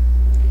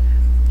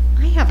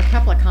 I have a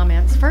couple of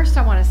comments. First,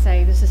 I want to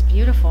say this is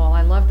beautiful.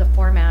 I love the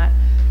format.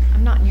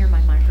 I'm not near my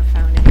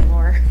microphone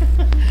anymore.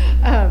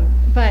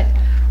 But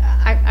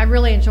I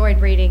really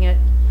enjoyed reading it,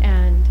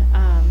 and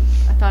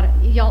I thought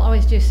y'all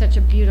always do such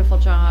a beautiful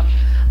job.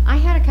 I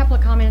had a couple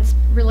of comments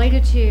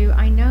related to,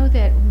 I know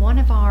that one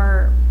of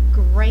our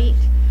great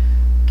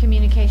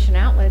communication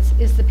outlets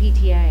is the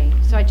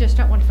PTA, so I just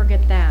don't want to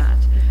forget that.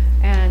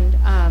 And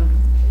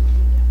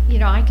you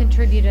know, I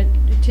contributed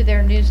to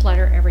their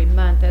newsletter every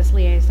month as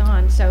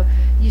liaison, so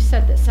you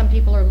said that some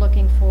people are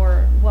looking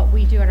for what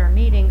we do in our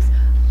meetings.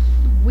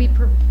 We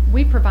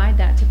provide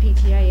that to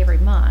PTA every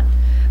month.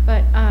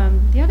 But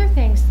the other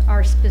things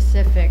are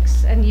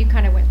specifics, and you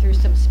kind of went through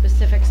some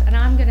specifics, and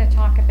I'm going to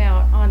talk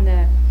about on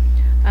the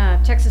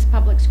Texas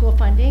Public School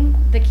funding,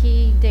 the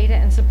key data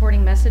and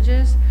supporting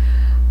messages.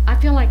 I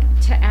feel like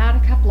to add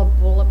a couple of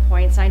bullet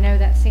points, I know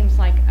that seems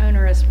like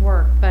onerous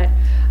work, but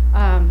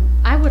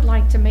I would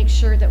like to make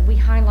sure that we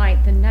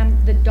highlight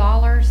the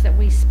dollars that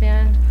we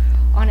spend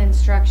on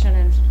instruction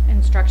and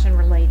instruction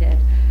related,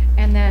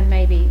 and then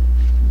maybe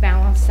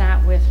balance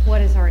that with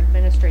what is our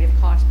administrative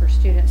cost per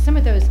student. Some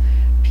of those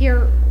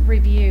peer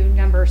review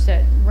numbers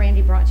that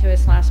Randy brought to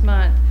us last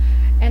month.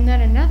 And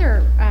then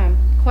another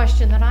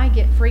question that I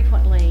get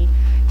frequently,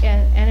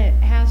 and it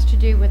has to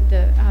do with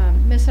the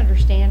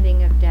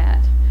misunderstanding of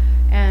debt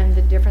and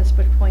the difference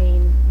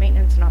between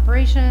maintenance and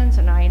operations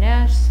and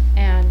INS.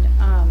 And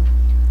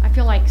I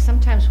feel like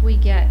sometimes we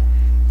get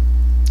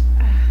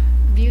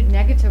viewed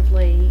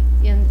negatively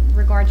in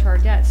regard to our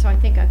debt. So I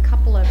think a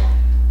couple of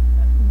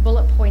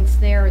bullet points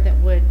there that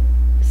would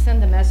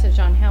send the message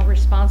on how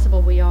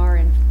responsible we are,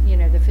 and you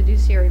know, the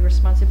fiduciary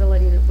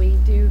responsibility that we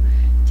do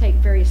take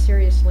very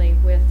seriously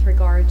with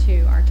regard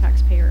to our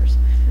taxpayers.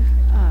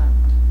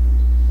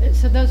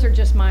 So those are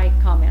just my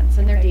comments,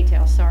 and they're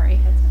details, sorry.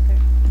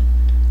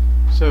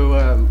 So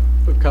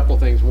a couple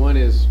things. One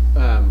is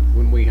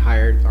when we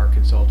hired our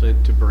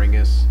consultant to bring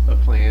us a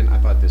plan, I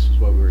thought this was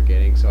what we were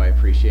getting, so I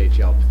appreciate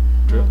y'all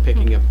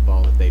picking up the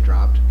ball that they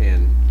dropped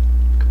and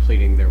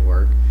completing their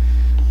work.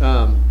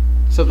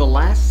 So the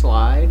last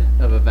slide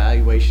of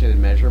evaluation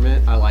and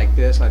measurement, I like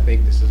this. I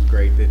think this is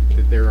great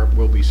that there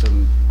will be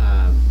some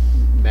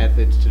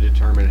methods to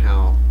determine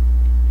how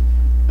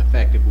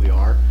effective we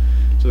are.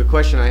 So the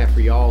question I have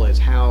for y'all is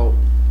how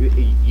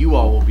you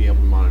all will be able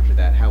to monitor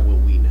that. How will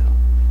we know?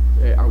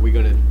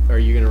 Are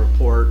you gonna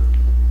report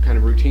kind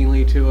of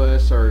routinely to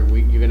us, or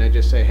you gonna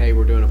just say, hey,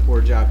 we're doing a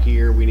poor job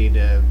here, we need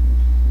to,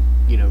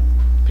 you know,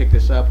 pick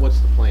this up? What's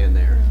the plan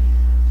there?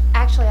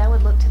 Actually, I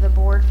would look to the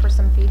board for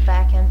some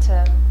feedback, and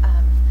to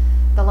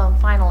the lone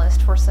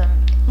finalist for some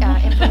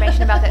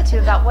information about that too,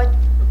 about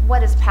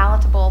what is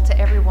palatable to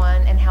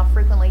everyone and how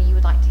frequently you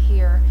would like to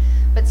hear.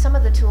 But some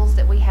of the tools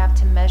that we have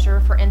to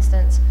measure, for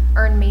instance,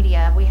 earned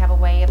media, we have a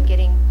way of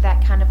getting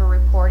that kind of a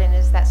report, and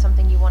is that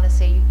something you want to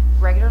see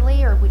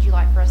regularly, or would you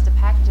like for us to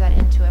package that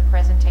into a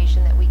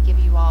presentation that we give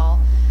you all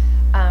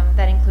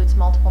that includes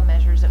multiple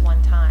measures at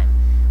one time?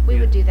 We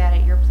would do that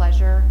at your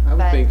pleasure. I would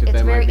but think that it's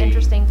that very might be-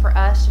 interesting for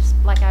us, just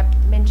like I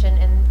mentioned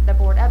in the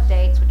board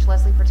updates, which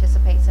Leslie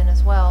participates in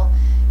as well.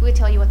 We would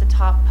tell you what the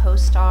top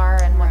posts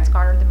are and what's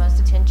garnered the most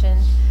attention.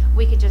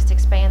 We could just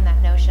expand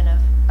that notion of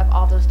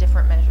all those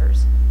different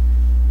measures.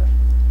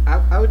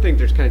 I would think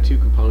there's kind of two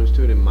components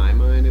to it in my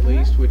mind, at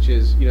least, which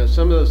is, you know,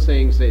 some of those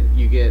things that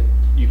you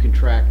can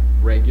track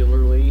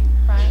regularly.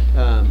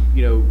 Right.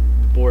 You know,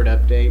 the board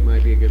update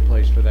might be a good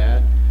place for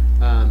that.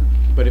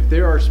 But if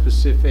there are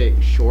specific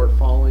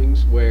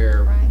shortfallings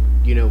where,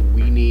 you know,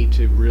 we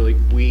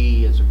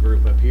as a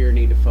group up here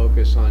need to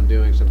focus on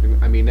doing something.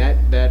 I mean,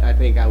 that I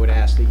think I would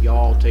ask that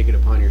y'all take it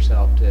upon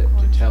yourself to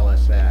tell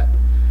us that,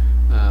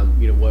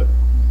 you know,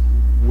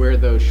 where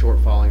those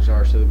shortfallings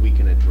are so that we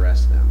can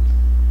address them.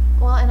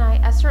 Well, and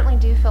I certainly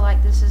do feel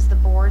like this is the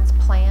board's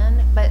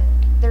plan, but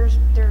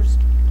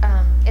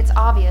it's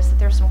obvious that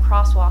there's some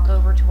crosswalk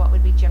over to what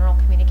would be general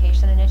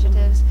communication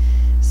initiatives.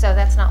 So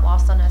that's not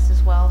lost on us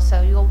as well.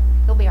 So you'll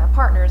be our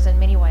partners in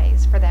many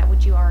ways for that,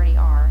 which you already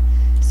are.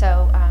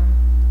 So,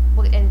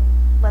 and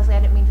Leslie,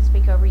 I didn't mean to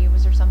speak over you.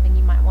 Was there something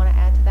you might want to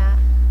add to that?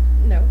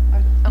 No.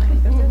 Okay.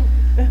 That's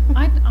it.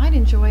 I'd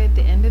enjoy at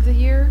the end of the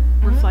year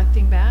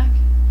reflecting back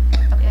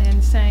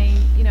and saying,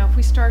 you know,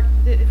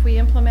 if we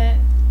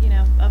implement, you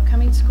know,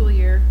 upcoming school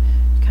year,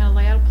 kind of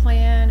lay out a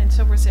plan, and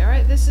so we're saying, all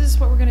right, this is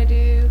what we're going to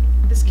do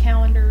this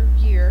calendar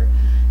year,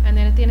 and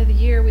then at the end of the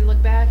year we look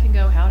back and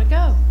go, how'd it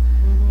go?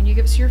 And you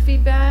give us your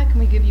feedback, and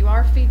we give you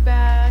our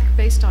feedback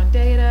based on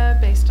data,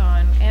 based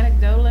on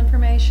anecdotal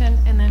information,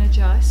 and then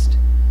adjust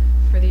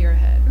for the year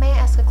ahead. May I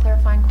ask a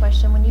clarifying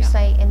question? When you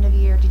say end of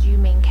year, did you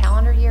mean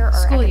calendar year or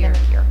School academic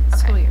year? Okay.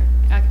 School year,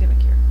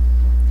 academic year.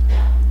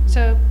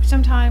 So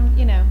sometime,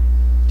 you know,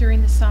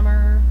 during the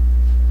summer,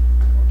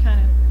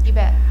 kind of. You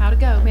bet. How to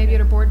go? Maybe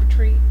at a board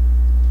retreat.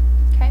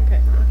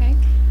 Okay. Okay.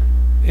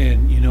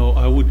 And, you know,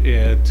 I would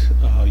add,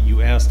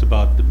 you asked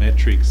about the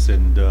metrics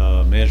and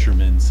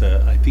measurements.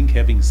 I think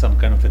having some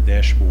kind of a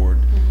dashboard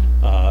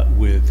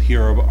with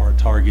here are our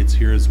targets,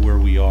 here's where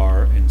we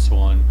are, and so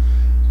on,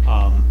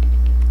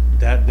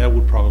 that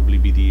would probably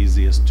be the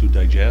easiest to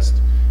digest.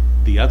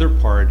 The other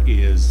part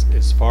is,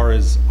 as far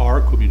as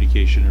our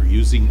communication or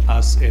using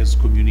us as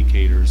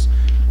communicators,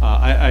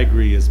 I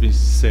agree, as Ms.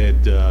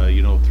 said,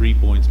 you know, 3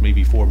 points,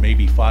 maybe 4,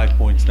 maybe 5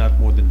 points, not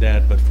more than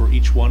that, but for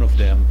each one of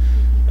them,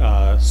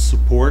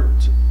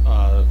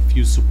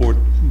 few support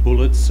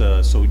bullets.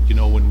 So, you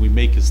know, when we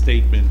make a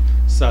statement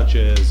such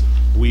as,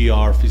 we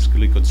are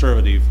fiscally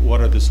conservative,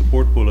 what are the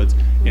support bullets,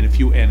 and a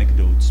few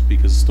anecdotes,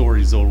 because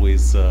stories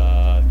always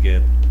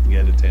get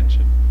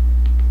attention.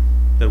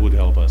 That would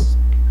help us.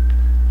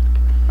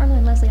 Carla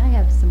and Leslie, I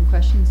have some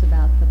questions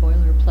about the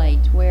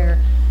boilerplate, where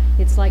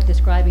it's like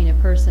describing a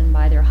person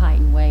by their height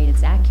and weight.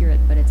 It's accurate,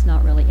 but it's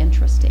not really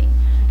interesting.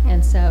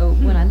 And so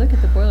when I look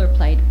at the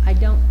boilerplate, I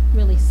don't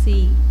really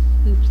see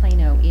who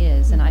Plano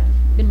is. And I've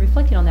been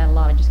reflecting on that a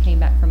lot. I just came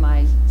back from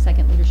my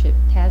second leadership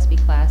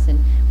TASB class, and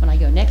when I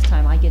go next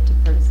time, I get to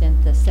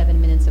present the 7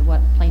 minutes of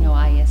what Plano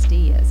ISD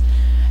is.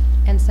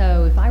 And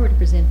so if I were to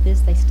present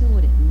this, they still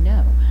wouldn't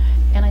know.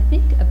 And I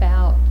think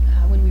about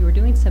when we were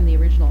doing some of the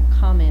original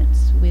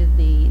comments with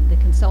the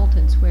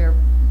consultants, where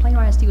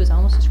Plano ISD was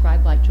almost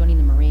described like joining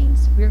the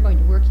Marines. We are going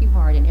to work you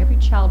hard, and every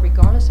child,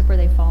 regardless of where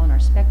they fall on our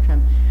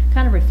spectrum,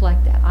 kind of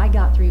reflect that. I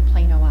got through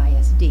Plano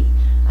ISD.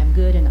 I'm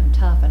good and I'm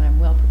tough and I'm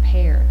well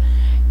prepared.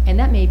 And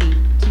that may be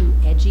too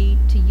edgy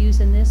to use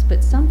in this,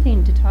 but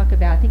something to talk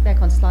about. I think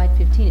back on slide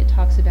 15, it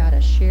talks about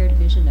a shared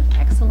vision of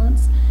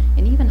excellence,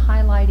 and even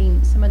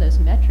highlighting some of those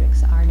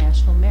metrics, our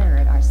national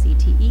merit, our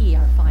CTE,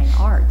 our fine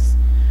arts.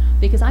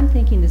 Because I'm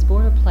thinking this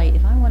boilerplate,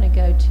 if I want to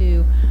go to,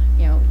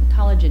 you know,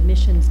 college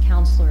admissions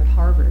counselor at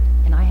Harvard,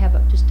 and I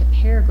have just a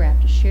paragraph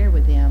to share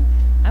with them,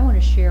 I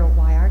want to share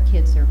why our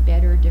kids are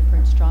better,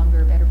 different,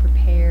 stronger, better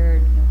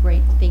prepared, you know,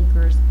 great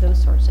thinkers,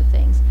 those sorts of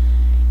things.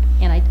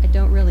 And I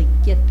don't really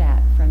get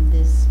that from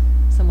this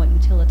somewhat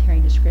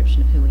utilitarian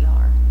description of who we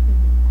are.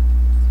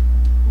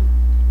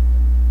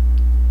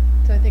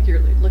 So I think you're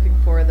looking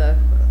for the,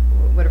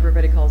 what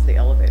everybody calls the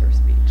elevator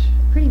speech.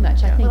 Pretty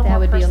much. I think that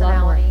would be a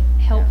lot more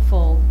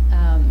helpful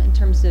in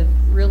terms of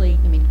really,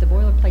 I mean, the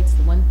boilerplate's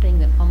the one thing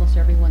that almost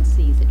everyone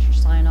sees. It's your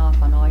sign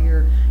off on all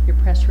your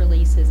press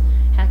releases.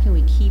 How can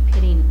we keep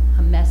hitting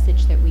a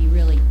message that we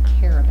really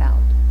care about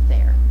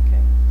there?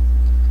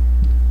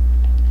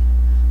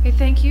 Okay,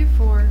 thank you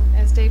for,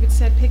 as David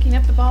said, picking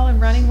up the ball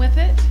and running with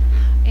it.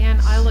 And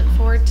I look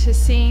forward to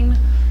seeing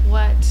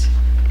what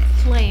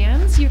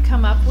plans you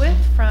come up with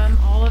from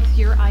all of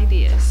your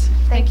ideas.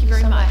 Thank you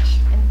very much.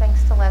 And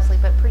thanks to Leslie,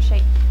 but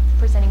appreciate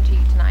presenting to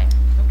you tonight.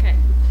 Okay.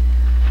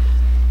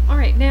 All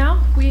right,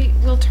 now we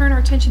will turn our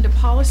attention to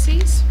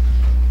policies.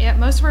 At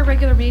most of our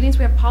regular meetings,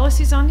 we have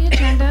policies on the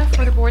agenda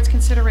for the board's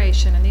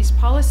consideration, and these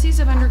policies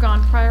have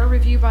undergone prior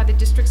review by the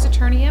district's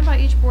attorney and by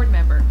each board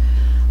member.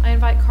 I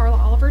invite Carla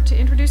Oliver to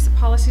introduce the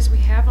policies we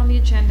have on the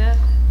agenda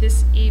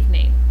this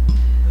evening.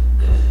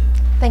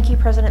 Thank you,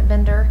 President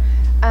Bender.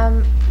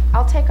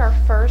 I'll take our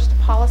first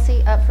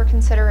policy up for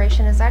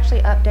consideration. Is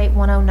actually Update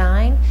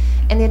 109,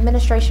 and the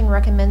administration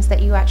recommends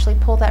that you actually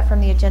pull that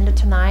from the agenda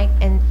tonight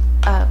and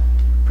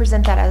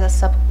present that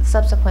as a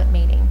subsequent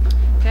meeting.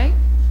 Okay.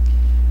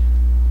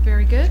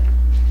 Very good.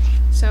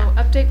 So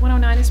Update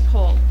 109 is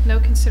pulled. No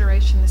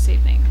consideration this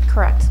evening.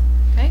 Correct.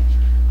 Okay.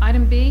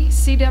 Item B,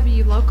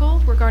 CW Local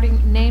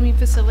regarding naming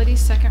facilities,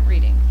 second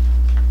reading.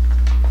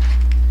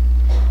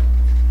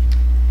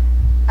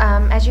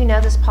 As you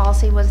know, this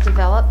policy was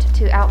developed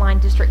to outline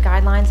district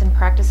guidelines and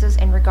practices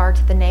in regard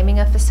to the naming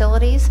of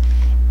facilities,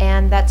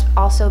 and that's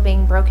also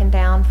being broken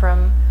down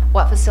from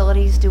what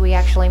facilities do we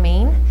actually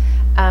mean.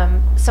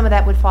 Some of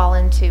that would fall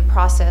into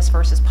process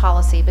versus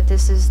policy, but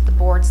this is the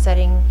board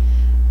setting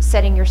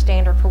your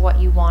standard for what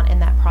you want in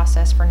that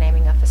process for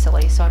naming a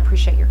facility, so I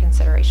appreciate your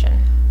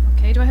consideration.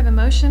 Okay, do I have a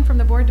motion from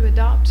the board to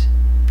adopt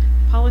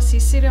policy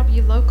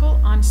CW Local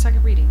on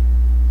second reading?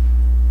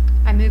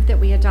 I move that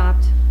we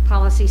adopt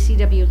policy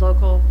CW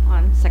Local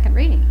on second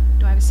reading.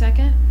 Do I have a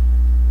second?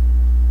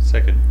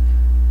 Second.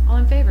 All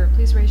in favor,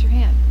 please raise your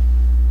hand.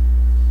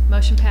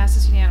 Motion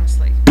passes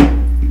unanimously.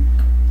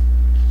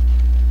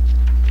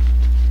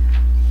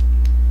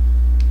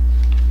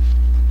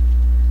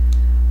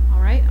 All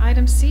right,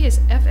 item C is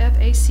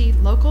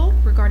FFAC Local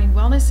regarding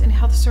wellness and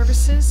health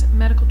services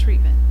medical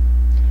treatment.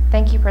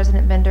 Thank you,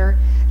 President Bender.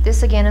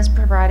 This again is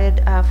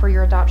provided for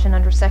your adoption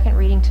under second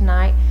reading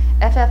tonight.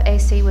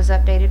 FFAC was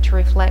updated to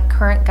reflect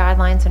current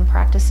guidelines and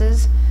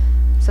practices.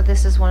 So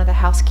this is one of the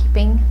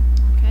housekeeping.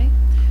 Okay.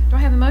 Do I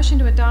have a motion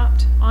to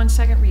adopt on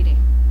second reading?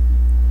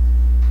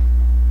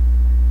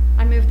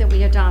 I move that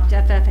we adopt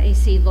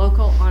FFAC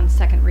Local on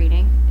second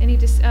reading. Do I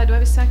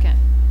have a second?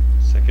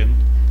 Second.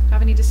 Do I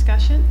have any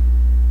discussion?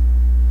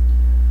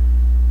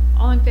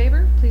 All in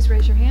favor, please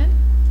raise your hand.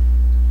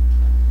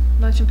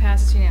 Motion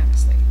passes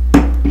unanimously.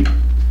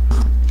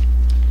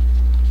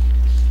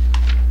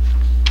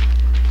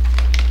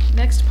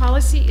 Next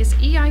policy is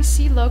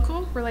EIC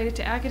Local related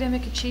to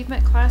academic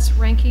achievement class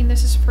ranking.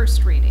 This is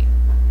first reading.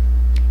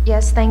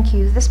 Yes, thank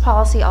you. This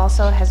policy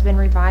also has been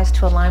revised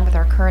to align with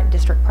our current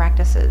district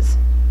practices.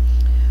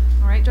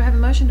 All right, do I have a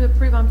motion to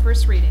approve on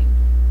first reading?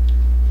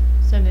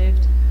 So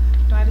moved.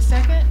 Do I have a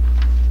second?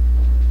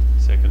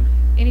 Second.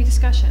 Any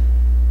discussion?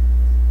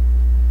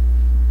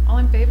 All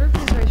in favor,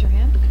 please raise your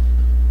hand.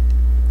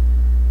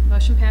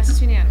 Motion passes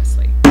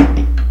unanimously.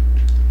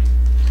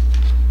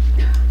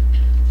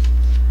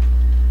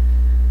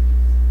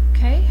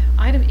 Okay,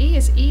 item E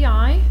is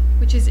EI,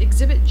 which is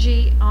Exhibit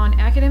G on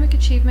academic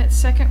achievement,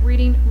 second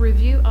reading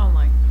review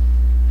only.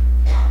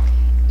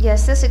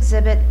 Yes, this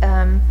exhibit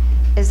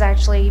is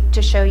actually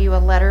to show you a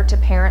letter to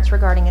parents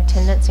regarding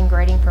attendance and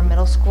grading for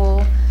middle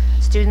school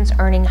students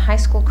earning high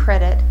school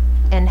credit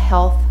in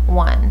Health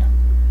 1.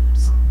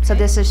 So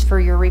this is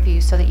for your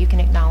review so that you can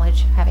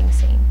acknowledge having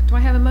seen. Do I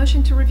have a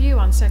motion to review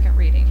on second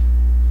reading?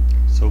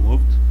 So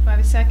moved. Do I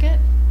have a second?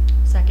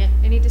 Second.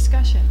 Any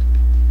discussion?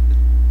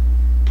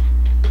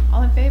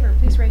 All in favor,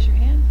 please raise your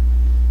hand.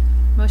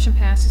 Motion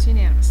passes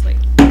unanimously.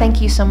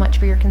 Thank you so much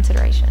for your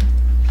consideration.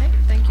 Okay,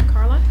 thank you,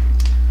 Carla.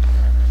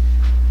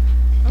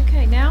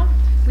 Okay, now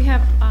we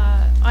have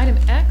item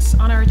X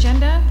on our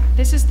agenda.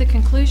 This is the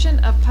conclusion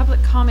of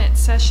public comment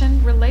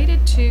session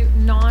related to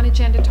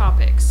non-agenda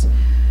topics.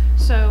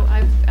 So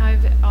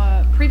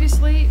I've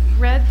previously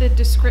read the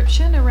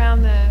description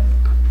around the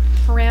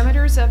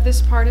parameters of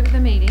this part of the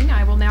meeting.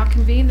 I will now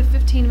convene the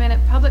 15-minute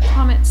public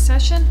comment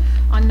session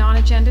on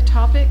non-agenda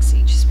topics.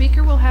 Each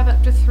speaker will have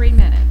up to 3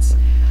 minutes.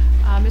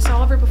 Ms.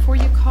 Oliver, before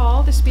you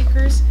call the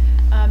speakers,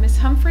 Ms.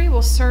 Humphrey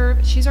will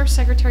serve, she's our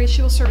secretary,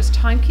 she will serve as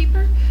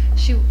timekeeper.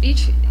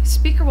 Each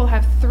speaker will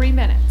have 3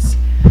 minutes.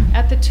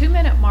 At the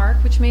 2-minute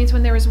mark, which means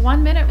when there is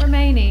 1 minute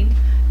remaining,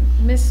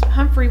 Ms.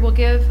 Humphrey will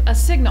give a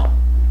signal.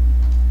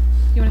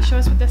 You want to show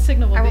us what that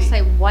signal will be? I will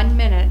say 1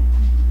 minute,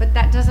 but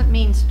that doesn't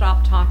mean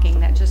stop talking.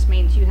 That just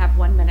means you have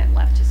 1 minute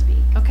left to speak.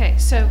 Okay,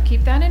 so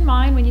keep that in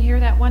mind when you hear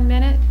that 1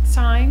 minute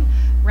sign.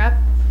 Wrap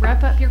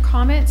up your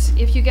comments.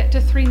 If you get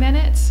to 3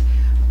 minutes,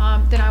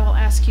 then I will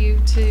ask you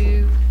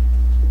to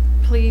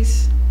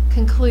please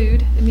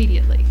conclude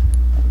immediately.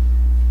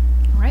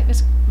 All right,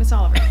 Ms.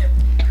 Oliver.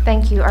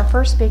 Thank you. Our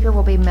first speaker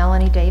will be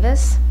Melanie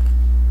Davis.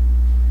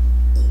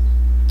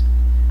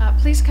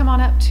 Please come on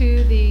up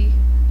to the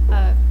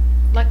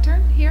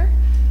lectern here.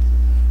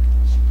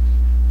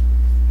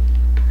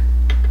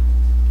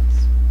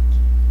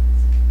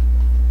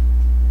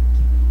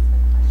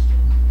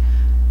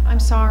 I'm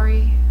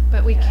sorry,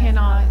 but we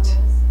cannot.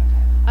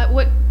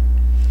 What?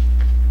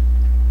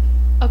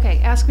 Okay,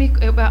 ask me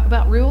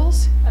about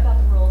rules. About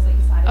the rules that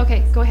you cited.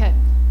 Okay, go ahead.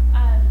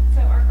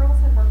 So our girls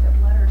had worked up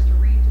letters to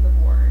read to the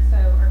board. So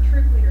our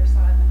troop leaders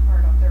signed the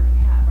card on their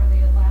behalf. Are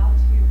they allowed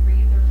to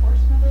read their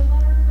portion of their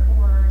letter,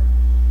 or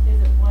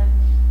is it one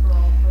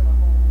girl for the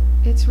whole?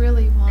 It's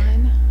really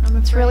one.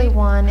 It's really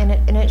one,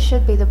 and it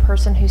should be the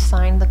person who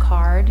signed the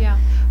card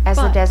as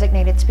the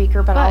designated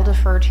speaker, but I'll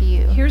defer to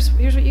you. Here's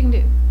what you can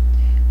do.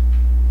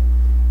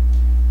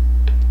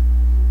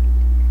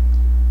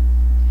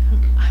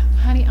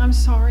 Honey, I'm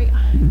sorry.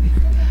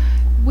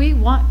 we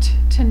want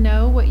to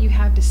know what you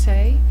have to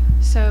say,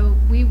 so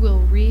we will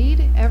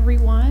read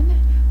everyone,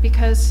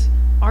 because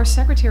our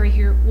secretary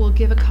here will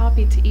give a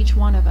copy to each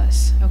one of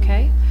us,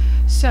 okay?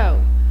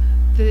 So,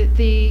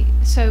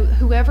 so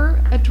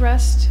whoever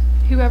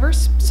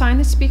signed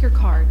the speaker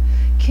card,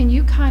 can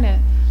you kind of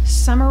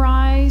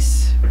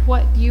summarize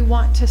what you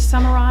want to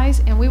summarize,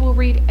 and we will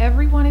read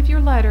every one of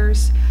your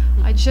letters.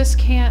 I just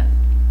can't,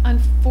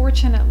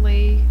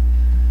 unfortunately.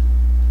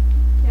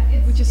 Yeah,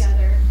 it's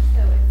together,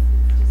 so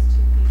it's just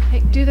two pieces.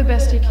 Hey, do the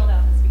best you can. Filled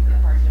out the speaker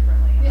card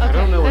differently. I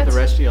don't know what the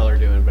rest of y'all are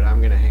doing, but I'm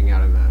going to hang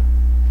out in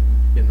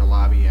the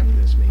lobby after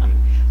this meeting.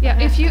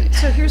 Yeah,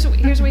 so here's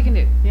what we can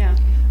do. Yeah.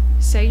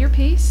 Say your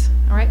piece,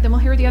 all right? Then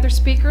we'll hear the other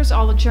speakers.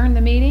 I'll adjourn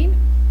the meeting,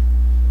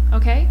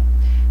 okay?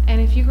 And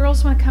if you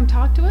girls want to come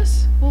talk to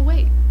us, we'll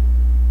wait.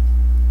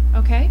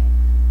 Okay?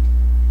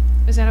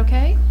 Is that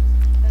okay?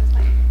 That's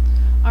fine.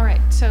 All right,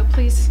 so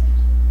please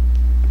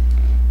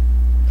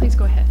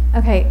go ahead.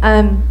 Okay,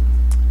 I'm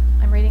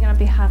reading on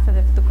behalf of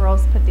the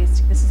girls put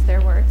these, this is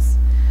their words.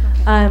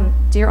 Okay.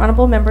 Dear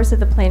honorable members of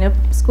the Plano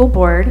School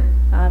Board,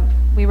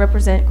 we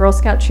represent Girl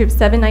Scout Troop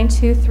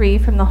 7923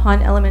 from the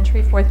Hahn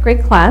Elementary 4th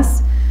grade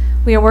class.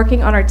 We are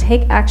working on our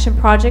Take Action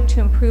project to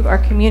improve our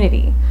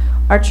community.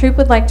 Our troop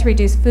would like to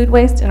reduce food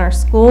waste in our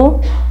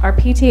school. Our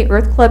PTA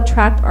Earth Club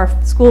tracked our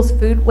school's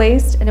food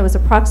waste, and it was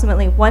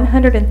approximately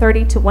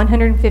 130 to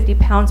 150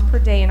 pounds per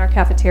day in our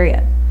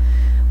cafeteria.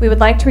 We would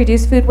like to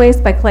reduce food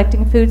waste by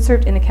collecting food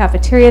served in the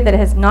cafeteria that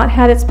has not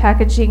had its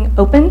packaging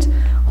opened,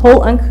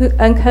 whole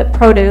uncut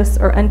produce,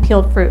 or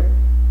unpeeled fruit.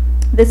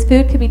 This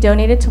food could be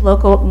donated to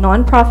local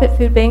nonprofit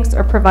food banks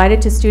or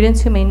provided to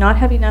students who may not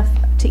have enough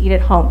to eat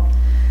at home.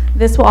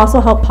 This will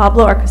also help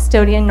Pablo, our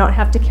custodian, not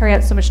have to carry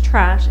out so much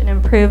trash and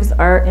improves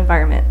our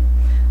environment.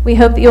 We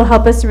hope that you'll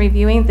help us in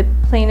reviewing the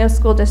Plano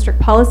School District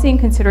policy and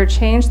consider a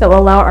change that will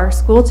allow our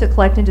school to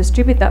collect and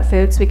distribute that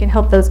food so we can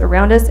help those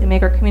around us and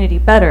make our community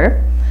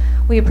better.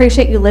 We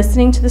appreciate you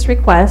listening to this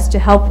request. To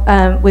help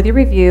with your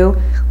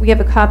review, we have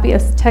a copy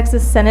of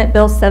Texas Senate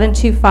Bill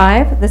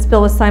 725. This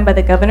bill was signed by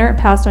the governor and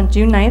passed on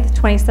June 9th,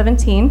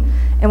 2017,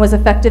 and was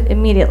effective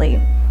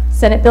immediately.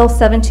 Senate Bill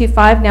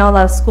 725 now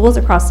allows schools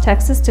across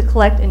Texas to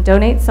collect and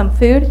donate some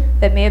food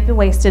that may have been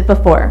wasted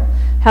before.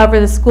 However,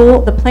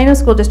 the Plano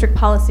School District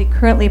policy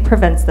currently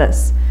prevents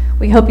this.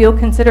 We hope you'll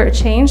consider a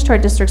change to our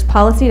district's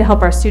policy to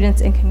help our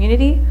students and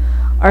community.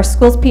 Our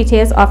school's PTA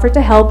has offered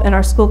to help, and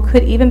our school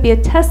could even be a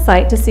test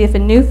site to see if a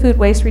new food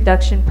waste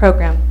reduction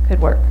program could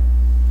work.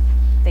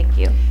 Thank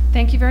you.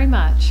 Thank you very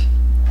much.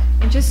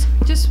 And this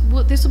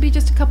will be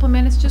just a couple of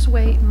minutes. Just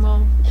wait, and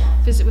we'll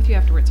visit with you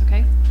afterwards,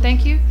 okay?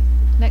 Thank you.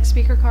 Next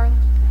speaker, Carla.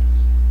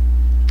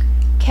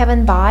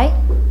 Kevin Bai.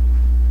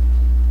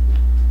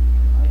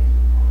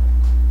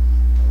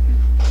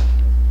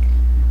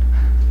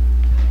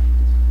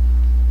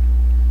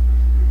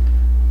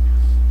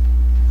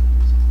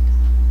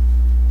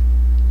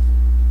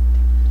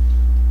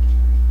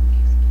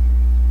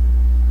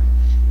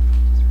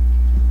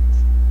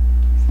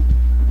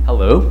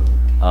 Hello.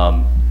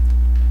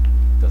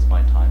 Does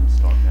my time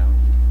start now?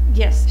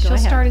 Yes, she'll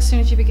start as soon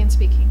as you begin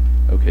speaking.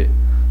 Okay.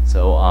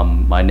 So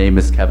my name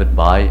is Kevin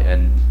Bai,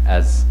 and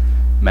as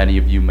many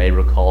of you may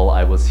recall,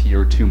 I was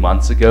here 2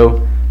 months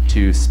ago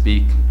to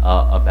speak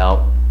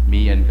about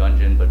me and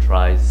Gunjan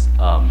Batrai's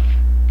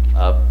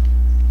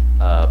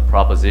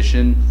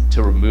proposition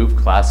to remove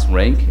class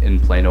rank in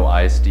Plano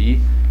ISD,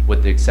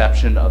 with the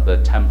exception of the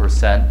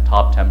 10%,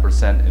 top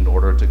 10% in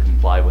order to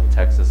comply with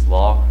Texas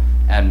law,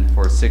 and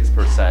for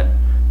 6%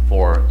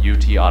 for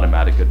UT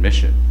automatic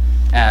admission.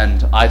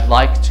 And I'd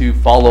like to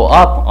follow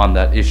up on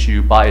that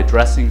issue by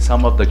addressing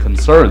some of the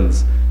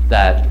concerns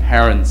that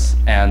parents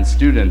and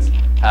students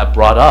have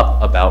brought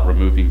up about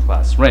removing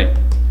class rank.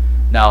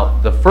 Now,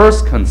 the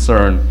first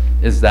concern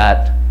is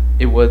that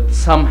it would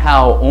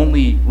somehow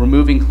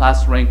removing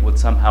class rank would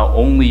somehow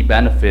only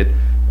benefit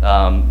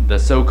the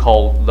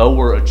so-called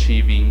lower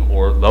achieving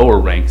or lower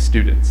ranked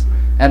students.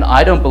 And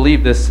I don't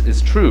believe this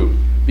is true,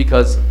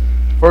 because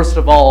first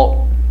of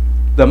all,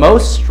 the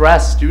most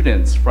stressed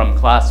students from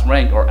class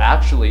rank are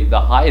actually the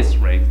highest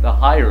ranked, the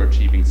higher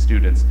achieving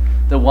students,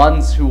 the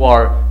ones who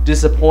are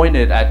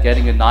disappointed at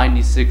getting a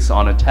 96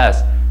 on a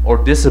test, or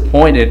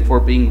disappointed for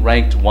being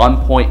ranked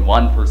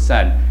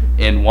 1.1%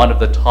 in one of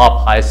the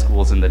top high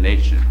schools in the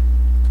nation.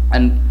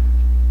 And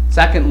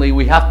secondly,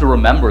 we have to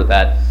remember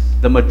that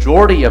the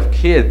majority of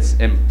kids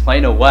in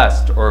Plano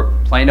West or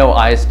Plano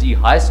ISD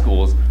high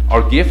schools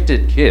are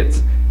gifted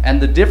kids.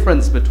 And the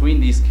difference between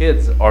these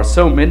kids are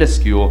so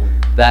minuscule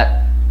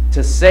that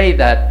to say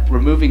that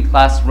removing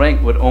class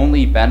rank would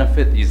only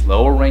benefit these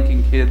lower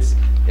ranking kids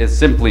is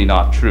simply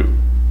not true.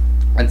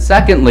 And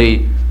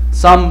secondly,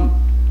 some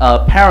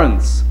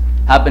parents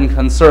have been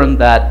concerned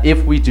that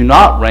if we do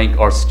not rank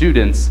our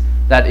students,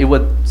 that it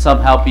would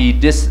somehow be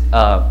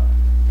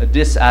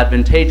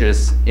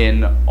disadvantageous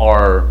in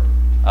our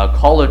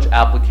college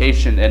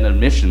application and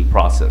admission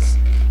process.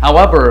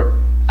 However,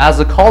 as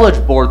the College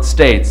Board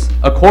states,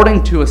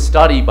 according to a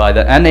study by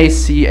the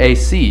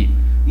NACAC,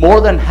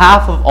 more than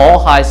half of all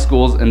high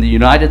schools in the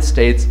United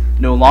States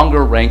no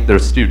longer rank their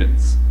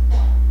students,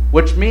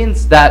 which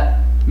means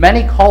that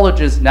many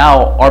colleges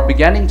now are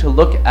beginning to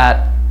look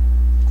at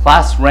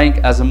class rank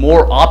as a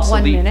more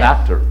obsolete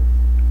factor.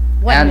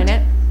 One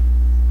minute.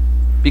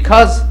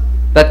 Because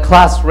that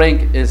class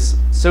rank is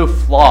so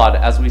flawed,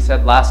 as we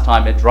said last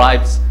time, it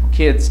drives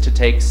kids to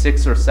take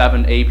 6 or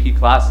 7 AP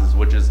classes,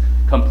 which is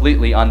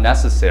completely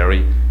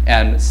unnecessary,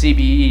 and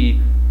CBE,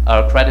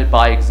 credit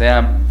by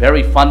exam,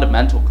 very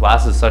fundamental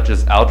classes such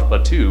as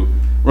Algebra 2.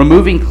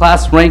 Removing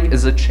class rank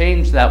is a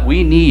change that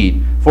we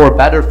need for a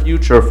better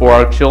future for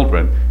our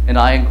children, and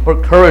I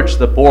encourage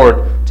the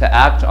board to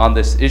act on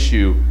this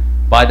issue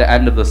by the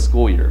end of the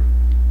school year.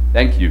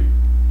 Thank you.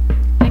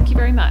 Thank you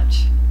very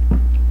much.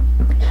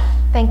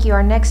 Thank you.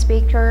 Our next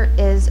speaker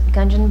is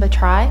Gunjan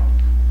Batrai.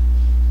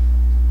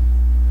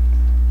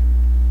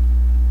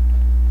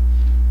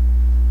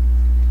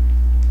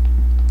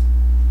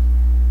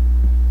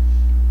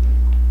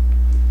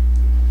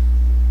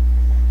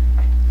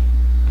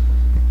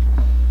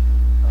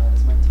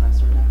 Is my time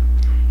starting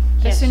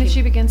now? As soon as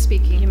you begin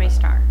speaking. You may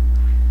start.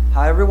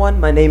 Hi everyone,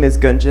 my name is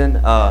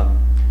Gunjan.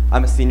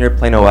 I'm a senior at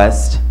Plano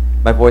West.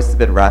 My voice is a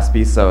bit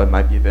raspy, so it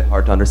might be a bit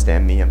hard to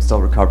understand me. I'm still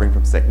recovering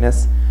from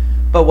sickness.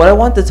 But what I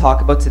want to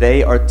talk about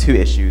today are 2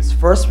 issues.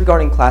 First,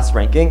 regarding class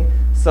ranking.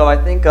 So I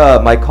think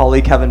my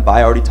colleague Kevin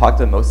Bai already talked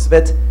about most of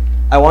it.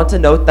 I want to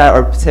note that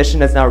our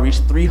petition has now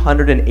reached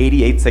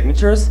 388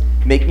 signatures,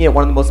 making it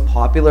one of the most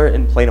popular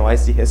in Plano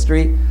ISD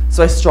history.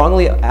 So I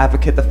strongly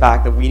advocate the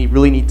fact that we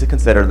really need to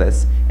consider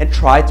this and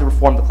try to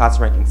reform the class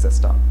ranking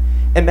system.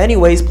 In many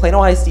ways,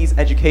 Plano ISD's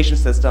education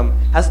system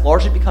has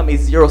largely become a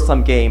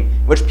zero-sum game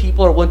in which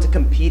people are willing to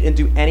compete and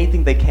do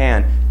anything they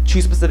can,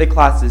 choose specific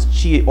classes,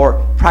 cheat,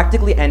 or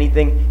practically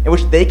anything in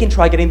which they can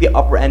try getting the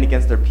upper end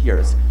against their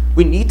peers.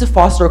 We need to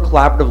foster a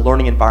collaborative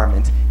learning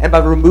environment, and by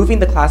removing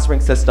the class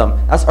rank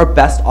system, that's our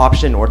best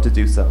option in order to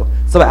do so.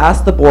 So I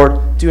ask the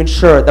board to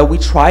ensure that we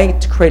try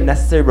to create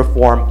necessary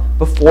reform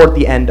before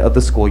the end of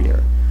the school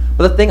year.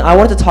 But the thing I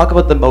wanted to talk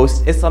about the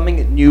most is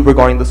something new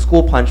regarding the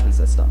school punishment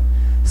system.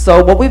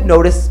 So what we've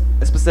noticed,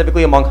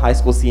 specifically among high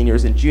school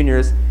seniors and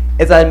juniors,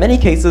 is that in many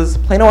cases,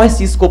 Plano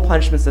ISD's school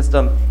punishment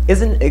system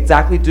isn't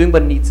exactly doing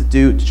what it needs to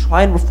do to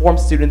try and reform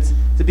students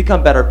to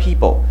become better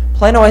people.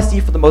 Plano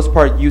ISD, for the most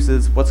part,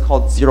 uses what's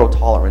called zero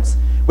tolerance,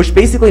 which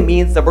basically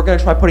means that we're going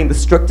to try putting the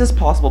strictest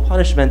possible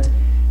punishment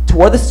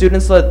toward the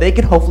students so that they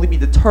can hopefully be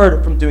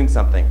deterred from doing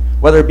something,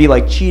 whether it be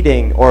like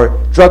cheating or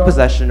drug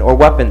possession or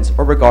weapons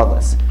or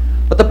regardless.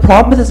 But the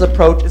problem with this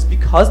approach is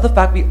because the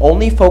fact we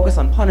only focus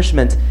on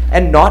punishment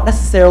and not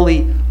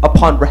necessarily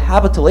upon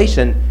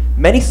rehabilitation,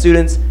 many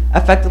students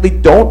effectively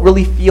don't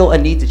really feel a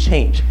need to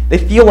change. They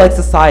feel like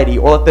society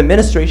or like the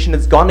administration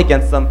has gone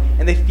against them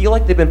and they feel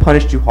like they've been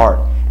punished too hard.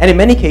 And in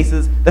many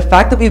cases, the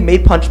fact that we've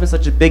made punishment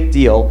such a big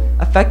deal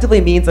effectively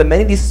means that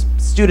many of these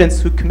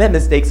students who commit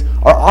mistakes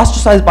are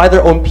ostracized by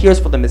their own peers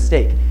for the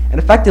mistake. And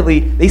effectively,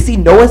 they see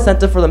no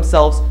incentive for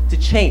themselves to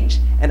change.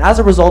 And as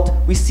a result,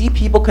 we see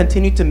people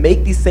continue to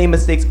make these same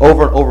mistakes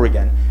over and over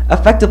again,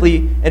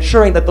 effectively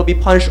ensuring that they'll be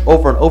punished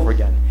over and over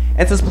again.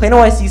 And since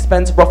Plano ISD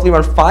spends roughly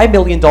around $5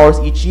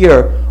 million each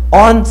year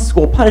on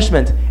school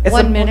punishment, it's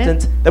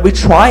important that we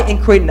try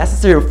and create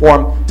necessary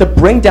reform to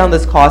bring down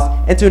this cost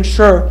and to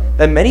ensure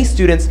that many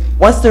students,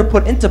 once they're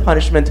put into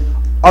punishment,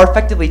 are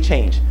effectively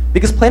changed.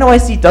 Because Plano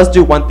ISD does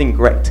do one thing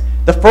great.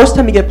 The first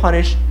time you get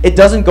punished, it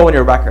doesn't go in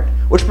your record,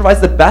 which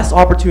provides the best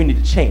opportunity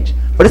to change.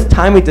 But it's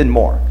time we did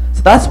more.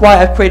 So that's why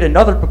I've created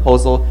another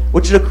proposal,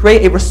 which is to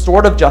create a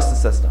restorative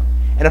justice system.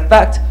 In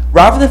effect,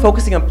 rather than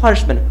focusing on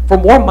punishment for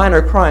more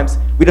minor crimes,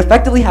 we'd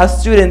effectively have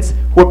students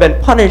who have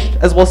been punished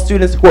as well as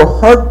students who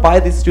are hurt by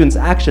these students'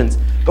 actions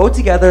go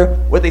together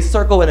with a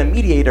circle and a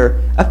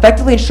mediator,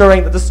 effectively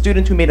ensuring that the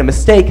student who made a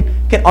mistake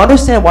can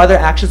understand why their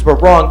actions were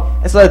wrong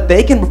and so that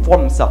they can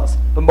reform themselves.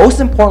 But most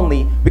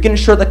importantly, we can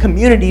ensure that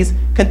communities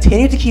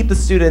continue to keep the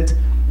student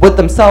with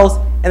themselves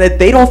and that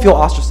they don't feel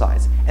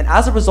ostracized. And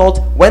as a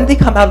result, when they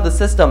come out of the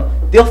system,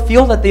 they'll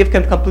feel that they've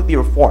been completely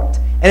reformed.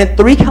 And in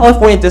 3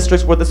 California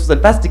districts where this was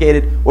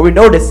investigated, what we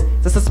noticed,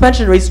 the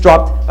suspension rates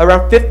dropped by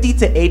around 50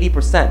 to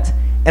 80%.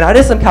 And I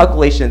did some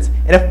calculations,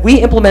 and if we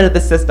implemented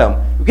this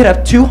system, we could have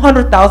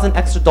 $200,000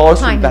 extra dollars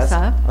to invest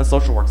on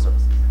social work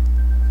services.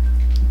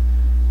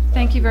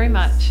 Thank you very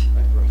much.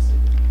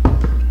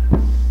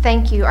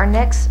 Thank you. Our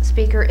next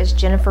speaker is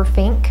Jennifer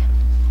Fink.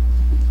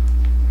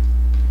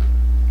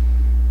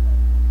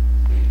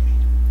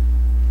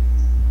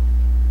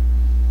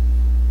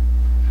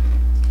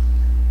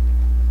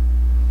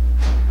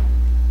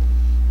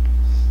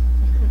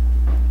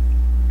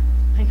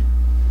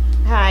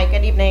 Hi,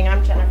 good evening.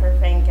 I'm Jennifer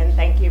Fink, and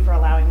thank you for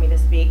allowing me to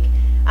speak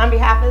on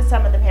behalf of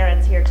some of the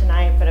parents here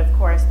tonight, but of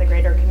course the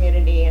greater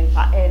community in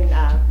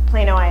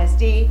Plano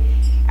ISD,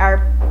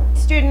 our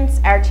students,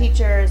 our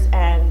teachers,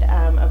 and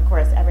of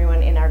course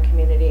everyone in our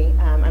community.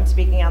 I'm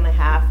speaking on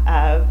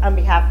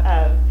behalf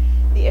of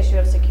the issue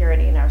of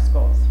security in our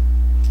schools.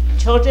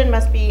 Children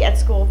must be at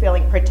school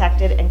feeling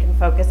protected and can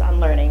focus on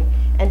learning,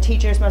 and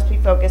teachers must be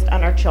focused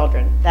on our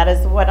children. That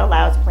is what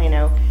allows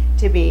Plano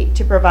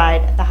to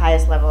provide the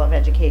highest level of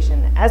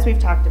education, as we've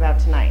talked about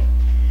tonight.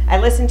 I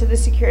listened to the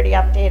security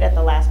update at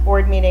the last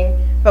board meeting,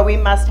 but we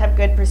must have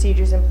good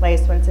procedures in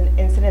place when an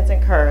incident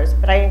occurs,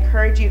 but I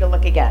encourage you to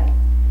look again.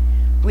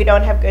 We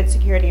don't have good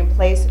security in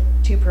place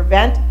to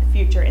prevent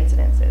future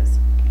incidences.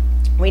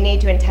 We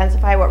need to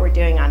intensify what we're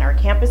doing on our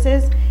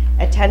campuses.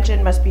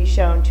 Attention must be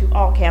shown to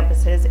all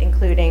campuses,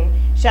 including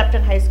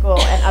Shepton High School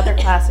and other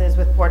classes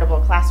with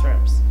portable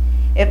classrooms.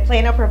 If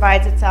Plano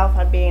prides itself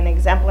on being an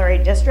exemplary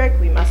district,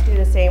 we must do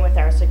the same with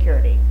our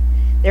security.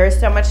 There is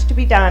so much to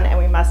be done, and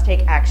we must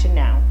take action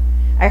now.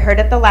 I heard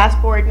at the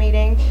last board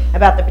meeting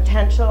about the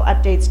potential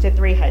updates to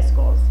 3 high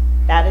schools.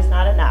 That is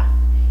not enough.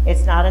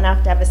 It's not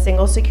enough to have a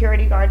single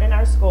security guard in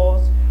our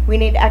schools. We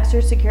need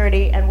extra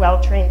security and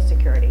well-trained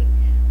security.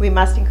 We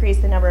must increase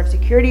the number of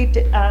security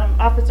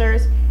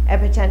officers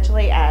and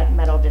potentially add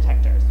metal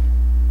detectors.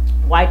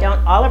 Why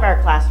don't all of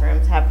our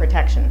classrooms have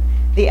protection?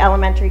 The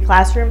elementary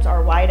classrooms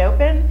are wide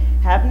open,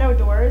 have no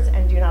doors,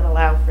 and do not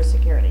allow for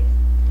security.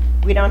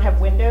 We don't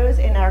have windows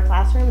in our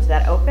classrooms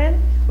that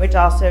open, which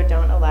also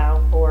don't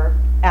allow for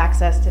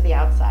access to the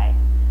outside.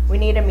 We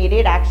need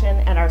immediate action,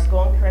 and our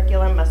school and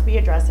curriculum must be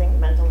addressing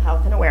mental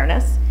health and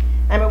awareness.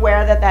 I'm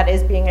aware that that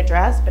is being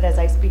addressed, but as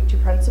I speak to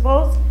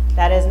principals,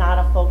 that is not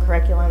a full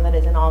curriculum that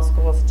is in all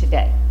schools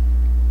today.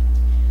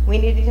 We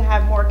need to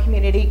have more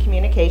community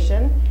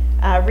communication.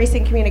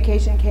 Recent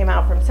communication came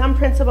out from some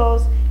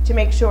principals to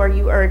make sure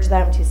you urge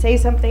them to say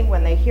something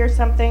when they hear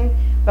something,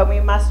 but we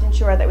must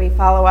ensure that we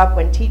follow up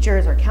when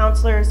teachers or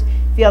counselors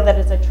feel that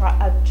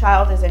a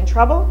child is in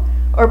trouble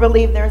or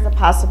believe there is a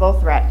possible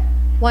threat.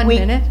 One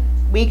minute.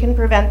 We can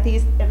prevent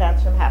these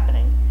events from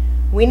happening.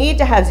 We need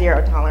to have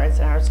zero tolerance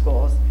in our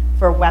schools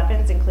for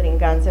weapons, including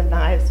guns and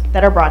knives,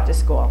 that are brought to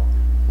school.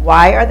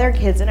 Why are there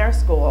kids in our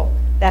school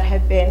that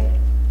have been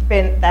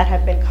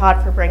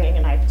caught for bringing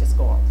a knife to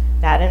school?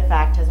 That, in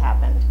fact, has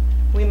happened.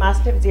 We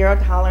must have zero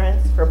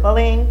tolerance for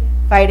bullying,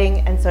 fighting,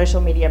 and social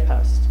media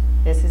posts.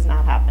 This is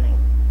not happening.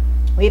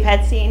 We've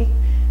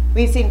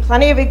seen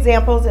plenty of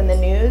examples in the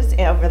news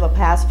over the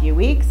past few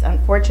weeks,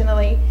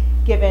 unfortunately,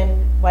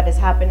 given what has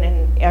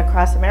happened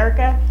across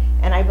America,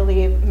 and I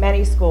believe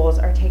many schools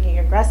are taking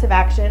aggressive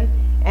action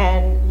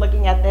and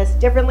looking at this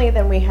differently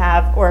than we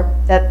have, or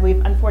that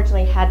we've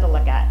unfortunately had to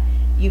look at.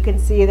 You can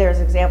see there's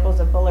examples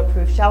of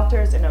bulletproof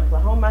shelters in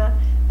Oklahoma.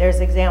 There's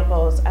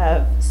examples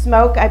of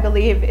smoke, I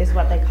believe is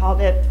what they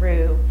called it,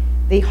 through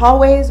the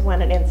hallways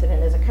when an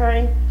incident is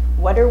occurring.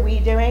 What are we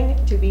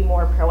doing to be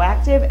more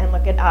proactive and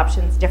look at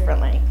options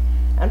differently?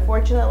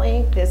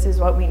 Unfortunately, this is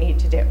what we need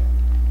to do.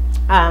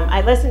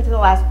 I listened to the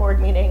last board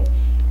meeting,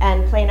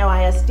 and Plano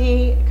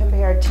ISD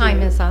compared to—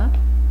 Time is up.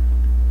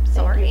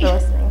 Sorry. Thank you for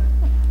listening.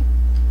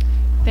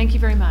 Thank you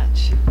very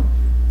much.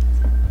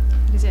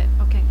 That is it.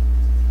 Okay.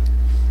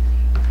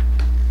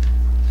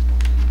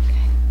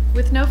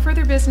 With no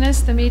further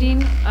business, the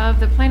meeting of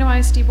the Plano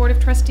ISD Board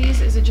of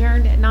Trustees is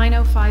adjourned at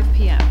 9:05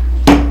 p.m.